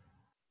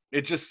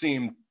 It just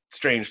seemed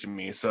strange to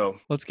me. So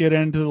let's get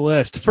into the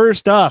list.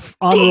 First off,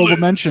 honorable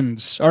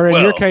mentions, or in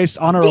your case,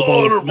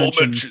 honorable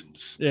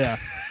mentions. Yeah.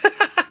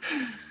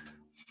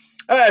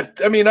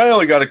 I mean, I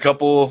only got a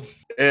couple,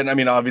 and I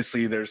mean,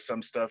 obviously there's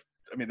some stuff.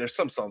 I mean, there's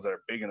some songs that are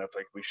big enough,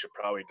 like we should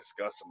probably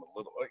discuss them a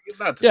little. Like,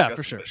 not discuss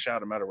them, sure. but shout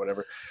them out or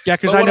whatever. Yeah,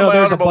 because I know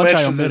there's a bunch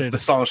I omitted. Is the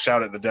song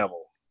 "Shout at the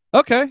Devil."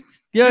 Okay.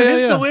 Yeah, dude,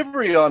 his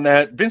delivery on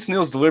that, Vince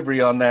Neil's delivery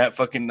on that,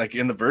 fucking like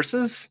in the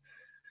verses,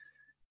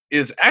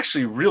 is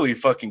actually really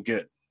fucking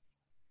good.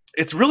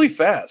 It's really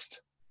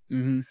fast.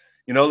 Mm-hmm.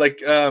 You know, like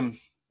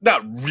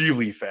not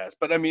really fast,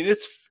 but I mean,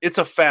 it's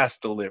a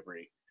fast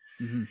delivery.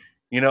 Mm-hmm.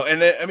 You know,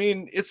 and I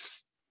mean,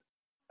 it's,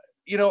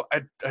 you know,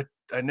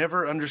 I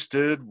never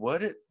understood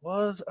what it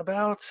was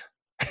about.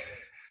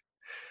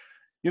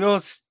 You know,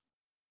 it's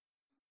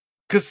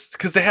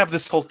because they have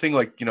this whole thing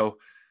like, you know,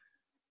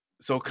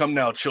 so come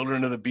now,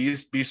 children of the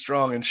beast, be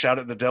strong and shout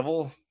at the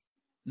devil.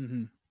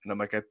 Mm-hmm. And I'm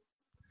like,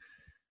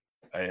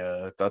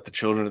 I thought the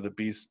children of the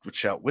beast would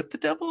shout with the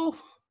devil.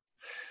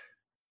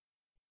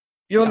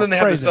 You know, and then they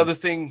have this other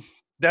thing.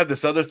 They had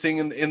this other thing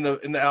in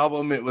the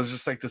album. It was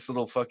just like this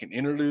little fucking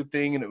interlude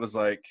thing, and it was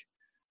like,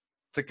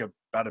 it's like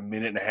about a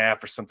minute and a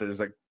half or something. It was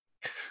like,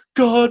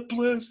 God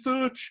bless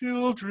the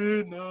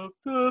children of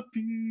the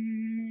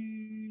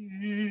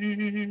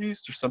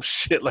beast, or some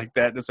shit like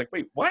that. And it's like,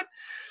 wait, what?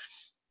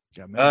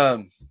 Yeah,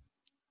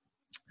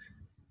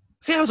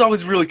 see, I was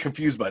always really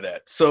confused by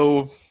that.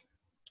 So,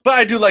 but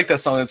I do like that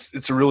song.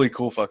 It's a really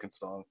cool fucking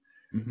song.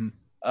 Mm-hmm.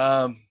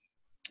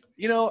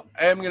 You know,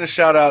 I am gonna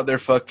shout out their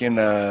fucking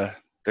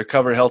their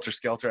cover Helter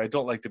Skelter. I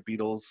don't like the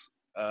Beatles,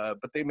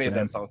 but they made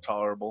that song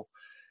tolerable.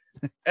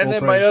 And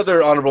then my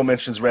other honorable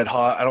mentions, Red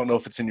Hot. I don't know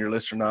if it's in your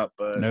list or not,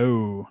 but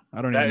no,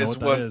 I don't even know what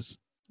that is.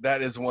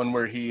 That is one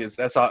where he is.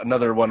 That's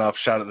another one off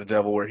Shout at the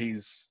Devil where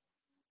he's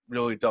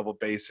really double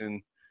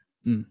bassing.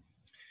 Mm.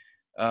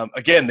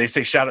 Again, they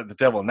say shout at the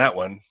devil in that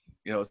one.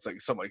 You know, it's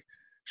like something like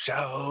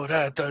shout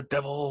at the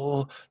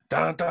devil.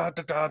 Dun, dun,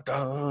 dun, dun,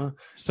 dun.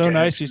 So Can't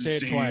nice you say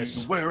it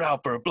twice. We're out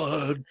for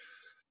blood.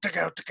 Take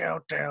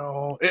out,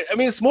 down. I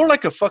mean, it's more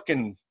like a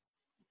fucking.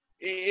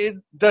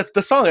 The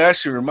song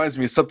actually reminds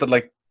me of something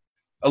like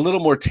a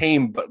little more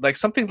tame, but like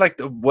something like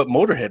what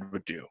Motorhead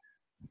would do.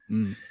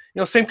 You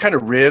know, same kind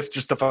of riff,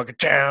 just the fucking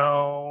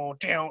down,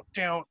 down,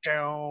 down,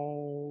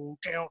 down,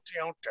 down,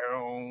 down,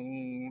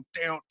 down,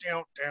 down,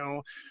 down,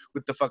 down,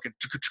 with the fucking,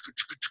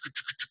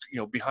 you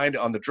know, behind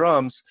it on the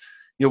drums,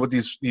 you know, with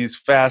these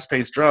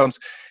fast-paced drums.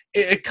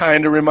 It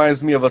kind of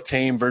reminds me of a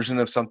tame version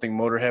of something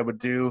Motorhead would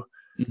do.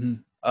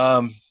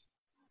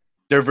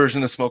 Their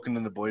version of Smoking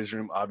in the Boys'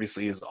 Room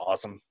obviously is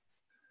awesome.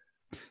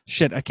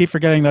 Shit, I keep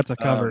forgetting that's a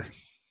cover.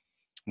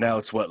 Now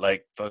it's what,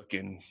 like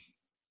fucking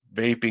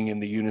vaping in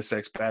the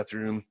unisex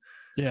bathroom.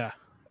 Yeah.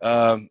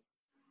 And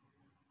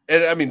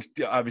I mean,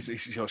 obviously,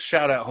 you know,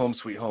 shout out Home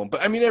Sweet Home.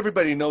 But I mean,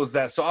 everybody knows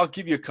that. So I'll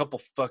give you a couple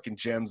fucking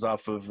gems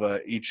off of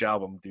each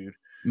album, dude.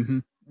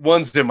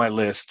 One's in my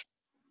list.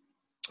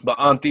 But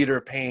On Theater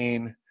of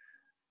Pain,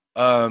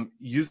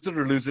 Use It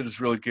or Lose It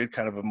is really good,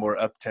 kind of a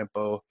more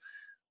up-tempo.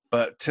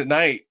 But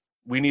Tonight,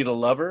 We Need a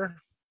Lover.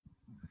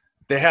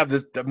 They have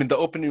this, I mean, the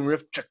opening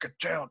riff.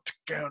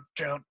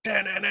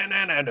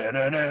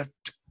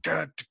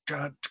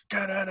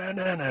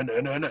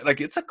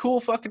 Like, it's a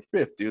cool fucking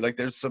riff, dude. Like,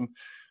 there's some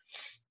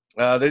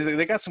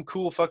they got some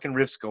cool fucking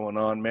riffs going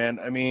on, man.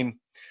 I mean,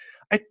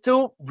 I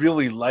don't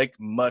really like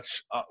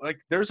much like,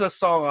 there's a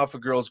song off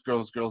of Girls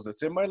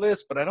that's in my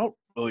list, but I don't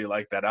really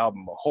like that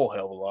album a whole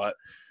hell of a lot.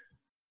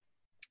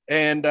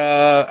 And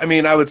I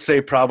mean, I would say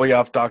probably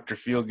off Dr.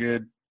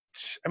 Feelgood.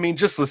 I mean,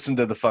 just listen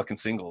to the fucking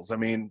singles. I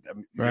mean,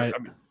 right. I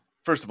mean,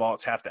 first of all,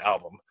 it's half the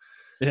album.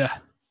 Yeah.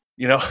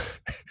 You know,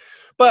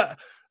 but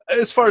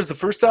as far as the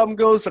first album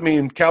goes, I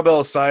mean, Cowbell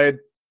aside,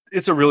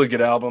 it's a really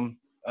good album.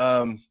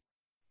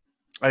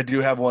 I do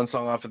have one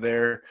song off of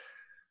there,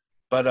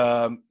 but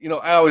you know,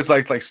 I always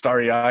liked like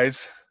Starry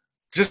Eyes.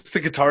 Just the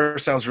guitar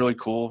sounds really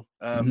cool.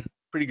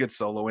 Pretty good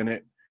solo in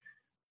it,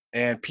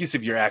 and Piece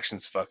of Your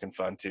Action's fucking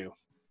fun too.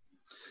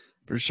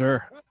 For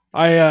sure.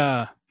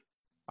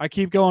 I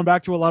keep going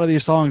back to a lot of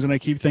these songs, and I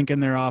keep thinking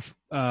they're off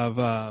of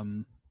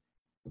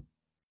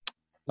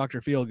Dr.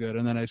 Feelgood,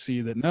 and then I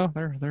see that no,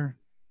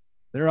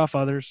 they're off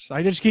others.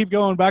 I just keep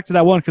going back to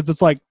that one because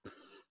it's like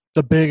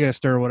the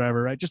biggest or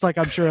whatever, right? Just like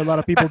I'm sure a lot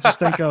of people just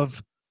think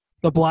of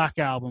the Black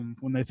Album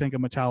when they think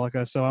of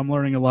Metallica. So I'm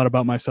learning a lot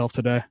about myself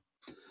today.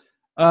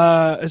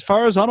 As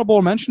far as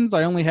honorable mentions,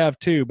 I only have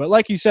 2, but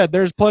like you said,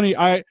 there's plenty.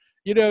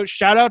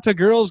 Shout out to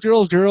Girls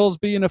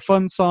being a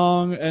fun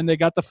song, and they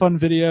got the fun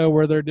video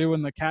where they're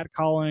doing the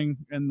catcalling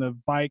and the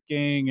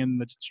biking and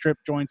the strip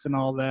joints and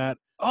all that.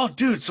 Oh,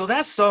 dude. So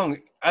that song,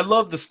 I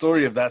love the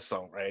story of that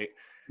song, right?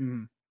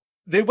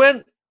 They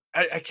went,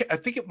 I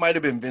think it might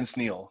have been Vince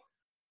Neil.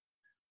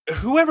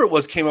 Whoever it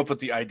was came up with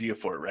the idea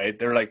for it, right?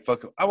 They're like,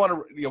 fuck, I want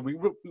to, you know,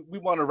 we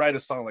want to write a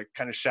song, like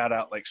kind of shout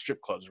out like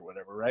strip clubs or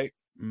whatever, right?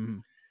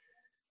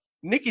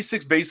 Nikki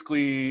Sixx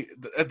basically,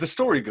 the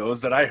story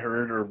goes that I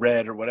heard or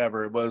read or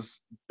whatever, it was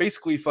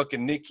basically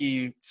fucking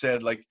Nikki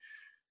said like,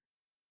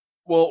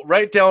 well,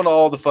 write down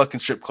all the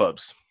fucking strip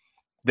clubs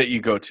that you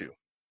go to.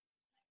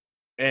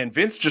 And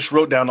Vince just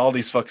wrote down all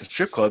these fucking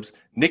strip clubs.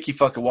 Nikki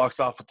fucking walks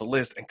off with the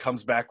list and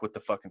comes back with the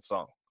fucking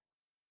song.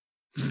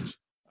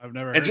 I've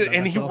never heard that.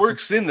 And he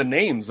works in the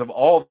names of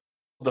all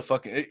the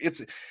fucking,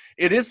 it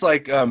is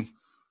like,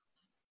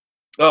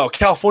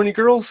 California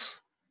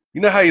Girls. You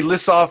know how he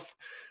lists off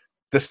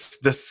the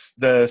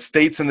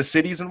states and the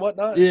cities and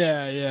whatnot?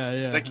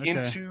 Yeah. Like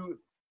into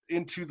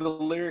the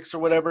lyrics or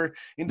whatever,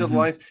 into the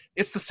lines.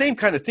 It's the same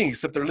kind of thing,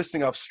 except they're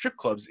listing off strip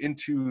clubs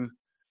into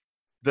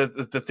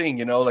the thing,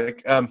 you know,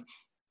 like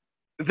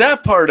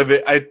that part of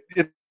it.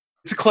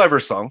 It's a clever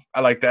song.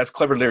 I like that. It's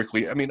clever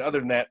lyrically. I mean, other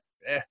than that,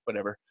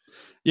 whatever.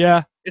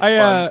 Yeah, it's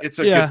fun. It's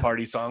a good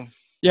party song.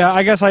 Yeah,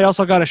 I guess I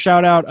also got a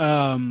shout out.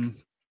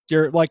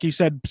 Like you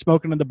said,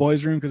 Smoking in the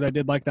Boys' Room, because I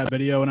did like that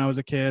video when I was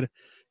a kid.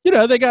 You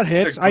know, they got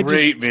hits. It's a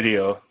great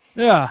video.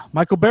 Yeah,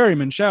 Michael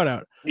Berryman, shout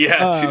out.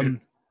 Yeah, dude.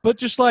 But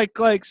just like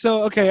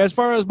so, okay, as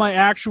far as my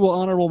actual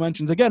honorable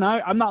mentions, again,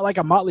 I'm not like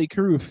a Mötley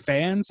Crüe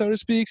fan, so to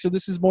speak, so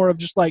this is more of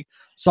just like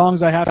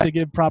songs I have to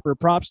give proper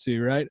props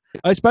to, right?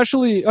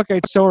 Especially,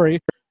 story,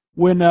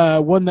 when the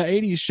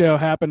 80s show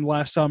happened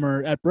last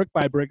summer at Brick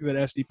by Brick that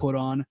SD put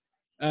on,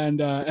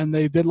 and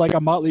they did like a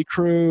Mötley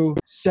Crüe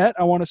set.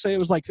 I want to say it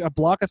was like a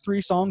block of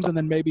 3 songs, and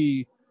then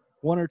maybe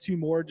 1 or 2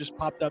 more just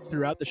popped up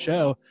throughout the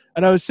show.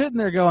 And I was sitting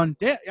there going,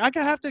 damn, I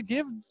have to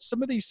give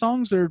some of these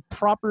songs their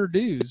proper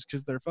dues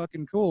because they're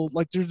fucking cool.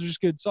 Like, they're just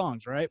good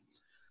songs, right?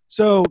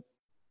 So,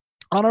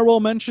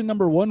 honorable mention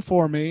number 1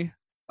 for me.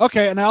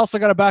 Okay, and I also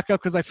got to back up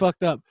because I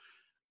fucked up.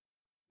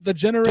 The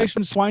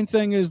Generation Swine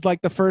thing is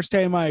like the first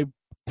time I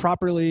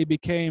properly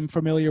became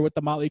familiar with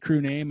the Mötley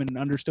Crüe name and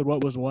understood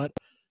what was what.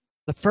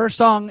 The first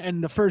song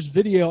and the first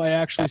video I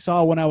actually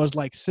saw when I was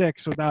like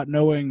 6 without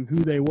knowing who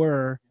they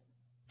were,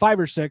 5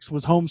 or 6,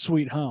 was Home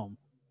Sweet Home.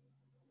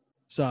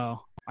 So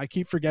I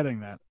keep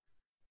forgetting that.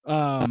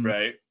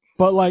 Right.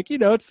 But like, you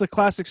know, it's the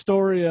classic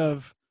story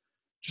of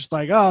just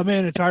like, oh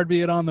man, it's hard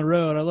being on the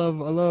road. I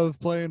love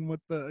playing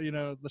with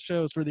the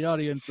shows for the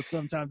audience, but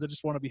sometimes I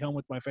just want to be home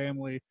with my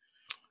family.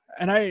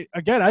 And I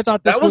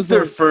thought this that was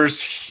their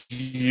first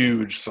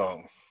huge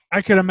song.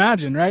 I could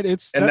imagine, right?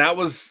 That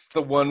was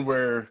the one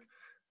where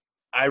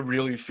I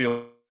really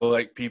feel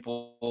like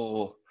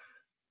people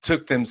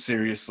took them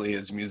seriously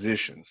as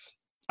musicians.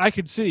 I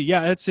could see,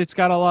 yeah, it's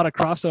got a lot of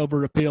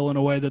crossover appeal in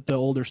a way that the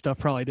older stuff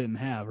probably didn't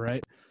have,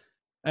 right?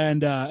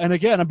 And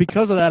again,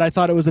 because of that, I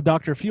thought it was a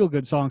Dr.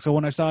 Feelgood song. So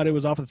when I saw it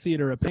was off of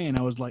Theater of Pain,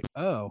 I was like,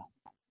 oh,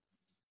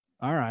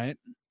 all right.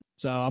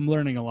 So I'm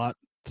learning a lot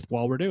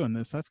while we're doing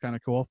this. That's kind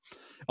of cool.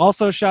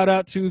 Also, shout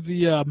out to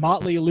the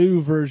Motley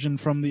Lue version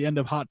from the end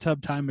of Hot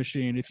Tub Time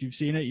Machine. If you've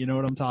seen it, you know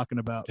what I'm talking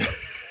about.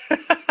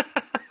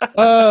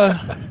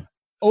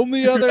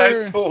 Only other... I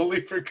totally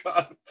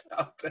forgot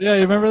about that. Yeah,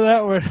 you remember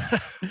that one?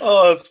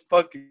 Oh, it's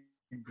fucking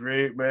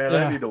great, man.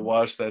 Yeah. I need to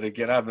watch that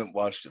again. I haven't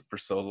watched it for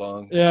so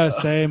long. Yeah,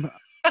 same.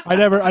 I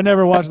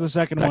never watched the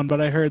second one, but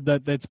I heard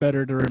that it's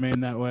better to remain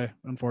that way,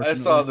 unfortunately.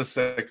 I saw the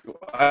second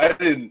one. I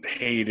didn't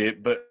hate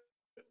it, but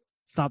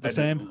it's not the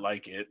same. Didn't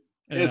like it.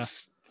 Yeah.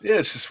 It's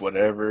just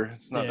whatever.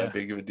 It's not that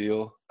big of a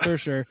deal. For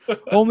sure.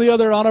 Only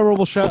other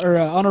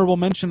honorable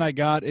mention I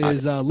got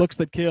is Looks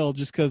That Kill,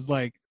 just because,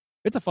 like,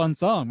 it's a fun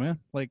song, man.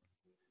 Like,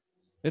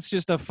 it's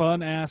just a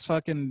fun ass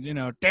fucking, you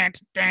know,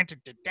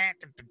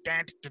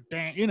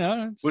 you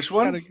know. Which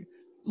one?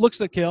 Looks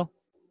That Kill.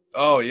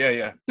 Oh yeah.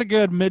 It's a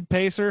good mid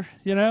pacer,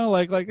 you know,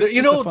 like it's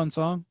just a fun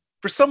song.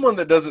 For someone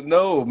that doesn't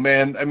know,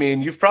 man, I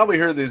mean, you've probably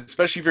heard this,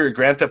 especially if you're a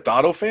Grand Theft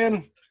Auto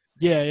fan.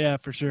 Yeah,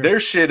 for sure. Their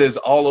shit is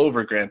all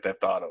over Grand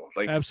Theft Auto.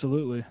 Like,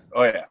 absolutely.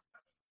 Oh yeah.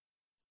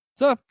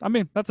 So I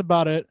mean, that's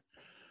about it.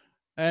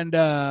 And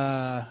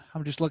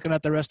I'm just looking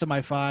at the rest of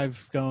my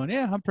 5 going,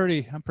 yeah, I'm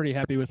pretty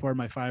happy with where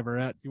my 5 are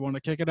at. You want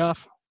to kick it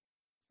off?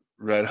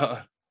 Right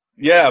on.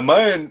 Yeah,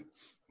 my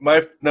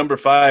number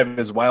 5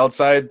 is Wild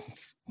Side.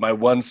 It's my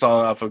one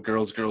song off of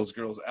Girls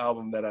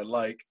album that I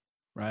like.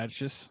 Right, it's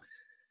just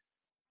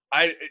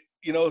the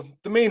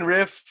main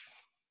riff,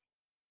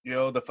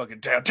 the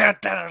fucking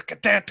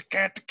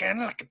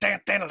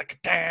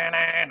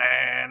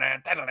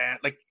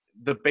like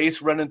the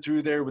bass running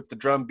through there with the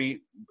drum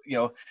beat,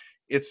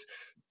 it's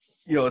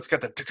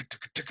got the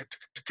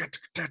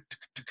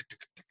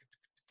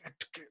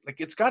like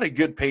it's got a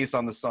good pace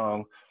on the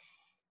song.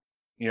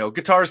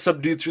 Guitar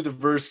subdued through the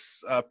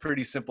verse,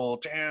 pretty simple.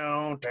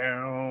 Down,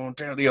 down,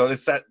 down.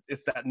 It's that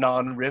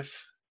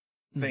non-riff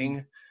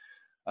thing.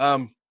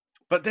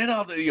 But then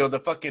all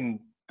the fucking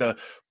down,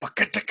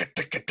 down, down,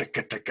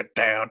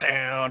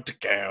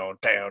 down,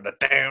 down,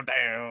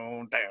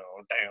 down,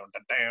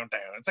 down,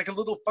 down. It's like a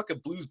little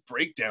fucking blues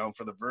breakdown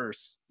for the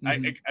verse.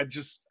 I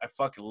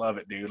fucking love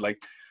it, dude.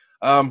 Like,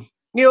 and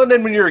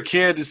then when you're a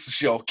kid,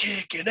 it's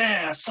kicking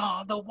ass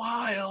on the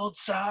wild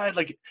side.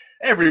 Like,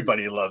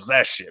 everybody loves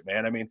that shit,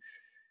 man. I mean,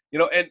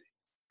 and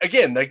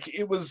again, like,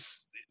 it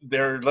was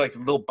their like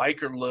little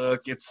biker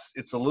look.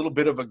 It's a little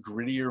bit of a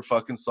grittier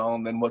fucking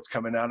song than what's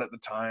coming out at the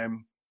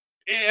time.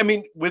 I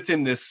mean,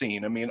 within this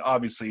scene, I mean,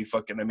 obviously,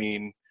 Justice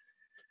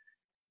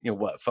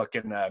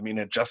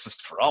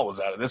for All was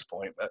out at this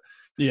point, but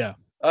yeah.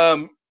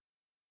 But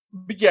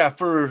yeah,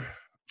 for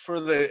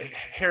the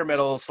hair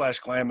metal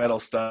 / glam metal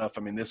stuff,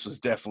 I mean, this was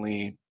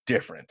definitely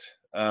different.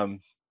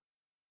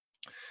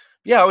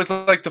 Yeah, I always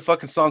like the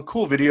fucking song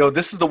 "Cool" video.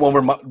 This is the one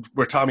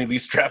where Tommy Lee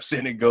straps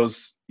in and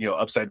goes,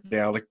 upside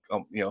down, like,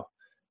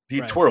 he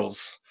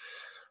twirls.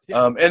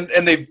 Yeah.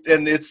 And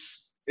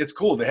it's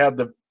cool. They have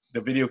the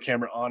video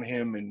camera on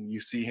him, and you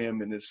see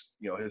him, and his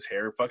his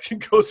hair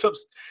fucking goes up.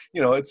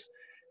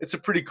 It's a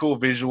pretty cool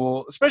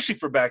visual, especially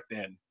for back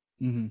then.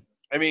 Mm-hmm.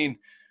 I mean,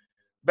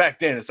 back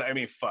then,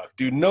 fuck,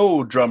 dude,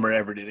 no drummer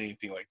ever did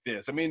anything like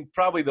this. I mean,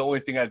 probably the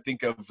only thing I'd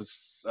think of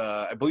was,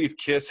 I believe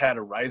Kiss had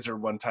a riser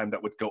one time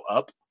that would go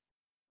up.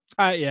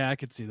 Yeah, I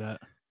could see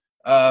that.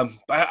 I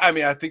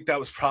think that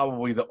was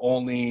probably the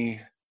only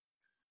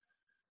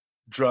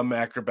drum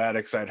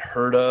acrobatics I'd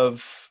heard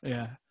of.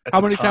 Yeah.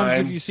 How many times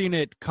have you seen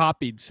it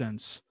copied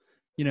since?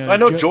 I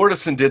know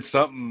Jordison did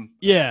something.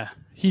 Yeah,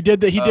 he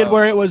did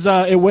where it was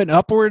it went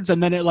upwards,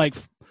 and then it like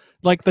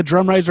the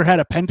drum riser had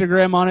a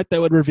pentagram on it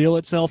that would reveal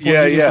itself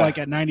when he was like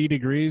at 90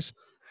 degrees.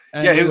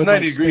 Yeah, he was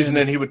 90 degrees, and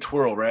then he would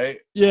twirl, right?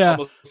 Yeah,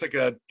 almost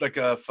like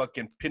a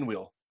fucking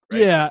pinwheel.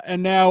 Right? Yeah,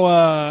 and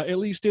now at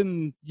least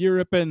in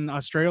Europe and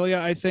Australia,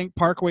 I think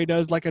Parkway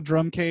does like a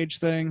drum cage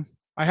thing.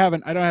 I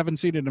haven't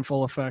seen it in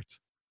full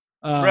effect.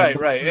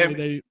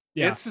 Right.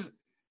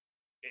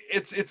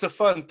 It's a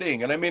fun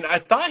thing, and I mean, I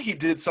thought he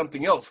did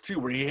something else too,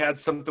 where he had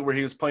something where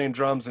he was playing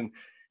drums and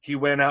he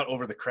went out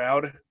over the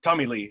crowd.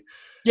 Tommy Lee.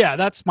 Yeah,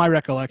 that's my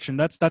recollection.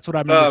 That's what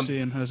I remember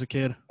seeing as a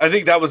kid. I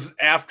think that was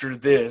after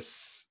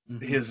this.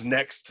 Mm-hmm. His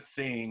next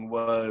thing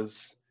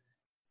was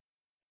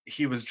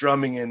he was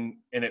drumming and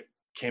it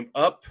came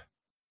up,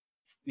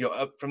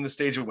 up from the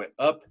stage. It went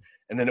up,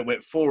 and then it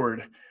went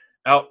forward,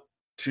 out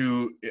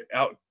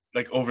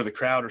like over the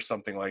crowd or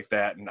something like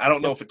that. And I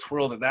don't know if it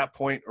twirled at that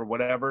point or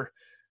whatever.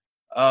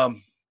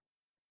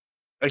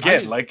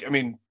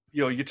 Again,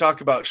 you talk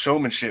about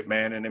showmanship,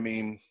 man, and I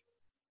mean,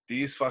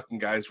 these fucking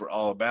guys were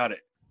all about it.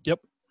 Yep.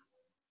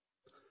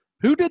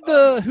 Who did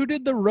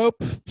the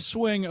rope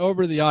swing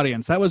over the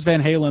audience? That was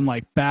Van Halen,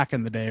 like back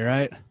in the day,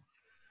 right?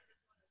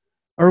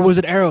 Or was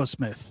it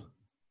Aerosmith?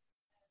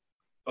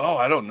 Oh,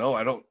 I don't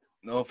know.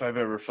 know if I've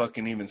ever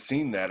fucking even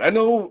seen that. I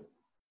know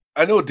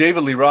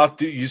David Lee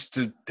Roth used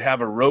to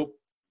have a rope.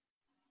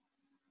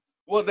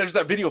 Well, there's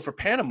that video for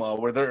Panama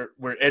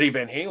where Eddie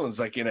Van Halen's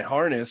like in a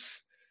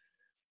harness.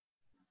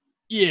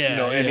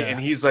 Yeah, and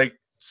he's like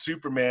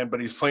Superman,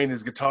 but he's playing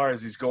his guitar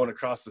as he's going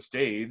across the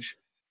stage.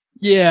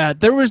 Yeah,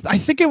 I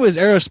think it was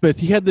Aerosmith.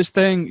 He had this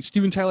thing,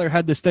 Steven Tyler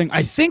had this thing.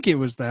 I think it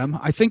was them.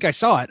 I think I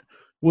saw it.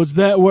 Was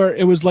that where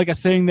it was like a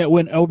thing that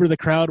went over the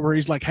crowd where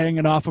he's like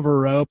hanging off of a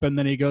rope and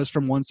then he goes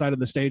from one side of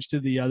the stage to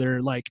the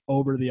other, like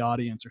over the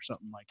audience or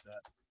something like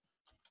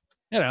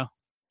that.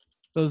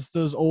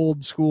 Those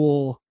old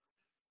school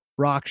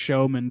rock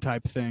showman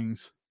type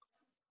things.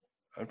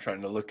 I'm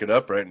trying to look it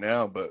up right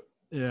now, but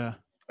yeah.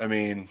 I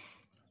mean,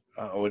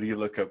 what do you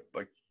look up?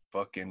 Like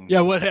fucking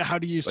how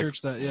do you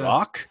search that? Yeah.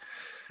 Rock?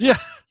 Yeah.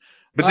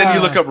 But then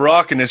you look up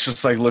rock and it's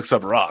just like looks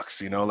up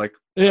rocks, like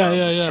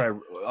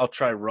I'll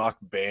try rock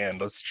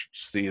band. Let's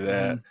see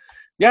that.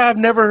 Yeah, I've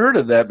never heard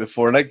of that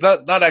before. Like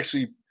not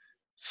actually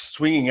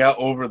swinging out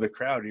over the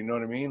crowd, you know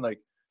what I mean? Like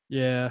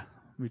yeah,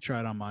 let me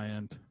try it on my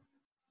end.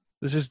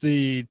 This is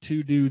the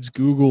two dudes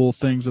Google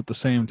things at the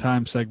same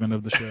time segment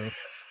of the show.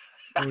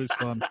 Always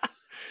fun.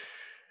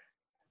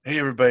 Hey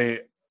everybody,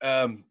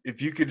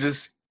 if you could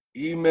just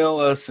email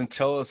us and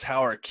tell us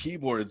how our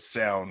keyboard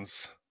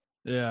sounds.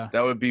 Yeah.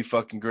 That would be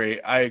fucking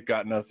great. I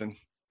got nothing.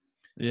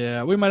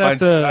 Yeah, we might have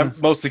to. I'm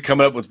mostly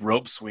coming up with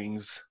rope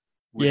swings,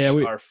 which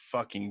are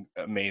fucking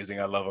amazing.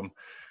 I love them.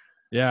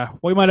 Yeah,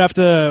 we might have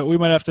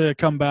to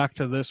come back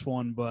to this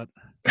one, but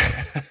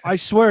I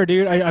swear,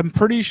 dude, I'm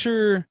pretty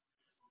sure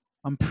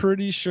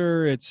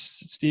it's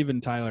Steven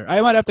Tyler.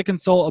 I might have to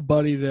consult a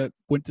buddy that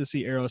went to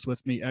see Aerosmith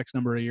with me X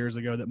number of years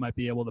ago that might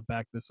be able to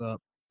back this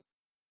up.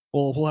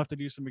 We'll have to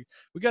do some.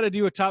 We got to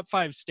do a top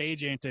 5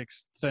 stage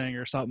antics thing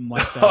or something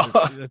like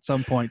that at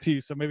some point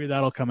too. So maybe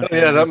that'll come.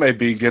 Yeah, that might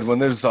be a good one.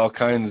 There's all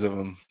kinds of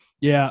them.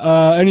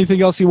 Yeah.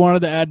 Anything else you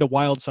wanted to add to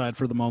Wildside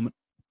for the moment?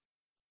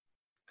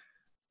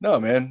 No,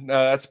 man.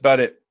 That's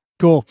about it.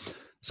 Cool.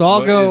 So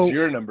I'll go. What is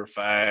your number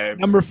 5?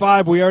 Number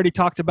 5. We already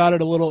talked about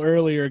it a little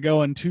earlier.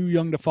 Going Too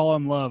Young to Fall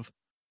in Love.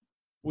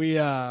 We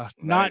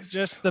not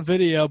just the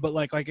video, but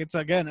like it's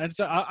again. It's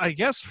I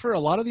guess for a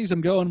lot of these,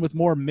 I'm going with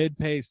more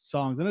mid-paced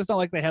songs, and it's not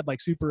like they had like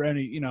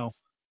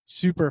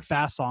super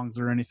fast songs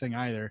or anything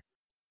either.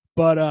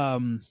 But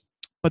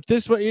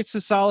this way, it's a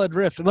solid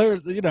riff.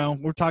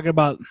 We're talking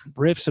about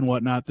riffs and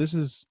whatnot. This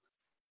is,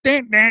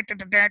 and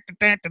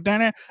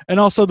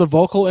also the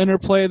vocal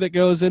interplay that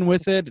goes in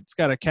with it. It's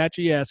got a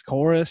catchy ass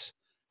chorus,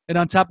 and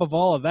on top of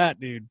all of that,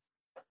 dude,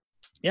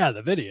 yeah,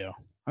 the video.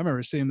 I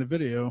remember seeing the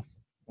video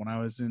when I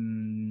was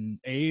in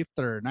 8th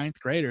or 9th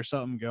grade or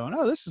something, going,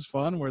 oh, this is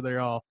fun, where they're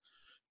all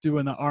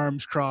doing the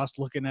arms crossed,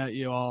 looking at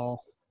you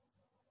all,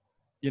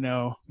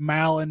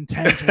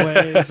 malintent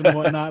ways and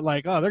whatnot.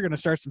 Like, oh, they're going to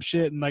start some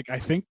shit. And like, I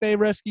think they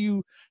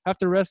have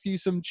to rescue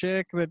some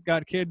chick that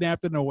got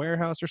kidnapped in a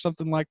warehouse or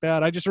something like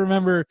that. I just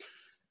remember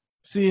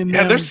seeing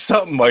them. There's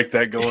something like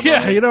that going on.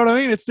 Yeah, you know what I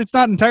mean? It's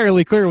not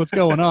entirely clear what's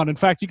going on. In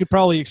fact, you could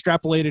probably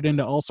extrapolate it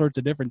into all sorts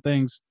of different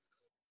things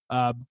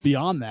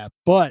beyond that.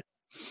 But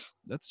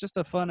that's just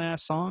a fun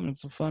ass song.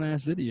 It's a fun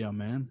ass video,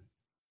 man.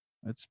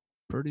 It's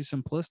pretty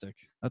simplistic.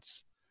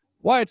 That's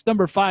why it's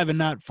number 5 and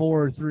not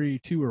 4, 3,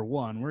 2, or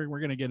 1. We're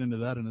gonna get into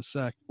that in a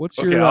sec. What's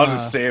your? Okay, I'll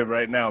just say it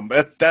right now.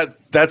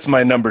 That's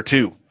my number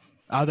 2.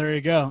 Oh, there you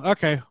go.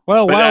 Okay.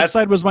 Well,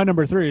 Wildside was my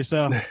number 3.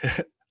 So,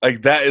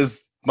 like, that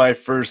is my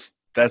first.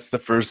 That's the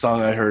first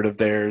song I heard of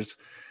theirs,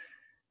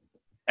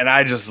 and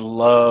I just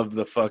love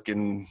the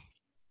fucking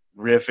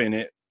riff in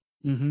it.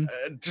 Mm-hmm.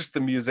 Just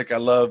the music. I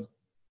love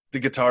the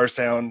guitar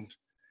sound.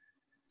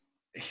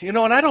 And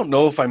I don't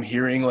know if I'm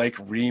hearing like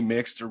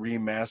remixed or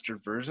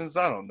remastered versions.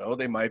 I don't know.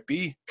 They might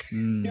be.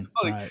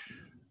 Right.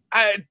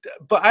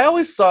 But I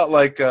always thought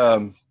like,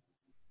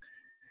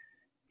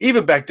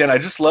 even back then, I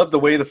just loved the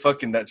way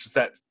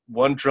that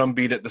one drum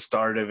beat at the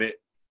start of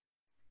it.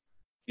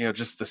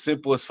 Just the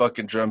simplest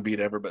fucking drum beat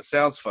ever, but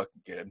sounds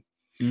fucking good.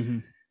 Mm-hmm.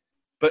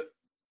 But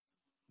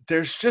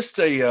there's just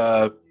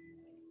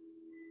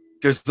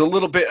there's a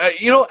little bit,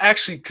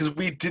 actually, because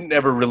we didn't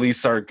ever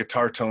release our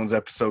Guitar Tones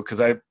episode, because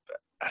I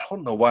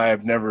don't know why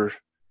I've never.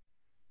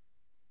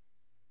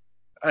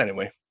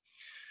 Anyway.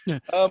 Yeah,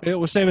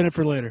 we're saving it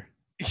for later.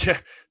 Yeah,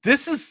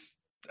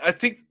 I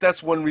think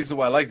that's one reason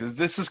why I like this.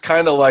 This is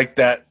kind of like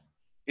that.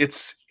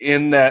 It's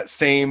in that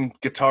same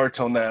guitar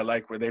tone that I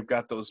like, where they've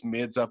got those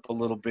mids up a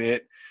little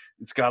bit.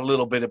 It's got a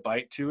little bit of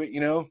bite to it,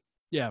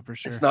 Yeah, for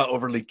sure. It's not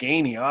overly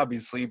gainy,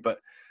 obviously, but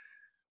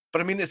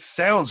I mean, it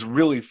sounds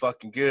really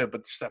fucking good.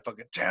 But there's that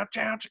fucking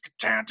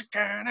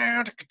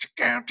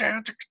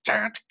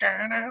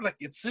like,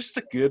 it's just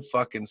a good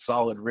fucking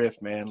solid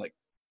riff, man. Like,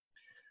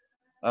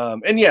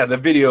 and yeah, the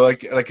video,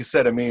 like I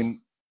said, I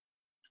mean,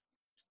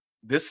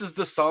 this is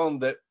the song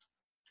that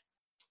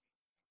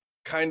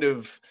kind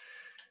of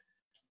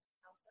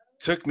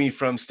took me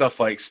from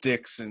stuff like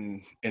Styx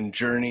and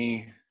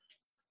Journey,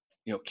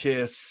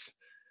 Kiss,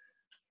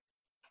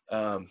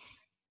 and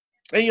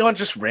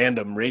just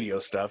random radio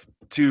stuff,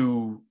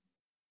 to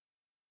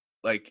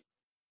like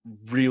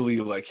really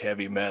like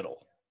heavy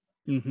metal.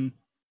 Mm-hmm.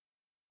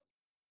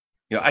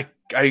 You know,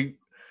 I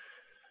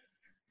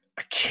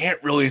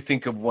can't really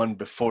think of one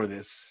before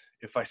this.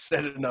 If I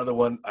said another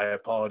one, I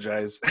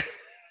apologize.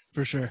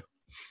 For sure.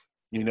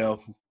 You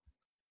know,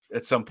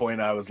 at some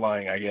point I was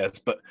lying, I guess.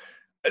 But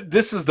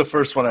this is the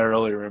first one I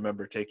really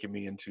remember taking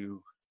me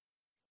into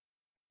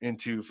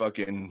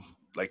fucking,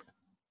 like,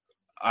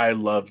 I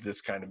love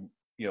this kind of,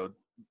 you know,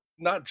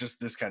 not just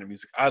this kind of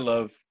music. I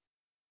love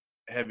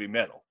heavy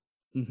metal.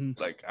 Mm-hmm.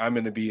 Like, I'm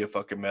going to be a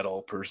fucking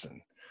metal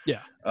person.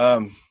 Yeah.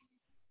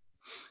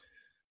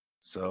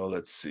 So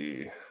let's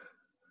see.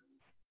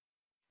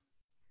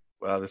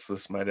 Wow, this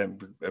list might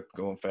end up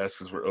going fast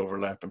because we're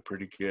overlapping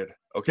pretty good.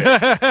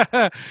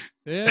 Okay.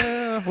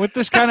 Yeah, with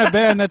this kind of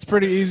band, that's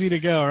pretty easy to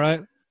go,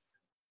 right?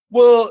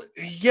 Well,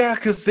 yeah,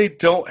 because they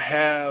don't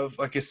have,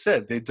 like I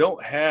said, they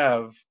don't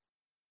have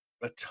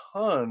a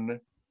ton.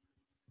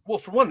 Well,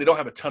 for one, they don't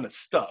have a ton of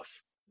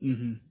stuff.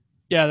 Mm-hmm.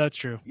 Yeah, that's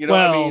true. You know,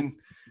 well, I mean,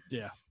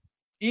 yeah.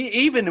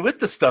 Even with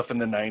the stuff in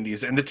the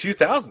 90s and the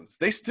 2000s,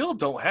 they still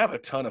don't have a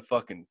ton of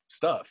fucking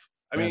stuff.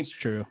 I mean, That's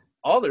true.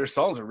 all their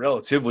songs are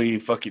relatively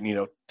fucking, you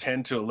know,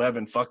 10 to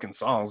 11 fucking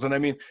songs. And I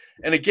mean,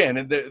 and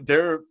again,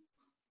 they're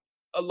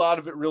a lot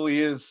of it really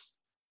is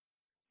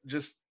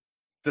just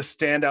the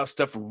standout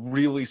stuff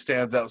really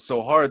stands out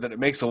so hard that it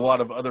makes a lot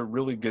of other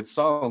really good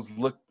songs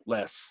look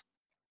less.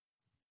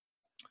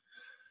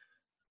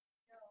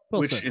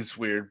 Well which said. is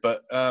weird.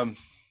 But all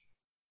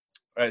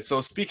right,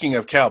 so speaking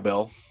of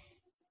cowbell,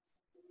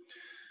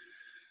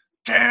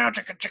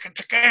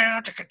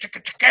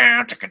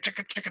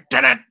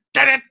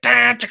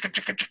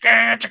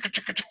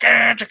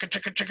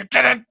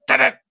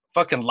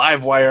 fucking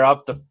live wire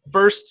off the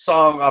first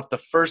song off the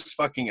first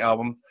fucking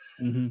album.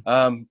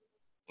 Mm-hmm.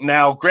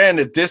 Now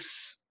granted,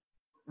 this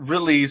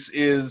release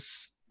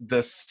is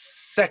the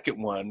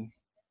second one.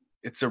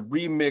 It's a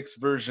remix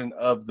version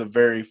of the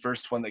very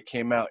first one that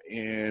came out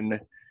in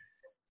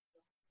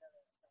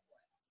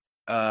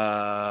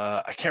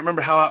I can't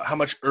remember how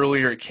much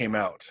earlier it came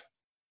out.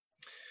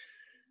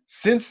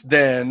 Since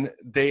then,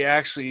 they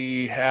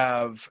actually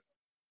have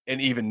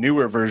an even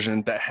newer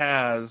version that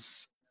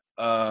has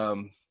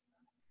the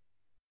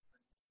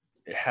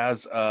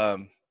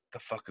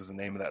fuck is the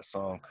name of that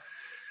song?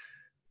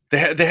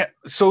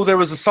 So there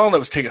was a song that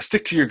was taken,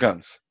 "Stick to Your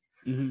Guns,"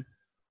 Mm-hmm.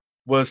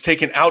 was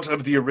taken out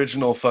of the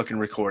original fucking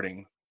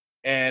recording.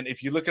 And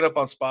if you look it up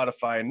on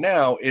Spotify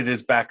now, it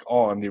is back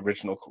on the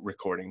original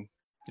recording.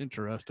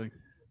 Interesting.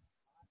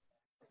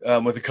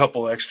 With a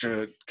couple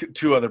extra,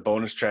 2 other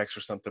bonus tracks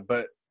or something.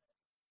 But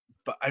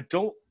I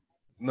don't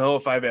know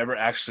if I've ever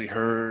actually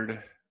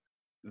heard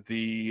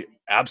the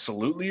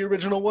absolutely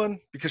original one,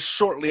 because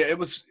shortly it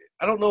was,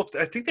 I don't know if,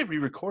 I think they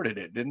re-recorded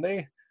it, didn't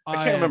they? I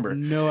can't remember. Have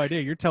no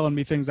idea. You're telling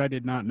me things I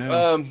did not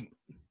know.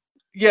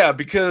 Yeah,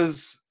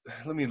 because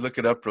let me look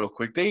it up real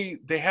quick. They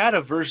had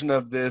a version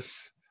of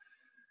this.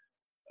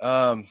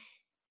 They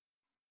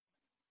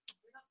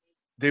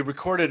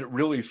recorded it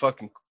really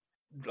fucking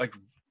like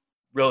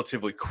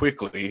relatively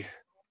quickly.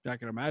 I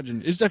can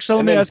imagine. So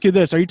let me ask you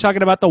this: are you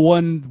talking about the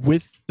one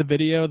with the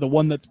video, the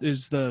one that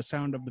is the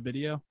sound of the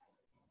video?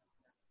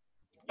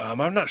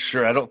 I'm not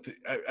sure.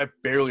 I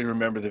barely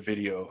remember the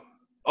video.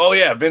 Oh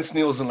yeah, Vince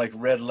Neil's in like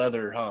red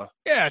leather, huh?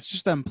 Yeah, it's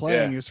just them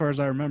playing, as far as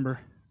I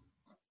remember.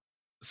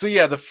 So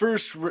yeah, the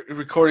first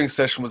recording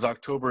session was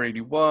October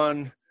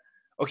 '81.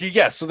 Okay,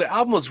 yeah. So the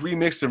album was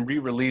remixed and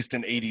re-released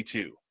in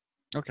 '82.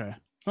 Okay.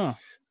 Huh.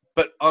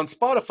 But on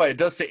Spotify, it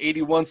does say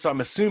 '81, so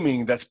I'm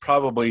assuming that's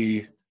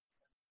probably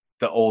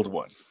the old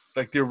one,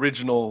 like the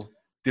original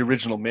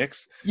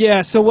mix.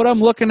 Yeah. So what I'm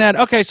looking at.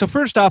 Okay. So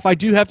first off, I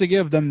do have to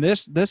give them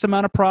this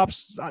amount of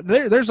props.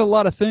 There's a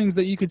lot of things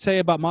that you could say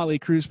about Mötley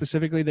Crüe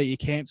specifically that you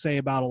can't say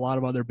about a lot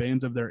of other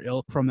bands of their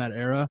ilk from that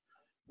era.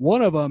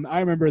 One of them,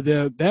 I remember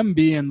them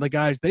being the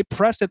guys, they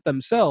pressed it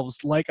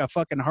themselves like a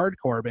fucking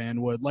hardcore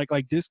band would, like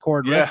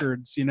Discord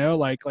Records, you know,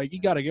 like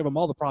you got to give them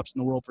all the props in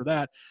the world for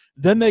that.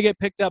 Then they get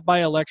picked up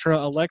by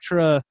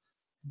Elektra,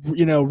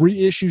 you know,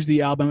 reissues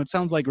the album. It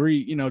sounds like does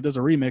a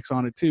remix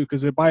on it too,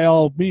 because by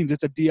all means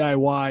it's a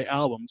DIY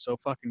album, so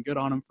fucking good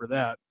on them for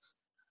that.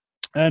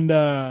 And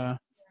I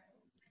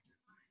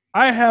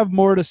have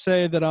more to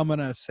say that I'm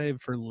gonna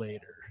save for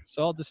later,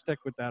 so I'll just stick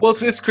with that. Well,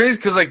 it's crazy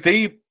because like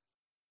they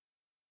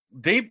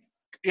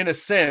in a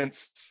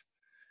sense,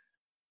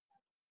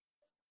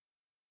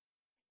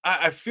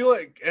 I feel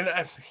like, and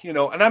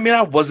I mean,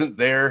 I wasn't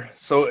there,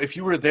 so if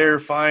you were there,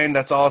 fine,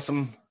 that's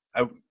awesome.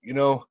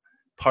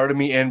 Part of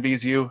me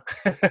envies you.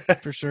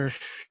 For sure.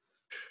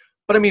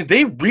 But I mean,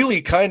 they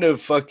really kind of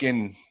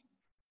fucking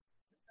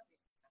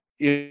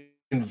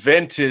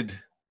invented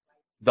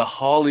the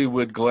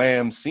Hollywood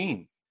glam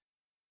scene.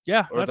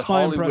 Yeah, or the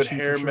Hollywood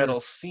hair metal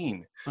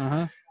scene.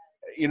 Uh-huh.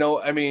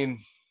 I mean,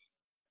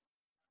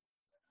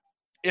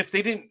 if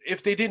they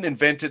didn't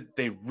invent it,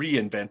 they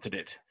reinvented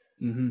it.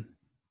 Mm-hmm.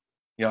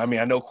 I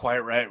mean, I know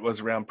Quiet Riot was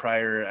around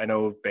prior. I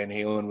know Van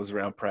Halen was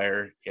around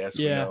prior. Yes,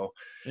 we know.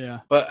 Yeah.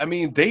 But I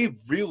mean, they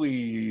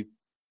really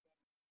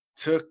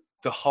took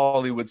the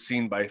Hollywood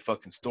scene by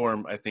fucking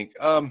storm, I think.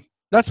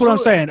 That's what I'm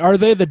saying. Are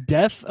they the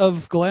death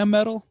of glam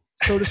metal,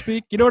 so to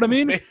speak? You know what I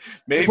mean?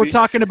 Maybe. If we're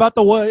talking about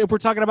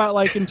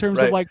like in terms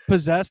of Right. like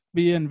Possessed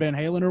being Van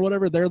Halen or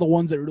whatever, they're the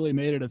ones that really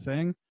made it a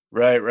thing.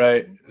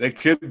 Right. It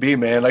could be,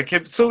 man. Like,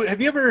 have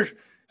you ever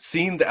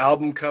seen the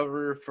album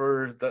cover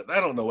for the?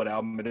 I don't know what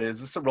album it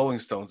is. It's a Rolling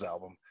Stones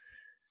album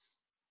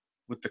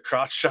with the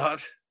crotch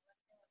shot.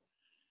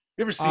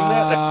 You ever seen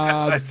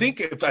that? I think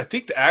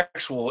the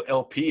actual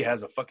LP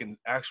has a fucking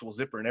actual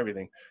zipper and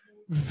everything.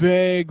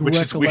 Vague which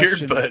is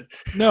weird, but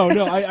no,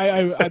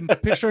 I'm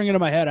picturing it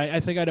in my head. I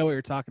think I know what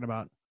you're talking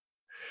about.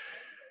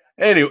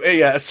 Anyway,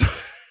 yeah. So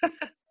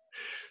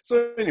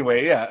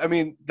anyway, yeah. I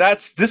mean,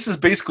 this is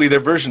basically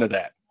their version of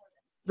that.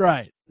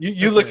 Right.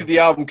 You look at the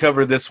album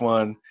cover of this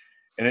one,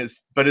 and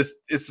it's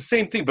the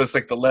same thing, but it's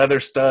like the leather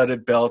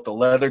studded belt, the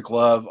leather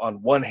glove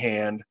on one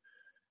hand.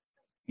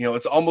 You know,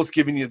 it's almost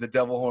giving you the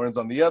devil horns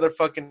on the other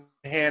fucking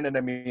hand, and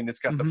I mean, it's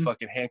got the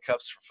fucking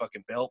handcuffs for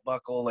fucking belt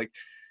buckle. Like,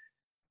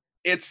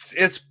 it's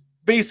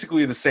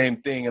basically the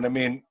same thing. And I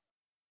mean,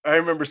 I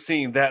remember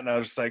seeing that, and I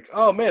was just like,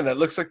 oh man, that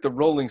looks like the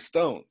Rolling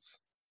Stones.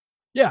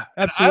 Yeah,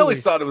 absolutely. And I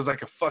always thought it was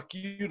like a fuck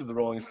you to the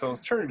Rolling Stones.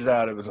 Turns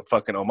out it was a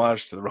fucking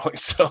homage to the Rolling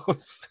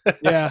Stones.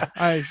 Yeah,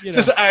 I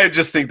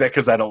just think that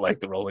because I don't like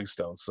the Rolling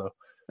Stones. So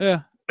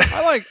yeah,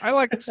 I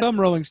like some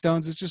Rolling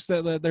Stones. It's just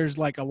that there's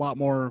like a lot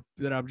more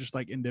that I'm just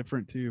like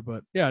indifferent to.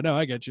 But yeah, no,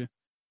 I get you.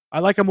 I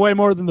like them way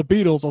more than the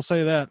Beatles. I'll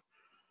say that.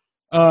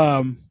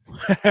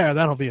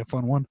 That'll be a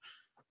fun one.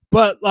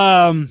 But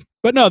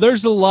no,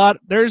 there's a lot.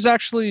 There's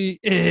actually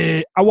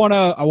I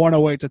wanna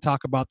wait to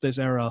talk about this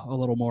era a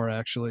little more.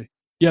 Actually,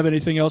 you have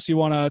anything else you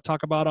want to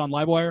talk about on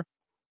Livewire?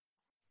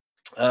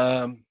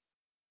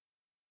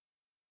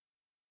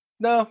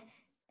 No.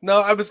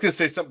 I was gonna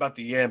say something about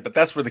the end, but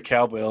that's where the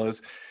cowbell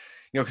is.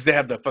 You know, because they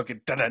have the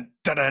fucking dun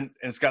dun and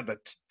it's got the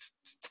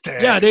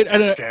yeah, dude.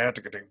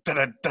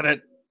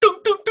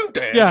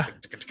 Yeah,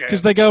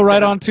 because they go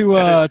right on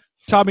to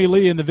Tommy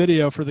Lee in the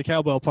video for the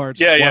cowbell parts.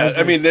 Yeah.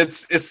 I mean,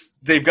 it's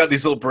they've got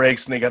these little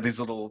breaks and they got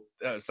these little.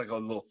 It's like a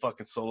little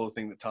fucking solo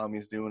thing that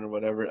Tommy's doing or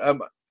whatever. I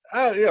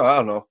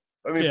don't know.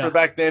 I mean, for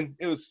back then,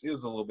 it was a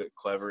little bit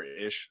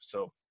clever-ish.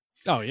 So.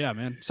 Oh yeah,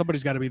 man.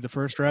 Somebody's got to be the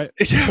first, right?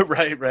 Yeah,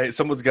 right.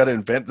 Someone's got to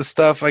invent the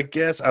stuff, I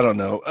guess. I don't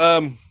know.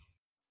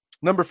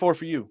 Number 4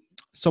 for you.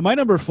 So my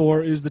number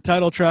 4 is the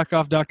title track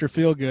off Dr.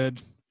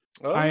 Feelgood.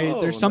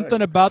 There's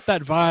something about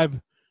that vibe.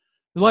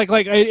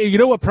 Like you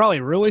know what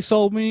probably really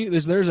sold me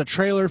is there's a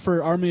trailer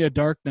for Army of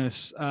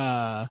Darkness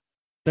that's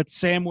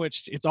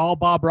sandwiched. It's all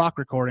Bob Rock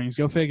recordings.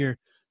 Go figure.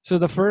 So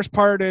the first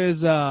part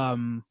is what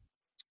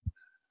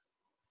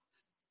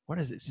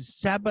is it? Is it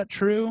Sad But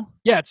True?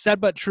 Yeah, it's Sad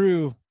But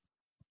True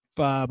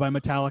by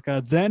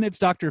Metallica. Then it's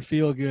Dr.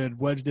 Feelgood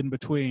wedged in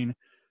between,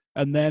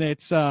 and then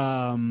it's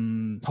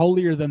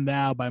Holier Than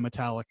Thou by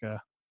Metallica.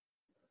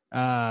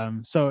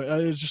 So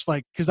it was just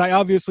like because I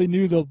obviously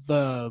knew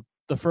the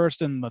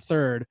first and the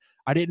third.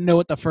 I didn't know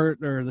what the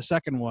first or the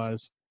second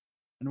was.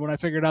 And when I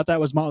figured out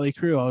that was Mötley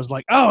Crüe, I was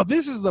like, oh,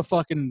 this is the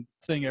fucking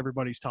thing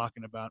everybody's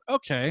talking about.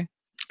 Okay.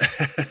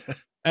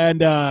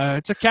 And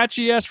it's a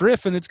catchy-ass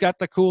riff, and it's got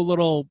the cool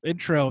little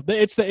intro.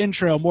 It's the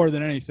intro more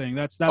than anything.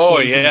 That's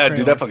oh, yeah,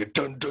 dude, that fucking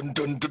dun, dun,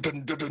 dun, dun,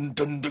 dun, dun,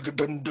 dun,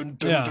 dun, dun, dun,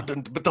 yeah.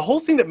 dun. But the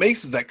whole thing that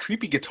makes is that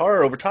creepy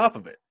guitar over top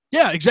of it.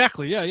 Yeah,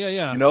 exactly. Yeah.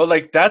 You know,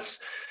 like that's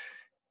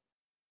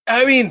 –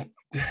 I mean,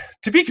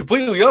 to be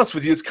completely honest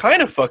with you, it's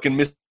kind of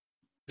fucking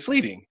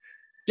misleading.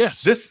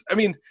 Yes. This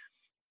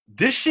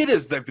shit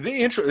is the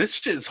intro. This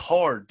shit is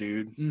hard,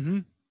 dude. Mm-hmm.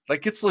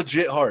 Like it's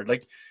legit hard.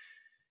 Like,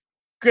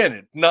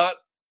 granted, not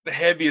the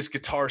heaviest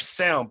guitar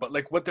sound, but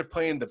like what they're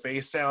playing, the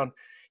bass sound,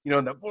 you know,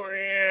 and the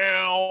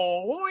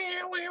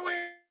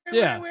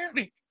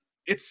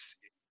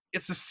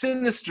it's a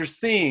sinister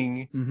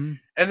thing. Mm-hmm.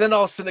 And then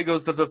all of a sudden it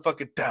goes to the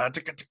fucking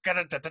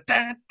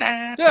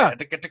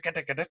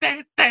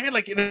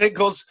like, and it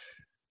goes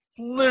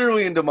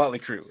literally into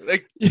Mötley Crüe.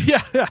 Like,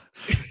 yeah,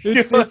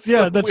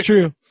 that's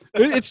true.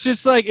 It's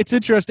just like it's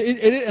interesting,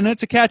 and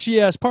it's a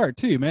catchy ass part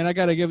too, man. I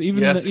gotta give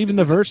even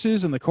the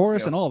verses and the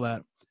chorus and all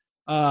that.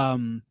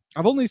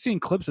 I've only seen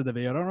clips of the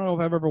video. I don't know if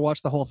I've ever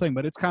watched the whole thing,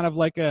 but it's kind of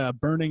like a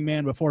Burning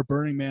Man before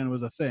Burning Man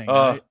was a thing,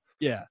 right?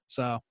 Yeah,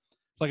 so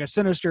it's like a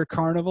sinister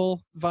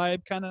carnival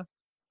vibe, kind of.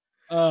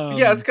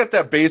 Yeah, it's got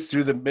that bass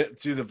through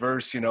the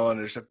verse, you know,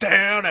 and there's a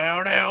down,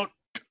 down, down,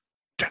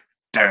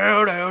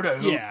 down, down,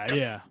 down.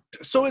 Yeah.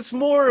 So it's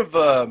more of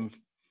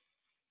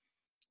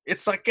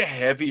it's like a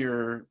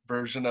heavier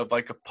version of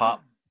like a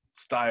pop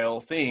style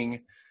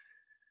thing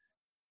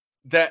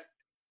that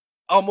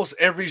almost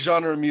every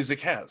genre of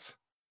music has.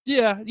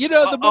 Yeah, you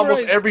know,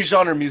 almost every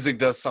genre of music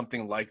does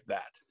something like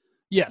that.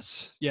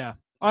 Yes, yeah.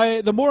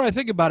 The more I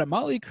think about it,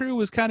 Mötley Crüe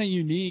was kind of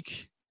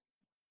unique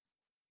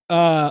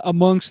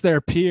amongst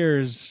their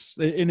peers,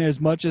 in as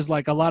much as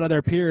like a lot of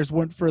their peers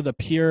went for the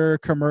pure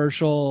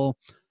commercial,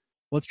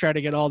 let's try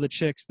to get all the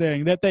chicks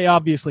thing that they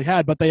obviously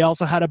had, but they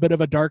also had a bit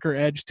of a darker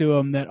edge to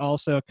them that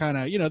also kind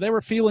of, you know, they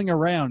were feeling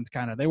around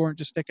kind of. They weren't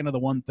just sticking to the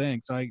one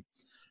thing. So I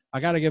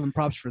got to give them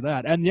props for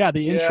that. And yeah,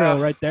 the intro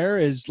right there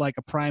is like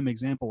a prime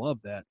example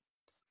of that.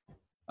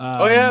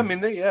 Oh yeah, I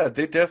mean they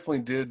definitely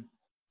did.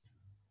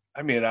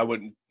 I mean, I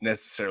wouldn't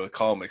necessarily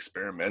call them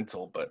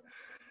experimental, but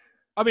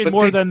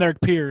more they, than their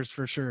peers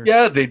for sure.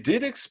 yeah, they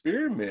did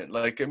experiment.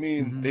 Like, I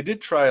mean, Mhm. they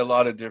did try a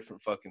lot of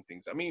different fucking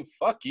things. I mean,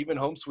 fuck, even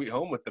Home Sweet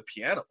Home with the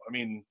piano. I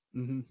mean,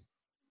 Mhm.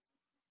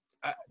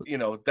 you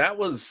know, there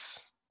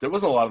wasn't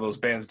a lot of those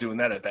bands doing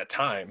that at that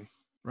time.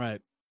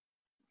 Right.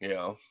 You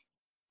know,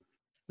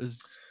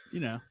 Is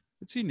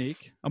it's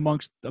unique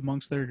amongst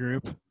their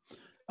group.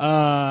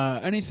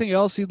 Anything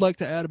else you'd like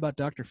to add about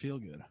Dr.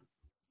 Feelgood?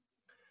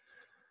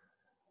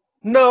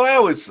 no, I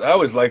always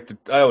liked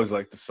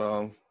the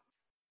song.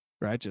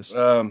 Righteous.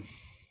 Um,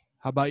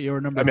 How about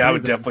your number I mean, 3 I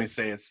would then? definitely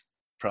say it's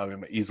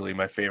probably easily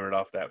my favorite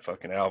off that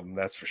fucking album.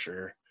 That's for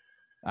sure.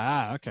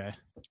 Okay.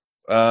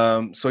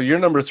 So your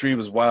number 3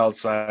 was Wild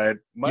Side.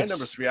 My Yes.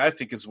 number 3, I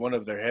think, is one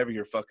of their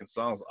heavier fucking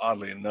songs,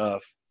 oddly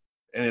enough,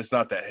 and it's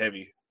not that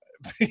heavy.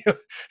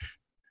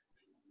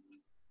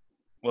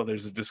 Well,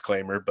 there's a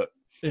disclaimer, but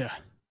Yeah.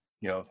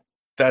 you know,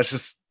 that's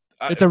just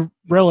It's a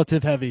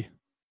relative heavy.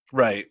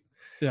 right.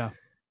 Yeah.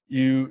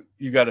 You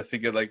got to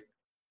think of like,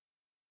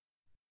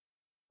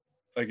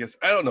 I guess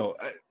I don't know.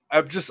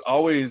 I've just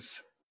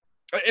always,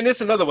 and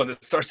it's another one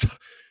that starts.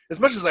 As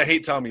much as I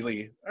hate Tommy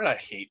Lee, or I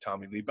hate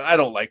Tommy Lee, but I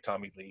don't like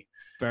Tommy Lee.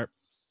 Fair.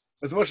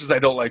 As much as I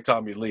don't like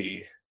Tommy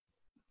Lee,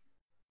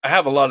 I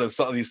have a lot of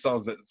these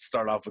songs that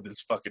start off with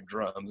his fucking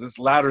drums. It's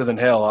louder than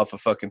hell off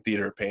of fucking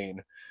Theater of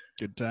Pain.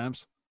 Good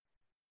times.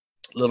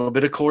 A little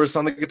bit of chorus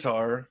on the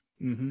guitar.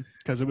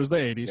 Because it was the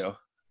 80s. You know,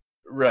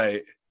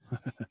 right.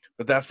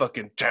 But that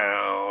fucking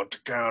down to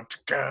go to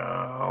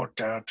go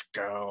down to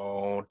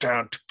go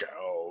down to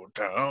go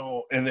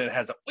down, and then it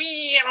has a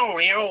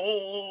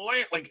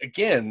like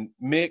again,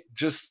 Mick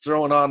just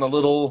throwing on a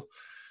little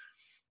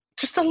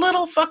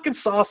fucking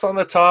sauce on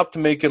the top to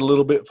make it a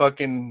little bit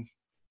fucking.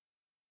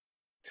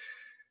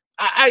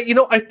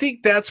 I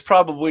think that's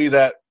probably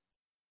that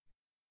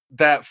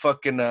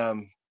fucking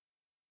that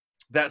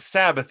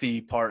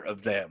Sabbathy part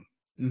of them.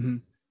 Mm-hmm.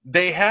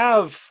 They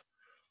have,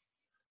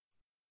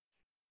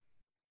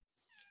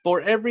 for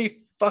every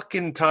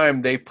fucking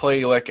time they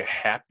play like a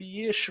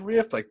happy-ish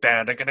riff, like they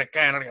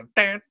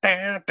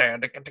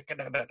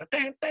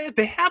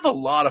have a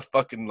lot of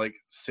fucking like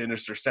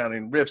sinister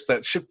sounding riffs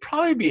that should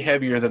probably be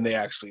heavier than they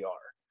actually are.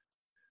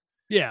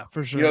 Yeah,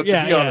 for sure. You know,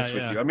 to be honest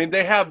with you. I mean,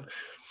 they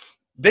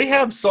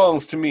have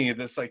songs to me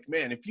that's like,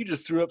 man, if you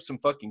just threw up some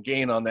fucking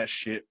gain on that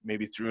shit,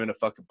 maybe threw in a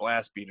fucking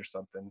blast beat or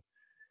something,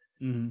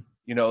 you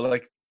know,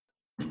 like,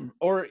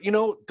 or, you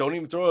know, don't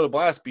even throw a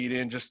blast beat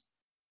in, just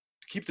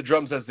keep the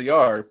drums as they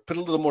are, put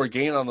a little more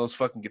gain on those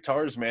fucking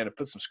guitars, man, and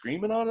put some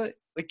screaming on it.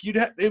 Like,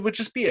 it would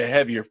just be a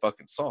heavier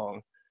fucking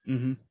song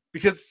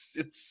because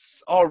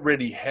it's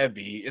already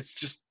heavy. It's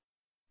just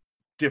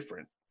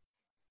different.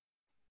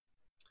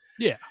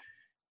 Yeah.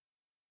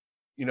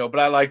 You know, but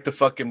I like the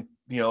fucking,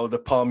 you know, the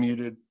palm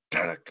muted,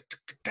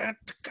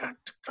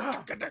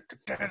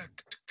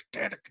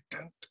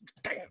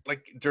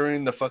 like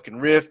during the fucking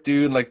riff,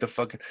 dude, like the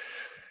fucking,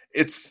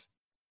 it's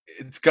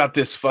got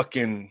this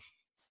fucking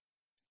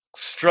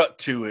strut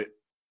to it.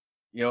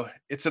 You know,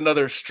 it's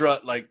another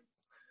strut, like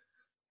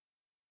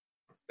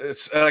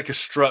it's like a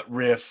strut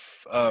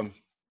riff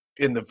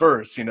in the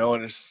verse, you know,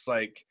 and it's just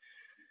like,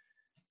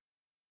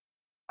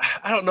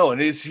 I don't know,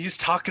 and he's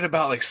talking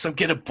about like some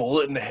get a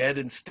bullet in the head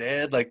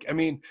instead. Like, I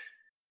mean,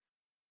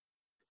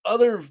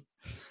 other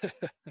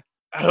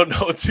I don't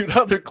know, dude,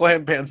 other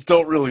glam bands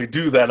don't really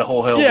do that a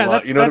whole hell of a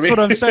lot. You know what I mean? That's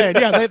what I'm saying.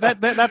 Yeah,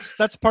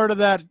 that's part of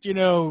that, you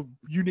know,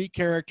 unique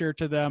character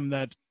to them.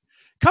 That,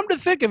 come to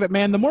think of it,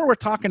 man, the more we're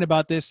talking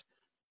about this,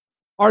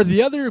 are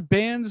the other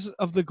bands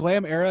of the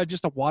glam era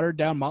just a watered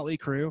down Mötley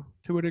Crüe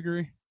to a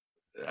degree?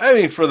 I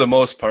mean, for the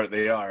most part,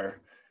 they are.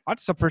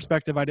 That's a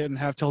perspective I didn't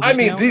have till just I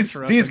mean, now.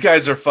 these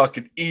guys are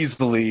fucking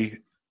easily,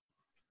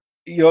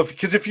 you know,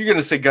 because if you're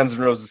gonna say Guns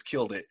N' Roses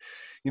killed it,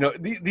 you know,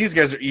 these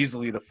guys are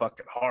easily the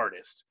fucking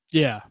hardest.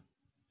 Yeah.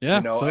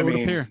 You know, so I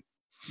mean, appear.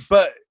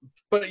 but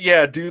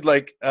yeah, dude,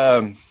 like,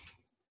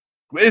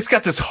 it's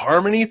got this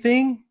harmony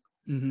thing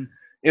in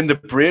the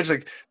bridge,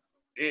 like.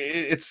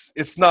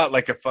 It's not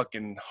like a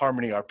fucking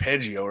harmony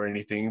arpeggio or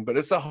anything, but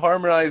it's a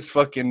harmonized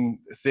fucking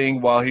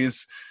thing while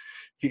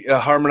a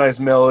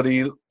harmonized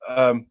melody.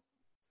 I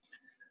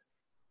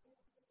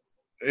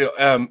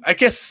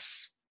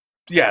guess,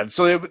 yeah.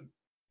 So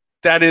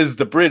that is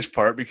the bridge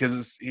part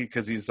because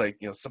he's like,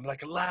 you know, something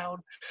like a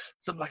loud,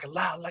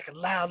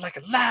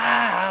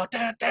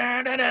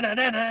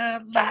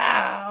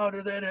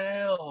 louder than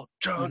hell,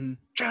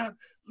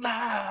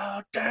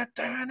 loud,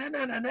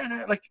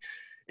 like.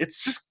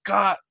 It's just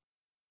got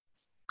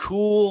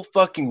cool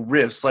fucking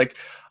riffs. Like,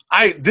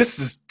 this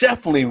is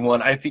definitely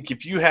one. I think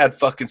if you had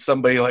fucking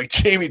somebody like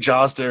Jamie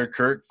Josta or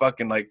Kirk,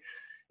 fucking like,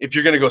 if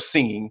you're gonna go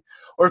singing,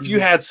 or if you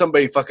had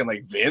somebody fucking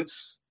like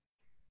Vincent,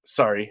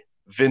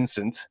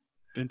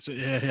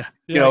 yeah.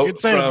 You know, good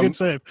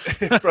save.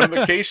 From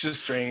Acacia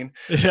Strain,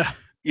 yeah,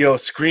 you know,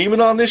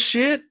 screaming on this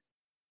shit.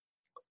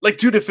 Like,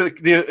 dude, if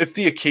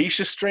the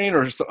Acacia Strain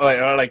or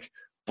like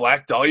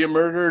Black Dahlia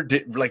Murder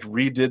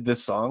redid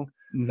this song.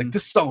 Like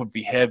this song would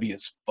be heavy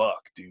as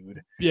fuck,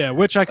 dude. Yeah,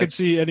 which I could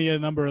see any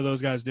number of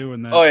those guys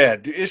doing that. Oh yeah,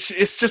 dude,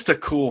 it's just a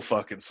cool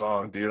fucking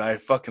song, dude. I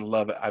fucking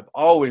love it. I've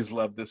always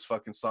loved this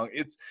fucking song.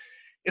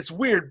 It's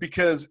weird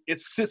because it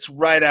sits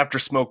right after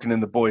Smoking in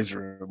the Boys'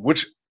 Room,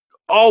 which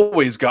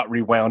always got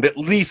rewound at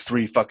least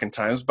 3 fucking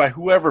times by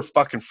whoever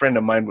fucking friend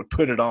of mine would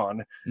put it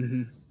on.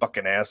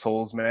 Fucking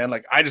assholes, man.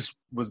 Like I just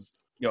was,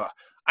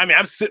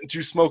 I'm sitting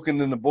through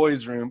Smoking in the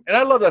Boys' Room, and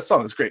I love that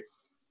song. It's great.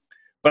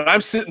 But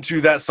I'm sitting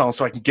through that song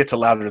so I can get to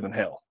Louder Than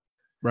Hell.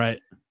 Right.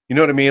 You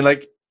know what I mean?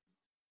 Like,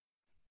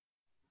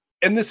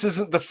 and this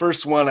isn't the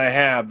first one I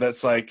have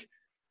that's like,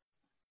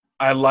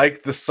 I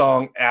like the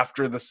song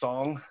after the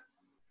song.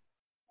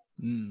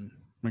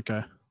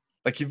 Okay.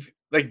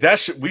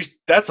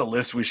 That's a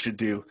list we should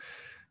do.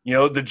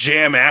 The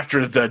jam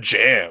after the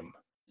jam.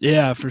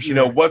 Yeah, for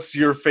sure. What's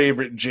your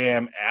favorite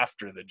jam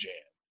after the jam?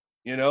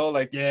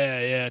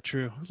 Yeah,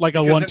 true. Like a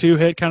 1-2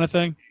 hit kind of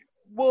thing.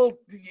 Well,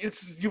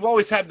 you've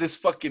always had this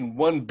fucking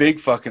one big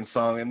fucking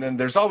song, and then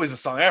there's always a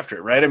song after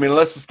it, right? I mean,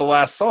 unless it's the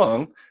last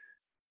song,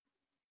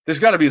 there's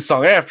got to be a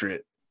song after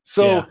it.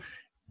 So,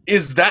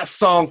 is that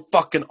song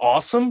fucking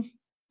awesome,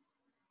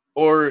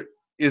 or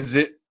is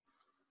it,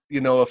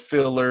 a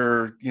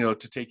filler,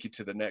 to take you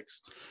to the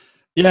next?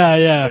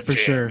 Yeah, for jam?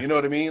 Sure. You know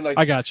what I mean? Like,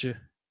 I got you.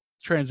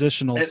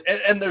 Transitional.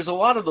 And there's a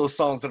lot of those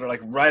songs that are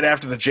like right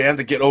after the jam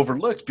that get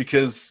overlooked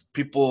because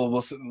people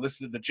will sit and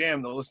listen to the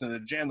jam. They'll listen to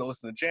the jam. They'll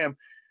listen to the jam.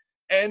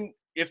 And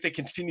if they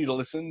continue to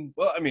listen,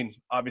 well, I mean,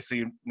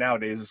 obviously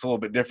nowadays it's a little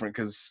bit different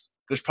because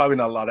there's probably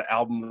not a lot of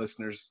album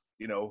listeners,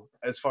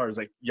 as far as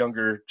like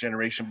younger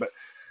generation.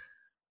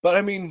 But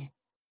I mean,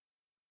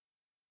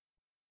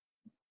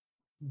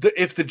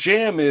 if the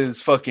jam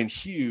is fucking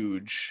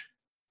huge,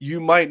 you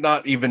might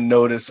not even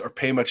notice or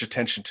pay much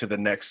attention to the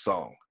next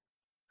song.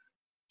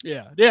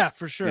 Yeah,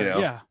 for sure.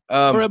 Yeah.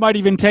 Or it might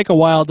even take a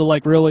while to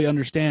like really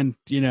understand,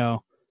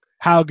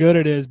 how good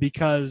it is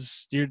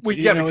because because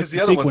the other one's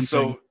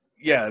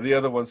the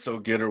other one's so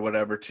good or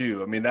whatever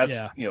too. I mean,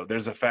 that's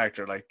there's a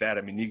factor like that.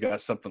 I mean, you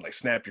got something like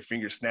Snap Your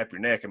Fingers, Snap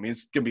Your Neck. I mean,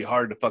 it's gonna be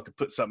hard to fucking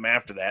put something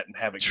after that and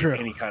have it get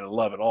any kind of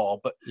love at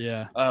all. But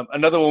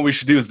another one we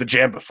should do is the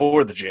jam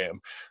before the jam.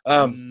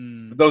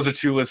 Those are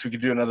 2 lists we could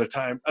do another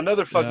time.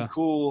 Another fucking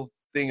cool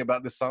thing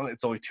about this song,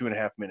 it's only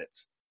 2.5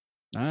 minutes.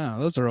 Ah,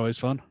 those are always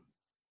fun.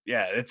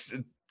 Yeah,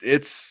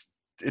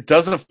 it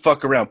doesn't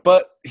fuck around.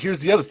 But here's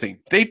the other thing.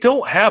 They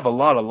don't have a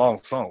lot of long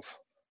songs.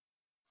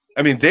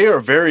 I mean, they are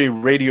very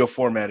radio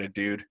formatted,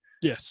 dude.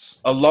 Yes.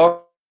 A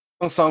long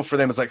song for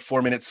them is like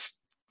 4 minutes,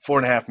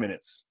 4.5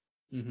 minutes.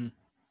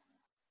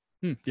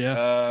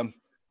 Yeah.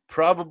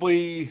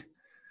 Probably,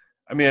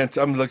 I mean,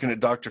 I'm looking at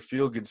Dr.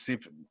 Feelgood to see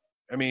if,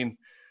 I mean,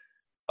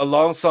 a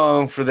long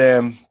song for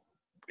them,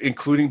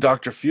 including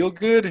Dr.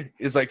 Feelgood,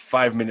 is like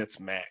 5 minutes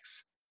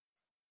max.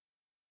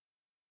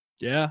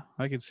 Yeah,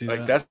 I can see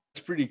that.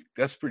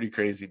 That's pretty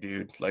crazy,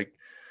 dude. Like,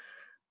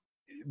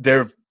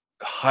 they're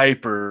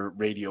hyper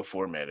radio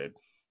formatted.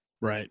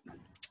 Right.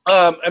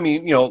 I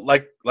mean,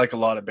 like a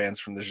lot of bands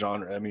from the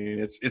genre. I mean,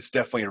 it's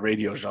definitely a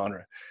radio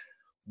genre.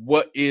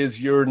 What is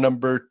your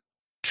number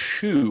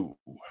 2?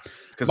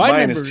 Because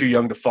mine is Too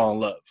Young to Fall in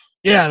Love.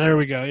 Yeah, there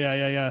we go.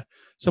 Yeah.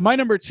 So my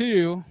number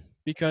 2,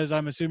 because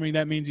I'm assuming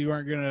that means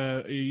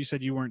you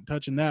said you weren't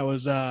touching that,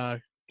 was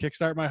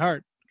Kickstart My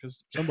Heart,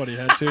 because somebody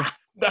had to.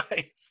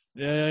 Nice.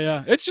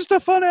 Yeah. It's just a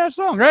fun ass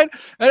song, right?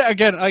 And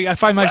again, I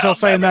find myself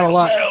saying that a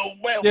lot.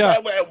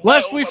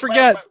 Lest we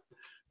forget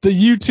the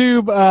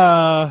YouTube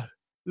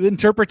the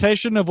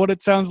interpretation of what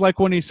it sounds like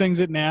when he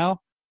sings it now.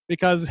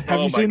 Because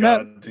have you seen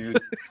that, dude?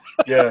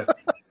 Yeah,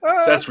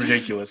 that's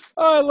ridiculous.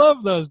 I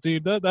love those,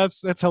 dude.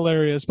 That's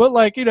hilarious. But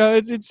like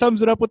it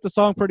sums it up with the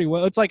song pretty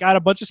well. It's like at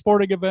a bunch of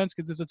sporting events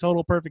because it's a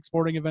total perfect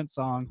sporting event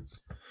song.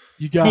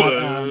 You got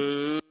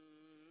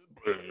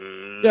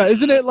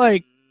isn't it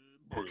like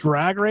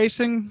drag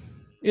racing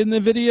in the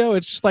video?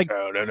 It's just like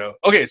no.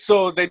 Okay,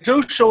 so they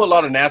do show a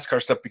lot of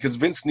NASCAR stuff because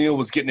Vince Neil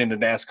was getting into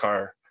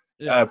NASCAR,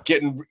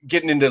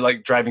 getting into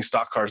like driving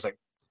stock cars like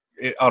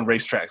on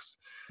racetracks.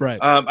 Right.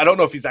 I don't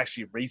know if he's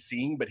actually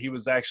racing, but he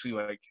was actually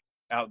like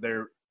out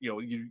there.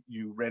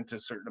 You rent a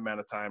certain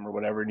amount of time or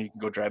whatever, and you can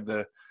go drive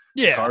the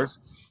cars.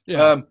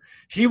 Yeah.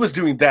 He was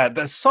doing that.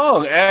 The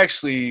song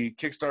actually,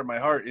 "Kickstart My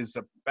Heart," is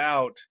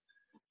about.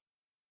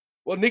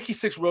 Well, Nikki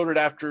Sixx wrote it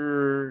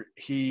after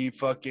he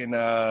fucking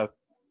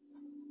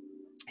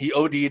he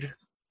OD'd,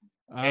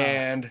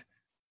 and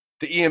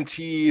the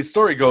EMT.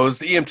 Story goes,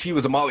 the EMT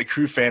was a Mötley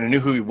Crüe fan and knew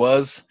who he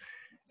was,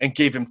 and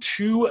gave him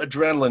 2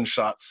 adrenaline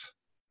shots.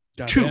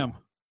 God 2. Damn.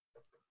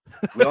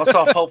 We all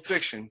saw Pulp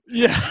Fiction.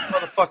 Yeah,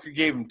 motherfucker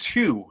gave him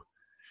 2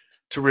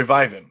 to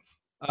revive him.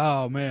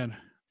 Oh man.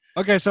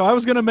 Okay, so I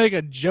was gonna make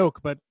a joke,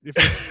 but if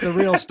it's the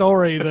real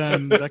story,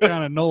 then that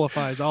kind of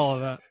nullifies all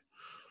of that.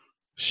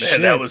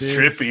 Man, that was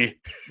trippy.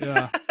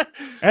 Yeah.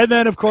 And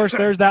then, of course,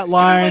 there's that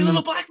line. My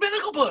little black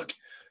medical book.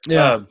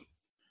 Yeah.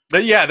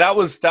 But yeah, that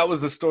was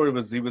the story.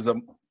 Was he was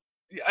a?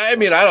 I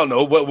mean, I don't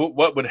know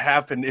what would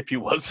happen if he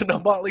wasn't a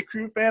Mötley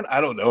Crüe fan. I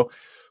don't know,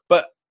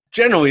 but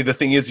generally the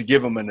thing is you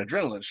give him an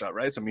adrenaline shot,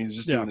 right? So I mean, he's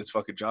just Yeah. doing his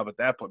fucking job at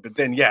that point. But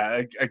then,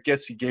 yeah, I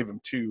guess he gave him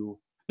 2.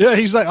 Yeah,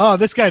 he's like, oh,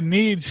 this guy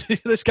needs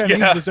needs this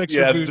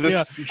extra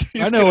boost.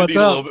 He's I know gonna what's need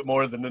a up. little bit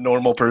more than a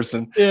normal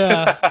person.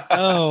 Yeah.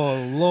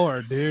 Oh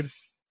Lord, dude,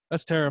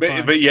 that's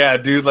terrifying. But yeah,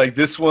 dude, like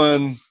this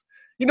one,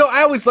 you know,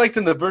 I always liked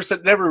in the verse.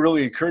 That never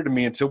really occurred to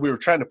me until we were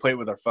trying to play it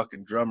with our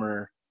fucking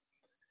drummer.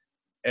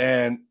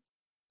 And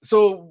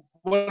so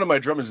one of my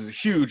drummers is a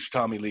huge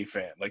Tommy Lee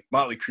fan. Like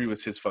Mötley Crüe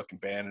was his fucking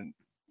band,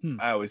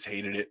 and I always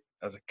hated it.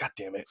 I was like, God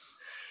damn it.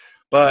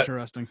 But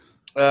interesting.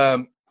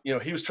 You know,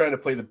 he was trying to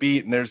play the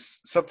beat, and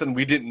there's something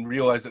we didn't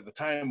realize at the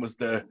time was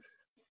the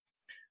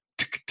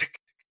tick, tick,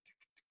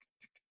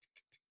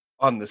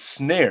 on the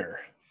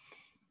snare.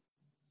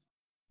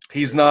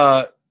 He's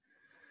not.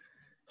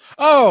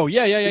 Oh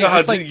yeah. You know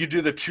how you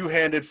do the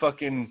two-handed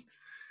fucking.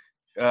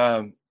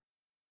 What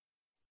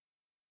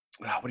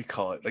do you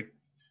call it? Like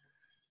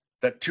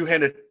that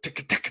two-handed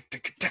tick, tick, tick,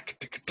 tick, tick,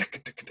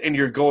 tick, tick, and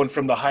you're going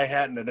from the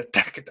hi-hat and the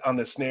tick on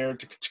the snare.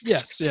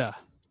 Yes, yeah.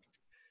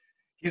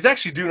 He's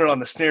actually doing it on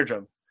the snare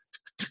drum.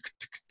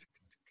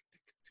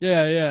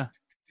 Yeah.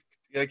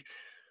 Like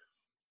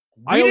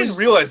we didn't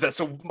realize that,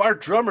 so our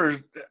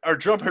drummer's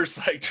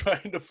like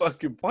trying to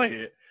fucking play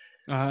it,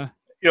 you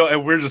know,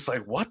 and we're just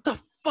like, what the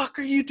fuck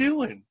are you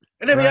doing?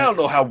 And I mean, I don't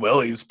know how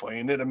well he was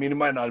playing it. I mean, he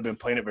might not have been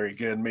playing it very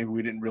good. Maybe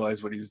we didn't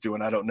realize what he was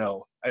doing. I don't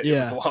know. It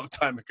was a long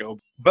time ago,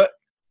 but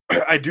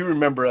I do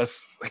remember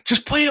us like,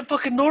 just play it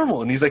fucking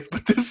normal, and he's like,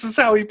 but this is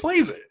how he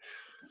plays it,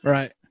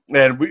 right?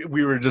 And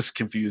we were just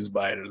confused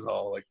by it. It was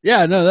all like,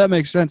 yeah, no, that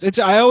makes sense.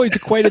 I always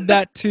equated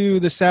that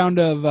to the sound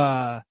of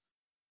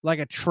like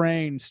a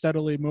train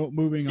steadily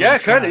moving. Yeah,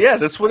 kind of. Yeah,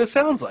 that's what it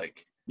sounds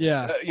like.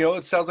 Yeah, you know,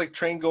 it sounds like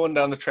train going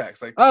down the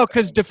tracks. Like,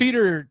 because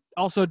Defeater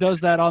also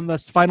does that on the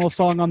final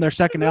song on their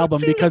second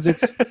album, because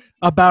it's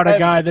about a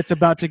guy that's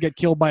about to get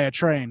killed by a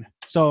train.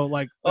 So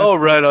like,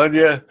 right on,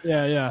 yeah.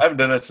 I haven't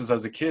done that since I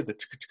was a kid.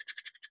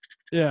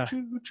 Yeah,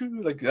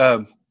 like,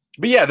 but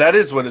yeah, that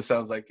is what it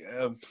sounds like.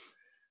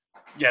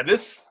 Yeah,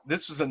 this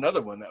was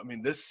another one. I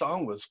mean, this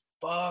song was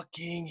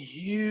fucking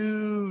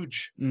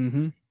huge.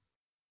 Mm-hmm.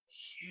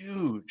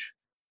 Huge.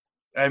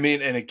 I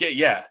mean, and again,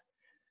 yeah,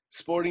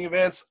 sporting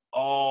events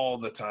all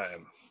the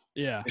time.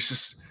 Yeah. It's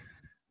just,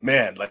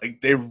 man,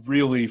 like they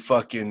really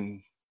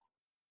fucking,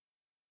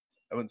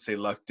 I wouldn't say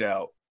lucked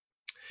out.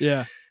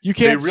 Yeah. You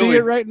can't see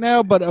it right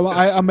now, but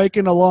I'm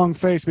making a long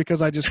face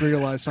because I just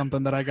realized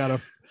something that I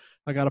gotta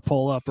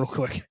pull up real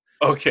quick.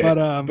 Okay.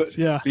 But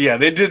yeah,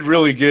 they did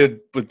really good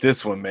with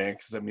this one, man.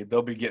 Because I mean,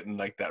 they'll be getting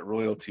like that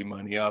royalty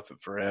money off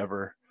it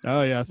forever.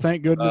 Oh yeah,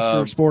 thank goodness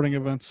for sporting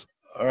events.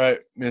 All right,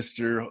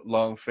 Mr.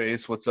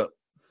 Longface, what's up?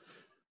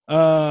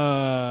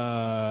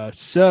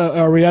 So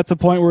are we at the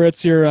point where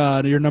it's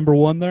your number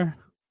one there?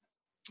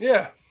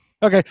 Yeah.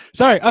 Okay.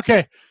 Sorry.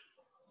 Okay.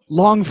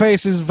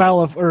 Longface is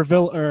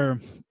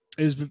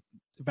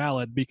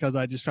valid because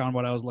I just found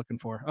what I was looking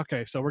for.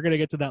 Okay, so we're gonna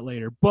get to that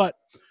later. But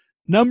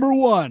number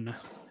one,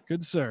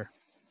 good sir.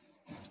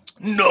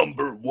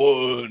 Number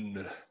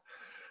one.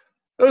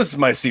 This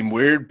might seem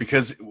weird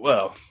because,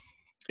 well,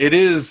 it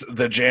is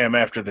the jam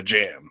after the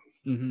jam.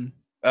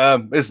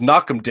 Mm-hmm. It's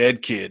Knock 'Em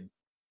Dead Kid.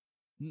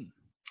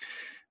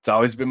 It's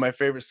always been my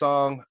favorite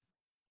song.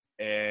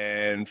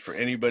 And for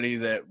anybody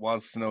that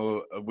wants to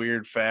know a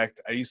weird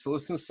fact, I used to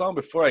listen to the song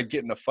before I'd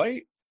get in a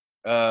fight.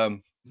 I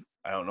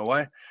don't know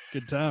why.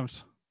 Good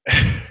times.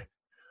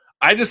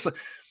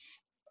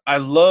 I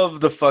love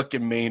the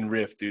fucking main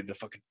riff, dude. The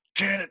fucking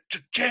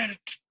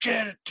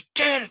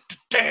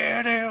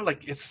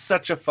like, it's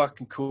such a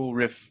fucking cool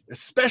riff,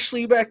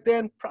 especially back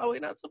then. Probably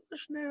not so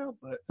much now,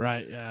 but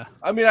right, yeah.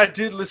 I mean, I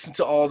did listen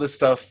to all this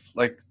stuff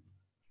like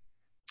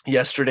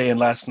yesterday and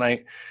last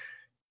night,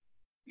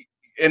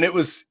 and it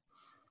was,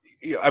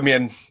 I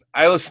mean,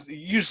 I listen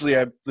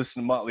to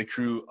Mötley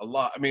Crüe a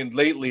lot. I mean,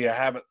 lately I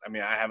haven't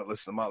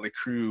listened to Mötley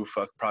Crüe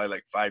for probably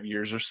like 5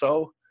 years or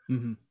so.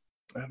 Mm-hmm.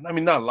 I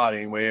mean, not a lot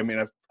anyway. I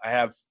mean, I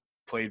have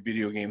played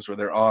video games where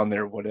they're on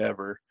there,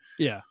 whatever.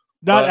 Yeah.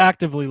 Not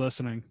actively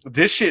listening.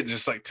 This shit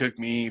just like took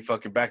me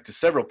fucking back to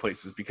several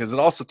places, because it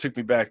also took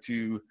me back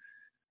to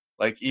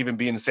like even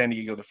being in San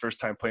Diego the first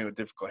time playing with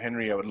Difficult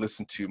Henry. I would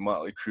listen to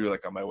Mötley Crüe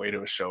like on my way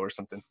to a show or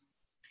something.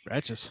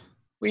 Righteous.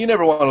 Well, you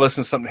never want to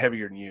listen to something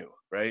heavier than you,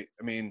 right?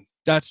 I mean,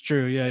 that's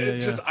true. Yeah.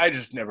 I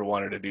just never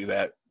wanted to do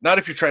that. Not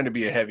if you're trying to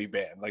be a heavy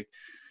band. Like,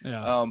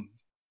 yeah.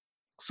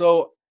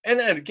 So, and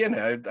again,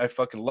 I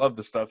fucking love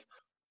the stuff.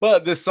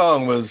 But this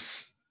song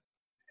was,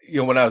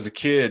 you know, when I was a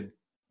kid,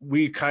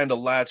 we kind of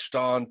latched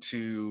on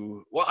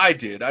to, well, I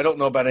did. I don't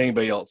know about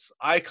anybody else.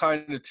 I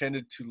kind of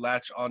tended to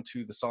latch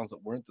onto the songs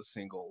that weren't the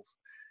singles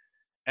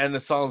and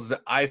the songs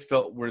that I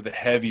felt were the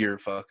heavier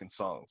fucking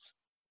songs.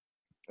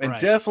 And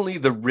definitely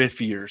the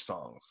riffier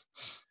songs.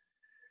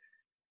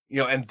 You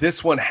know, and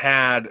this one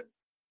had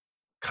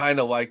kind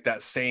of like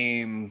that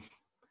same,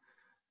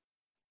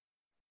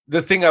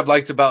 the thing I've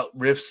liked about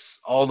riffs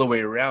all the way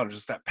around,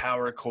 just that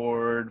power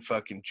chord,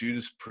 fucking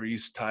Judas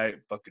Priest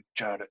type, fucking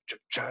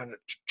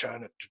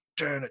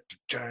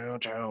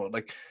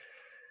like,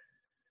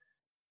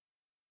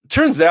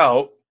 turns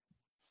out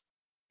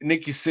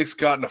Nikki Sixx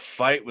got in a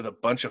fight with a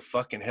bunch of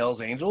fucking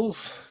Hell's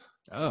Angels.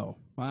 Oh,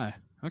 why?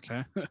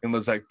 Okay. And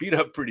was like beat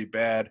up pretty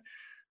bad.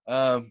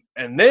 And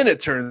then it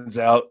turns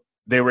out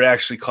they were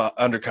actually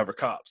undercover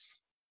cops.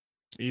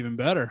 Even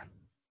better.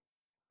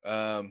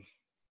 And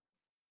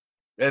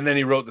then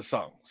he wrote the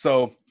song.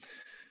 So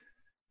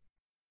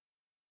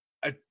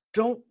I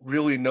don't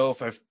really know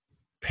if I've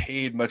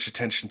paid much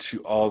attention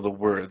to all the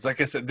words.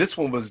 Like I said, this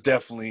one was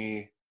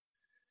definitely,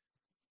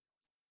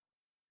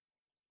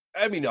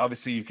 I mean,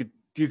 obviously you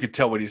could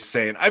tell what he's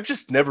saying. I've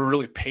just never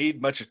really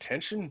paid much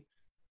attention.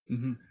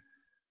 Mm-hmm.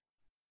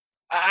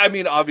 I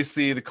mean,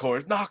 obviously the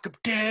chorus, knock him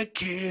dead,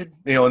 kid.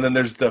 You know, and then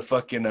there's the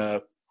fucking,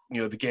 the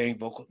gang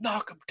vocal,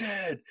 knock him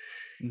dead.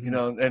 Mm-hmm. You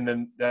know, and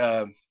then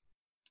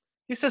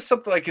he says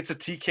something like it's a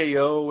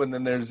TKO, and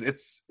then there's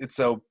it's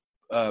a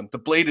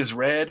the blade is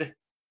red.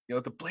 You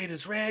know, the blade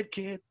is red,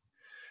 kid.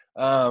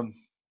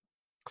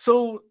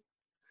 So,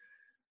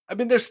 I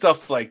mean, there's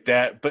stuff like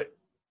that, but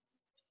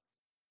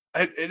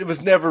it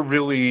was never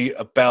really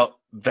about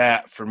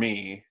that for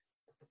me.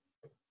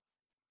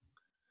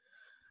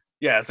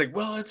 Yeah, it's like,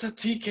 well, it's a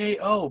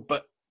TKO,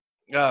 but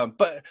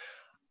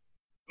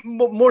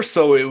more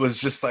so, it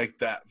was just like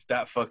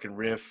that fucking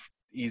riff,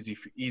 easy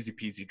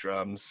peasy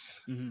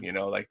drums, Mm-hmm. you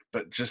know, like,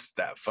 but just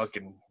that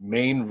fucking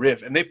main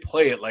riff, and they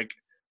play it like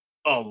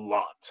a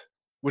lot,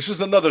 which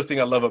is another thing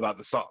I love about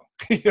the song.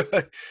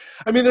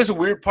 I mean, there's a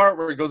weird part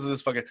where it goes to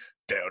this fucking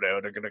down,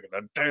 down, down, down,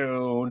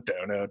 down,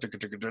 down, down,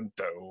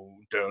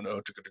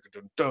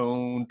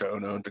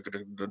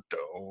 down,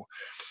 down.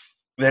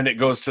 Then it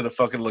goes to the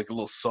fucking like a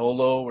little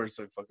solo where it's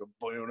like fucking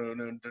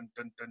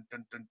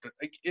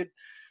like it.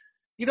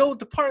 You know,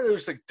 the part that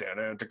was like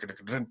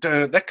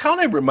that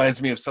kind of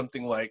reminds me of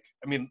something like,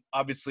 I mean,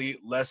 obviously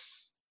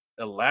less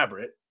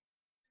elaborate,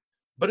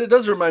 but it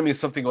does remind me of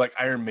something like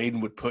Iron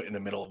Maiden would put in the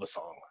middle of a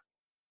song.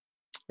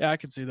 Yeah, I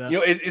can see that. You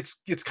know,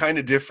 it's kind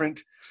of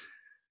different.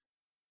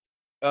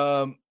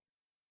 But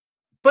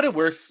it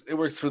works. It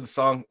works for the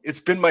song. It's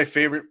been my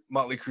favorite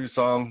Mötley Crüe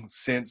song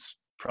since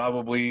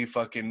probably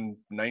fucking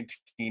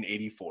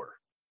 1984.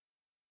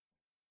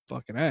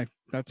 Fucking A.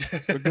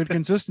 That's a good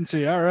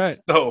consistency. All right.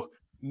 So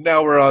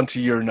now we're on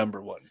to your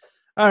number one.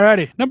 All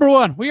righty. Number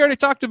one. We already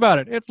talked about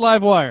it. It's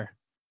Livewire.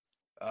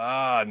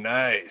 Ah,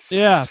 nice.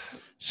 Yeah.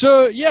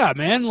 So yeah,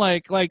 man,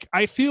 like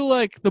I feel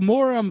like the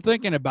more I'm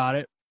thinking about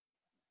it,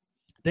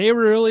 they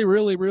were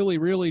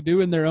really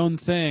doing their own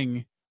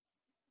thing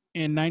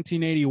in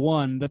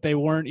 1981 that they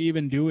weren't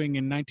even doing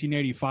in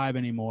 1985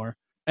 anymore.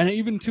 And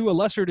even to a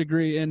lesser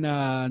degree in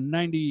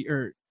 90,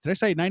 or did I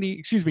say 90?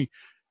 Excuse me,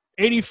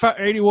 85,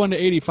 81 to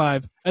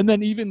 85. And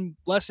then even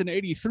less in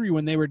 83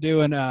 when they were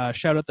doing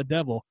Shout at the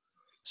Devil.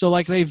 So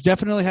like they've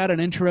definitely had an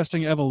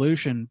interesting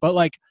evolution, but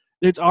like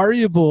it's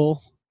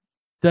arguable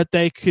that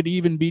they could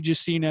even be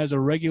just seen as a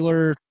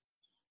regular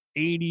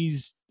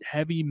 80s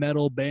heavy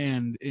metal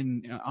band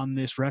on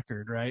this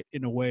record, right?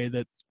 In a way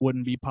that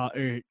wouldn't be,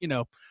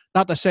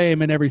 not the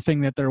same in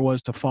everything that there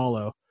was to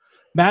follow.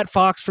 Matt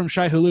Fox from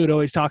Shai Hulud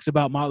always talks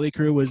about Mötley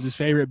Crüe was his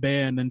favorite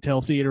band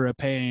until Theater of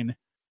Pain.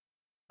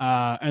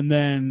 And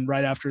then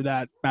right after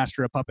that,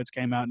 Master of Puppets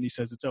came out, and he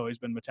says it's always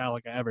been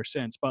Metallica ever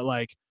since. But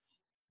like,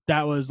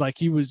 that was like,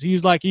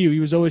 he's like you. He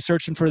was always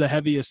searching for the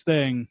heaviest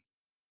thing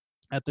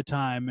at the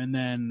time. And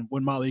then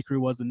when Mötley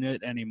Crüe wasn't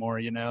it anymore,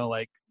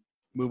 like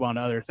move on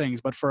to other things.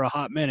 But for a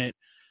hot minute,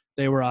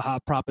 they were a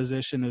hot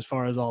proposition as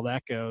far as all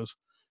that goes.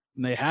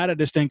 And they had a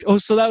distinct,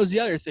 so that was the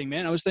other thing,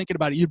 man. I was thinking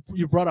about it.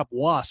 You brought up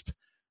Wasp.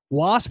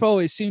 Wasp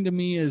always seemed to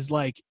me as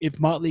like if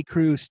Mötley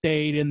Crüe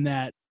stayed in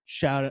that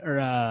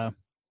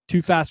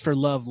Too Fast for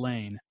Love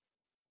lane.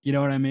 You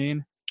know what I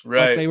mean?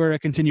 Right. Like they were a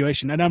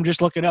continuation. And I'm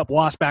just looking up,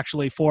 Wasp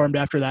actually formed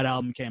after that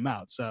album came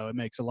out. So it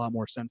makes a lot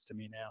more sense to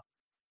me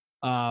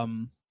now.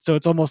 So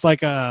it's almost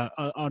like an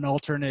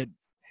alternative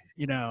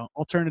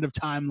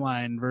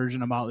timeline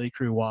version of Mötley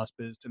Crüe Wasp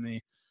is to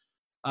me.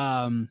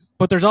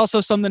 But there's also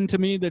something to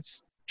me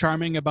that's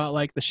charming about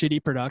like the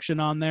shitty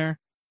production on there.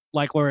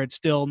 Like where it's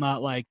still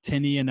not like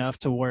tinny enough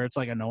to where it's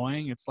like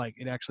annoying. It's like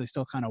it actually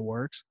still kind of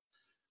works.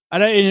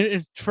 And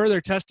it's further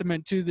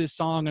testament to this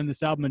song and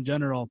this album in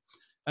general.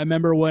 I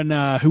remember when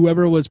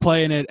whoever was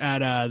playing it at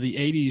the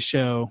 80s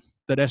show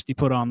that Esty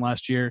put on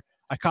last year,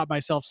 I caught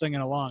myself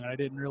singing along, and I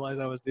didn't realize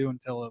I was doing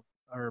until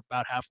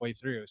about halfway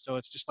through. So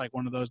it's just like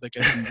one of those that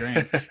gets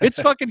ingrained.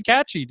 It's fucking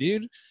catchy,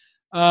 dude.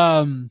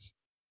 It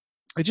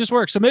just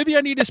works. So maybe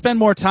I need to spend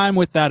more time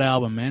with that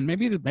album, man.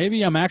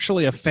 Maybe I'm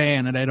actually a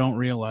fan and I don't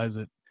realize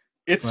it.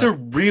 It's a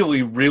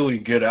really, really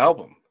good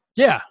album.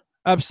 Yeah,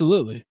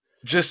 absolutely.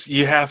 Just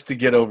you have to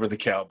get over the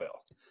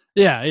cowbell.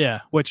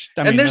 Yeah. Which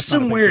and there's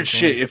some weird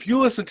shit. If you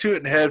listen to it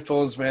in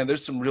headphones, man,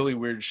 there's some really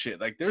weird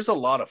shit. Like there's a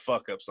lot of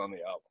fuck ups on the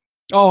album.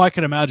 Oh, I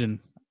can imagine.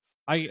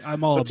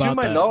 I'm all about that. To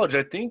my knowledge,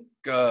 I think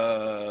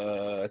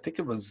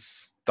it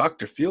was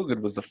Dr.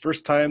 Feelgood was the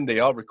first time they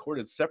all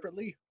recorded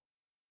separately.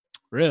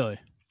 Really?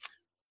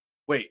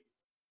 Wait,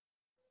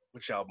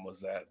 which album was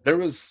that? There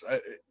was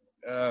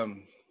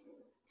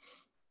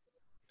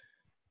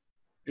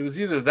it was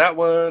either that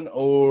one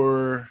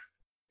or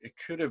It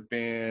could have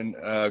been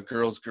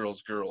Girls,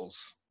 Girls,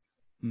 Girls.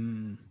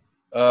 Mm.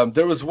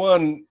 There was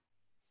one.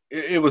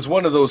 It was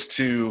one of those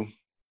two,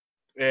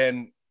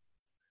 and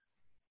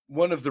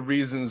one of the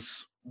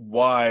reasons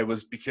why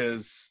was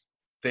because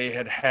they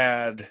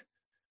had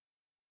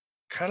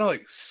kind of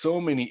like so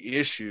many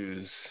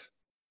issues,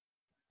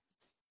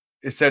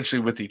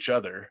 essentially, with each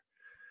other.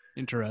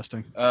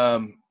 Interesting.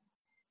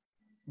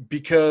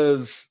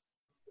 Because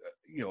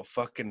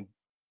fucking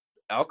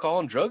alcohol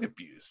and drug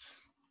abuse.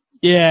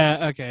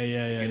 Yeah. Okay.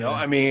 Yeah. You know,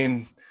 I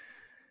mean,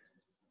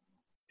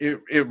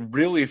 it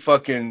really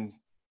fucking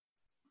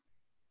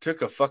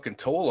took a fucking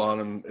toll on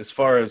him as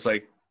far as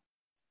like.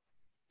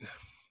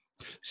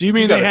 So you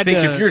mean they had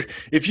to?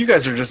 If you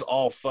guys are just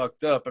all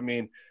fucked up, I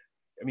mean,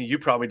 you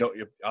probably don't.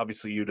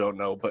 Obviously, you don't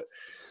know, but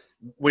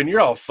when you're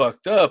all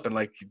fucked up and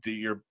like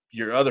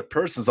your other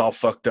person's all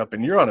fucked up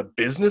and you're on a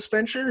business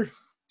venture.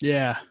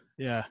 Yeah.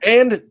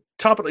 And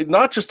top of it,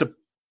 not just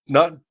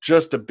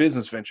a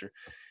business venture,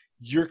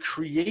 you're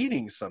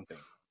creating something.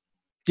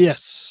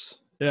 Yes.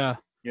 Yeah.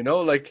 You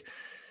know, like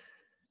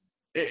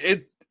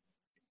it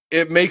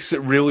makes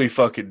it really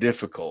fucking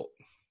difficult.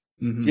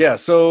 Mm-hmm. Yeah.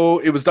 So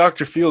it was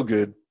Dr.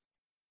 Feelgood.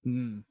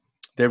 Mm.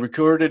 They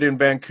recorded in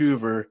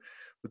Vancouver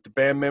with the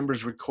band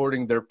members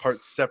recording their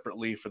parts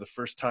separately for the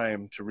first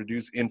time to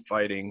reduce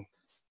infighting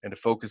and to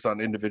focus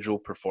on individual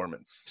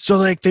performance. So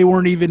like they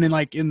weren't even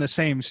in the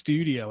same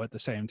studio at the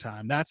same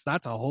time. That's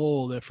a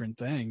whole different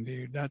thing,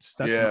 dude. That's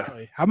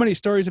gnarly. How many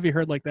stories have you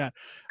heard like that?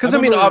 Because I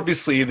mean,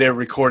 obviously they're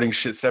recording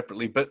shit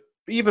separately, but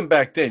even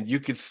back then you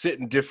could sit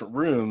in different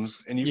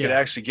rooms and you could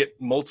actually get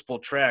multiple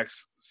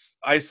tracks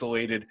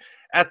isolated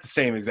at the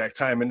same exact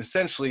time. And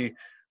essentially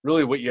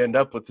really what you end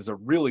up with is a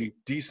really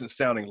decent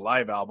sounding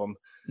live album,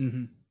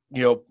 mm-hmm.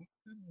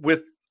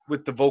 With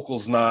the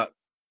vocals not,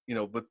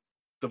 with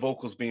the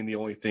vocals being the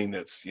only thing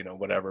that's,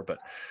 whatever. But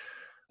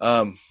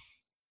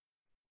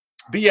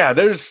yeah,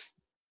 there's,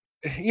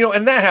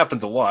 and that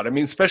happens a lot. I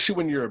mean, especially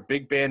when you're a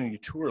big band and you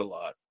tour a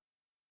lot,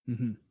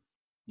 mm-hmm.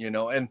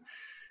 And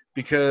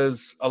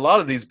because a lot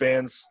of these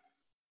bands,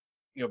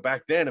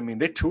 back then, I mean,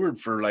 they toured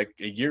for like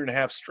a year and a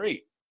half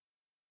straight.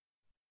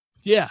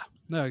 Yeah,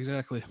 no,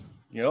 exactly.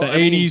 The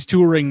 80s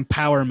touring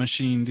power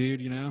machine,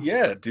 dude,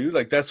 Yeah, dude,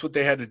 like that's what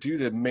they had to do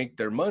to make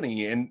their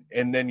money. And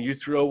then you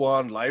throw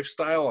on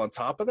lifestyle on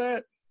top of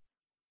that.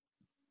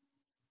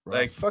 Rough.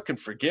 Like fucking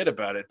forget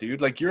about it,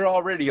 dude. Like you're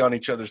already on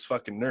each other's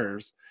fucking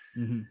nerves,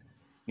 mm-hmm.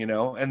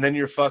 And then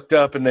you're fucked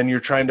up and then you're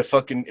trying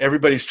to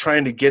everybody's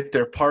trying to get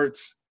their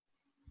parts,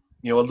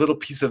 a little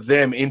piece of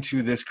them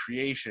into this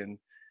creation.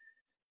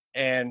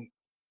 And,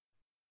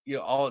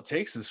 all it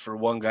takes is for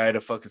one guy to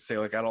fucking say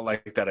like, I don't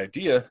like that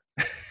idea.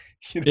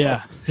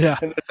 Yeah.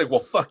 And it's like,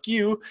 well, fuck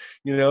you,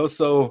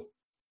 so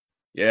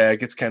yeah, it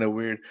gets kind of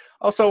weird.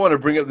 Also, I want to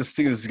bring up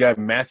this guy,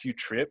 Matthew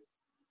Tripp.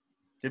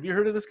 Have you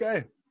heard of this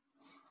guy?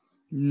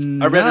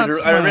 I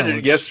read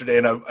it yesterday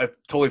and I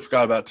totally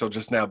forgot about it till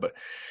just now. But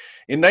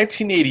in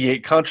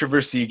 1988,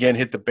 controversy again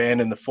hit the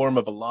band in the form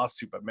of a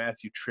lawsuit by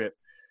Matthew Tripp.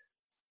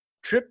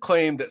 Tripp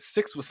claimed that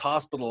Six was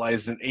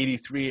hospitalized in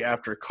 83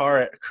 after a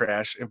car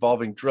crash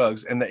involving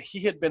drugs and that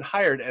he had been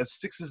hired as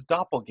Six's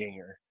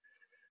doppelganger.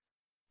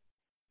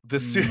 The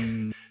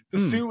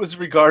suit was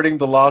regarding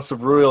the loss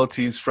of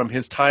royalties from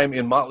his time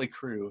in Mötley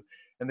Crüe,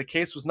 and the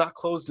case was not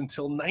closed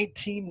until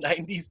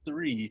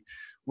 1993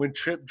 when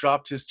Tripp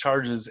dropped his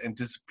charges and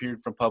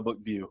disappeared from public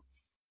view.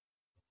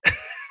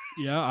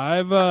 Yeah,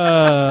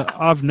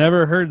 I've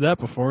never heard that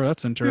before.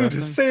 That's interesting.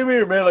 Dude, same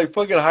here, man. Like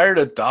fucking hired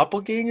a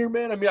doppelganger,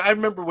 man. I mean, I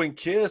remember when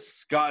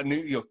Kiss got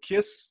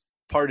Kiss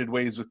parted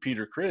ways with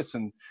Peter Criss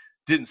and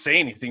didn't say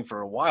anything for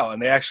a while, and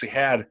they actually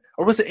had,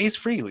 or was it Ace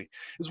Frehley?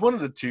 It was one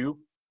of the two.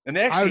 And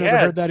they actually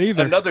had that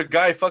either. Another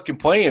guy fucking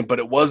playing, but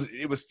it was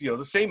the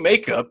same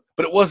makeup,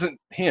 but it wasn't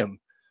him.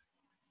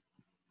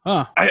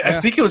 Huh. I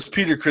think it was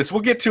Peter Criss.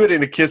 We'll get to it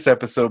in a Kiss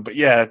episode, but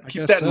yeah,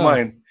 keep that in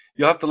mind.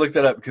 You'll have to look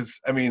that up because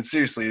I mean,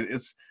 seriously,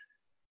 it's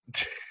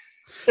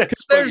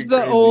there's the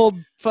crazy old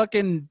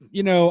fucking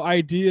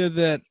idea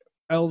that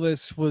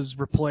Elvis was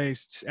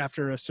replaced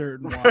after a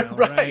certain while,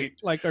 right?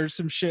 Like or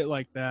some shit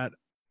like that.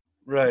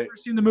 Right. You ever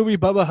seen the movie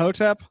Bubba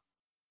Hotep?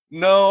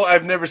 No,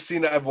 I've never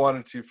seen it. I've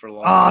wanted to for a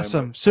long time.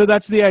 Awesome. So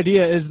that's the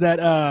idea is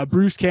that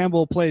Bruce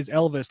Campbell plays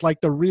Elvis, like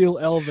the real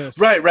Elvis.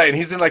 Right. And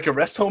he's in like a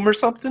rest home or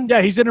something?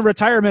 Yeah, he's in a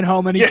retirement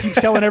home and he keeps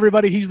telling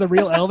everybody he's the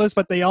real Elvis,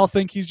 but they all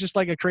think he's just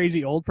like a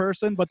crazy old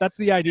person. But that's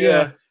the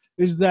idea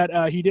is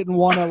that he didn't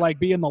want to like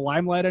be in the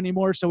limelight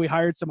anymore. So he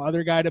hired some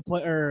other guy to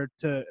play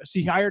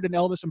he hired an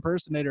Elvis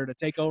impersonator to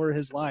take over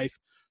his life.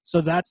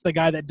 So that's the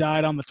guy that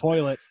died on the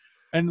toilet.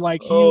 And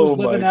like he was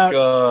living out,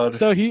 God.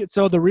 so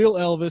the real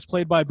Elvis,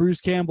 played by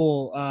Bruce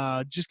Campbell,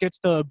 just gets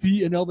to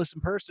be an Elvis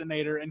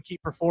impersonator and keep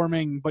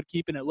performing, but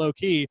keeping it low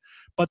key.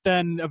 But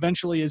then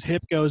eventually his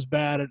hip goes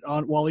bad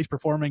while he's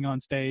performing on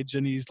stage,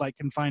 and he's like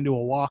confined to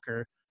a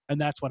walker, and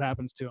that's what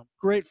happens to him.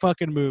 Great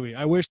fucking movie.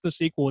 I wish the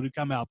sequel would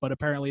come out, but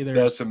apparently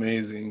that's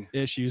amazing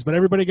issues. But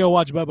everybody go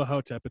watch Bubba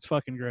Hotep. It's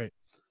fucking great.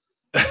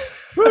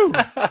 Woo!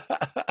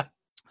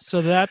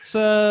 So that's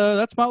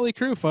Mötley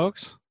Crüe,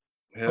 folks.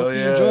 Hell Hope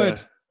yeah. you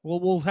enjoyed.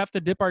 We'll have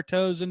to dip our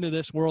toes into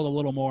this world a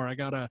little more. I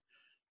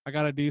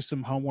gotta do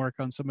some homework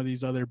on some of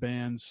these other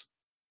bands.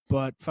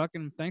 But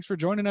fucking thanks for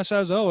joining us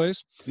as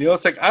always. You know,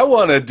 it's like I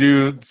want to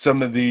do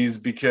some of these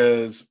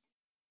because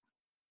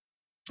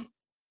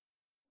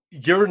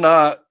you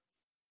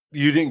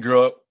didn't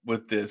grow up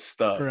with this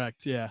stuff.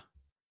 Correct. Yeah.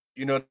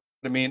 You know what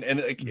I mean? And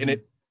and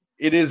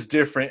it is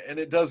different, and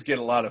it does get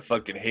a lot of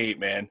fucking hate,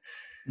 man.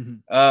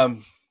 Mm-hmm.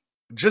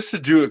 Just to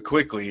do it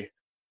quickly,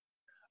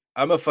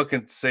 I'm gonna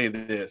fucking say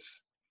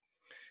this.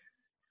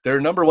 Their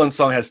number one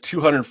song has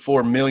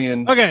 204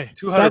 million. Okay.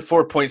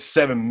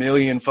 204.7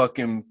 million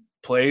fucking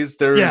plays.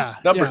 Their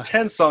number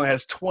 10 song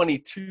has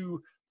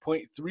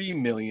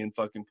 22.3 million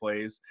fucking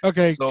plays.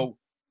 Okay. So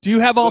do you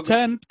have all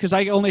 10? Because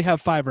I only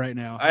have 5 right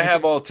now. I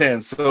have all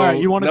 10. So all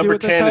right, you want to number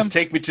do it 10 is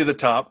Take Me to the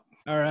Top.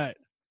 All right.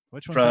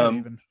 Which one's from that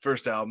even?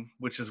 First album,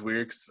 which is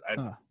weird because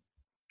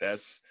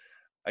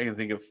I can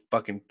think of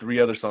fucking 3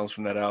 other songs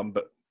from that album.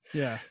 But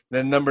yeah.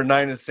 Then number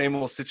 9 is Same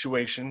Old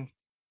Situation.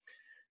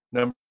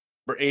 Number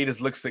 8 is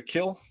Looks That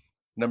Kill.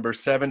 Number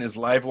 7 is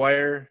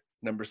Livewire.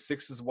 Number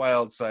 6 is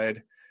Wild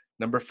Side.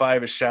 Number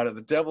 5 is Shout at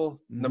the Devil.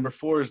 Number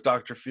 4 is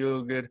Dr.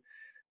 Feelgood.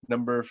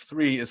 Number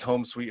 3 is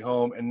Home Sweet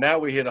Home. And now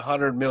we hit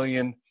 100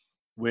 million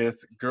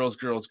with Girls,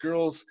 Girls,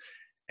 Girls,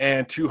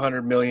 and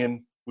 200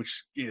 million,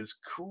 which is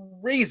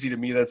crazy to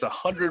me. That's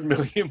 100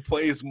 million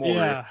plays more.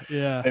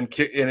 Yeah. And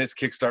it's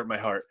Kickstart My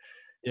Heart.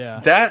 Yeah.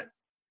 That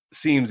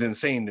seems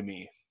insane to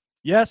me.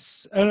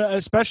 Yes,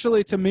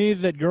 especially to me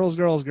that Girls,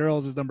 Girls,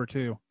 Girls is number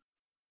 2.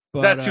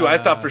 But, that too. I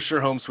thought for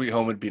sure Home Sweet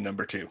Home would be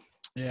number 2.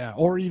 Yeah,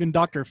 or even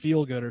Dr.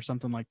 Feelgood or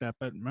something like that.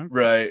 But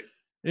right.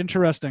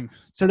 Interesting.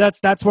 So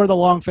that's where the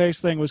long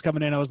face thing was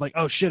coming in. I was like,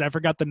 oh shit, I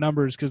forgot the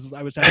numbers because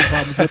I was having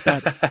problems with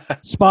that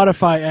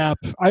Spotify app.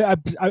 I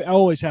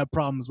always have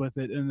problems with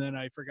it, and then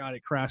I forgot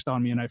it crashed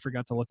on me, and I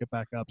forgot to look it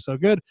back up. So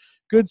good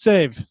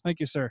save. Thank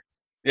you, sir.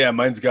 Yeah,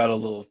 mine's got a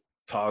little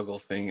toggle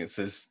thing. It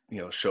says,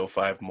 show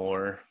 5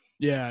 more.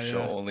 Yeah.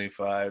 Show only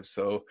 5.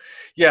 So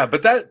yeah,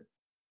 but that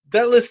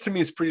list to me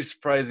is pretty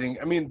surprising.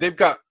 I mean, they've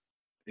got,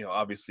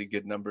 obviously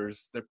good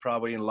numbers. They're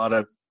probably in a lot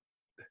of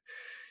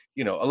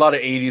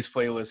 80s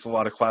playlists, a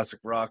lot of classic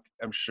rock,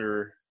 I'm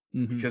sure,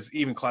 because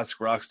even classic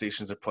rock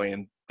stations are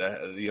playing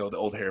the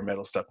old hair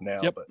metal stuff now.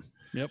 Yep.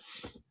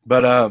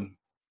 But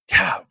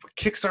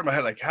Kickstart My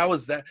Heart, like, how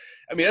is that?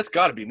 I mean, that's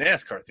got to be a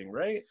NASCAR thing,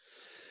 right?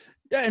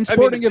 Yeah, and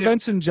sporting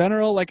events in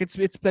general, like they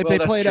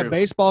play it at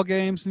baseball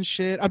games and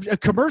shit.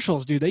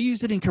 Commercials, dude, they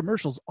use it in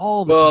commercials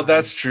all the time. Well,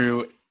 that's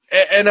true.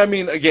 And I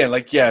mean, again,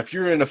 like, yeah, if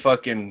you were in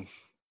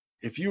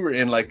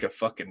like a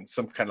fucking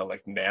some kind of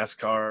like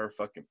NASCAR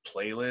fucking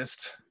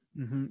playlist,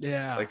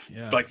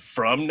 like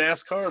from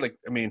NASCAR, like,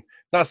 I mean,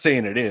 not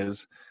saying it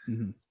is,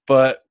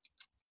 but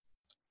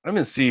I'm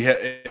gonna see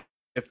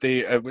if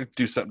they would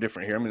do something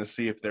different here. I'm gonna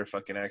see if they're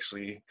fucking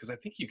actually, because I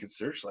think you could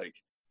search like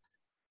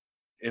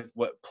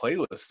what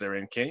playlists they're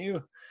in. Can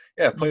you?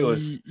 Yeah,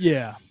 playlists.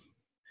 Yeah.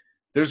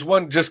 There's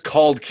one just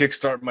called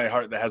Kickstart My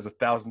Heart that has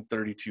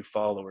 1,032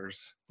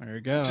 followers. There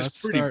you go. Which is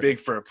pretty big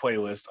for a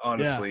playlist,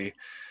 honestly. Yeah.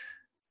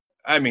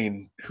 I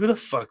mean, who the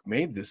fuck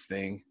made this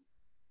thing?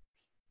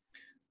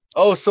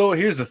 Oh, so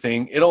here's the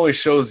thing. It only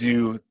shows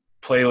you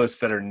playlists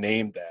that are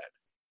named that.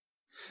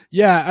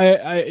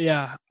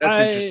 Yeah, That's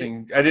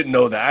interesting. I didn't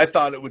know that. I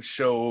thought it would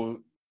show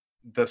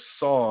the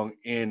song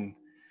in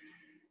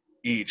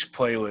each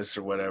playlist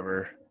or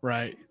whatever.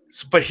 Right.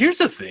 So, but here's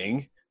the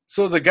thing.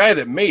 So the guy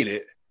that made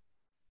it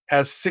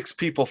has 6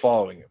 people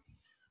following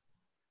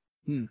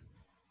him.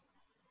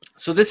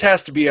 So this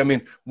has to be, I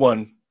mean,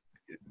 one,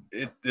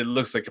 it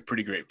looks like a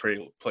pretty great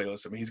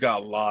playlist. I mean, he's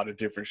got a lot of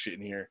different shit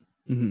in here.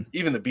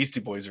 Even the Beastie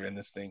Boys are in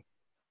this thing.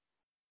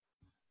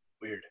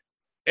 Weird.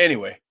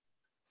 Anyway.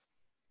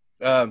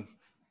 Yeah,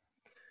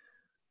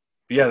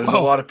 there's a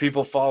lot of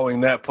people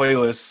following that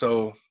playlist,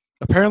 so.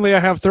 Apparently I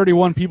have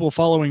 31 people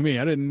following me.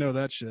 I didn't know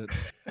that shit.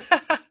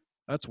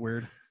 That's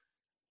weird.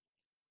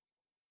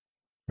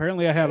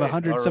 Apparently I have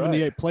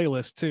 178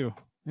 playlists too.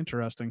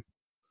 Interesting.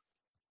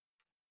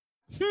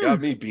 Got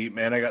me beat,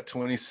 man. I got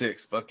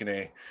 26. Fucking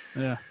A.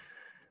 Yeah.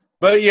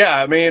 But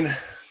yeah, I mean,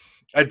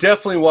 I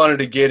definitely wanted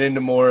to get into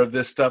more of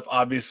this stuff.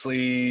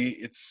 Obviously,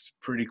 it's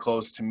pretty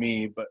close to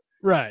me, but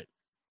right.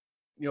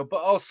 But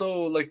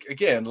also, like,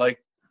 again,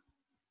 like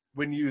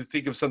when you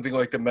think of something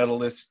like the metal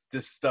list,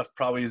 this stuff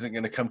probably isn't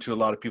going to come to a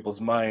lot of people's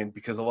mind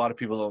because a lot of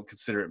people don't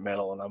consider it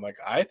metal. And I'm like,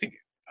 I think,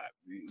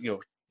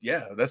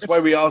 yeah,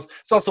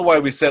 it's also why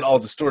we said all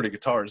distorted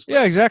guitars. But.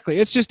 Yeah, exactly.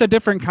 It's just a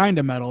different kind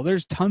of metal.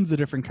 There's tons of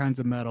different kinds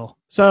of metal.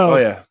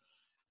 So,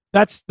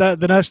 that's the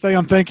next thing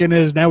I'm thinking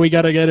is now we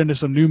got to get into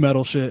some new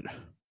metal shit.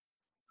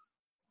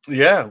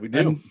 Yeah, we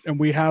do. And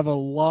we have a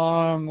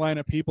long line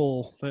of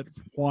people that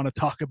want to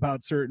talk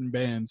about certain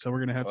bands. So we're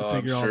going to have to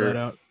figure all that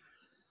out.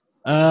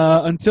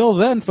 Until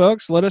then,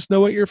 folks, let us know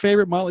what your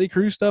favorite Mötley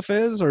Crüe stuff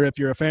is, or if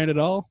you're a fan at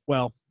all.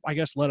 Well, I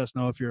guess let us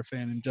know if you're a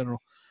fan in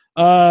general.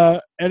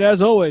 And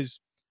as always,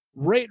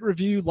 rate,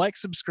 review, like,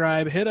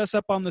 subscribe, hit us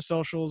up on the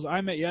socials.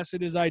 I'm at Yes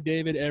It Is I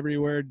David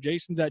everywhere.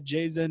 Jason's at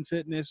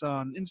JZenFitness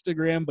on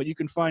Instagram, but you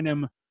can find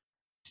him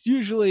It's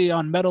usually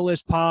on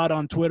Metalist Pod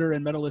on Twitter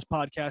and Metalist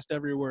Podcast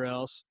everywhere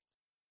else.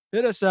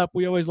 Hit us up.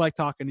 We always like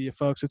talking to you,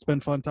 folks. It's been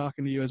fun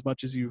talking to you as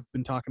much as you've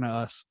been talking to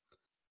us.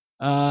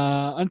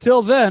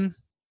 Until then,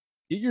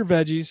 eat your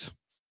veggies.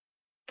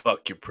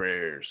 Fuck your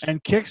prayers.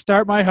 And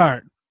kickstart my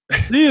heart.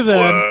 See you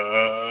then.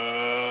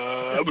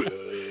 Blah, blah,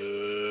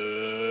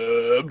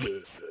 blah.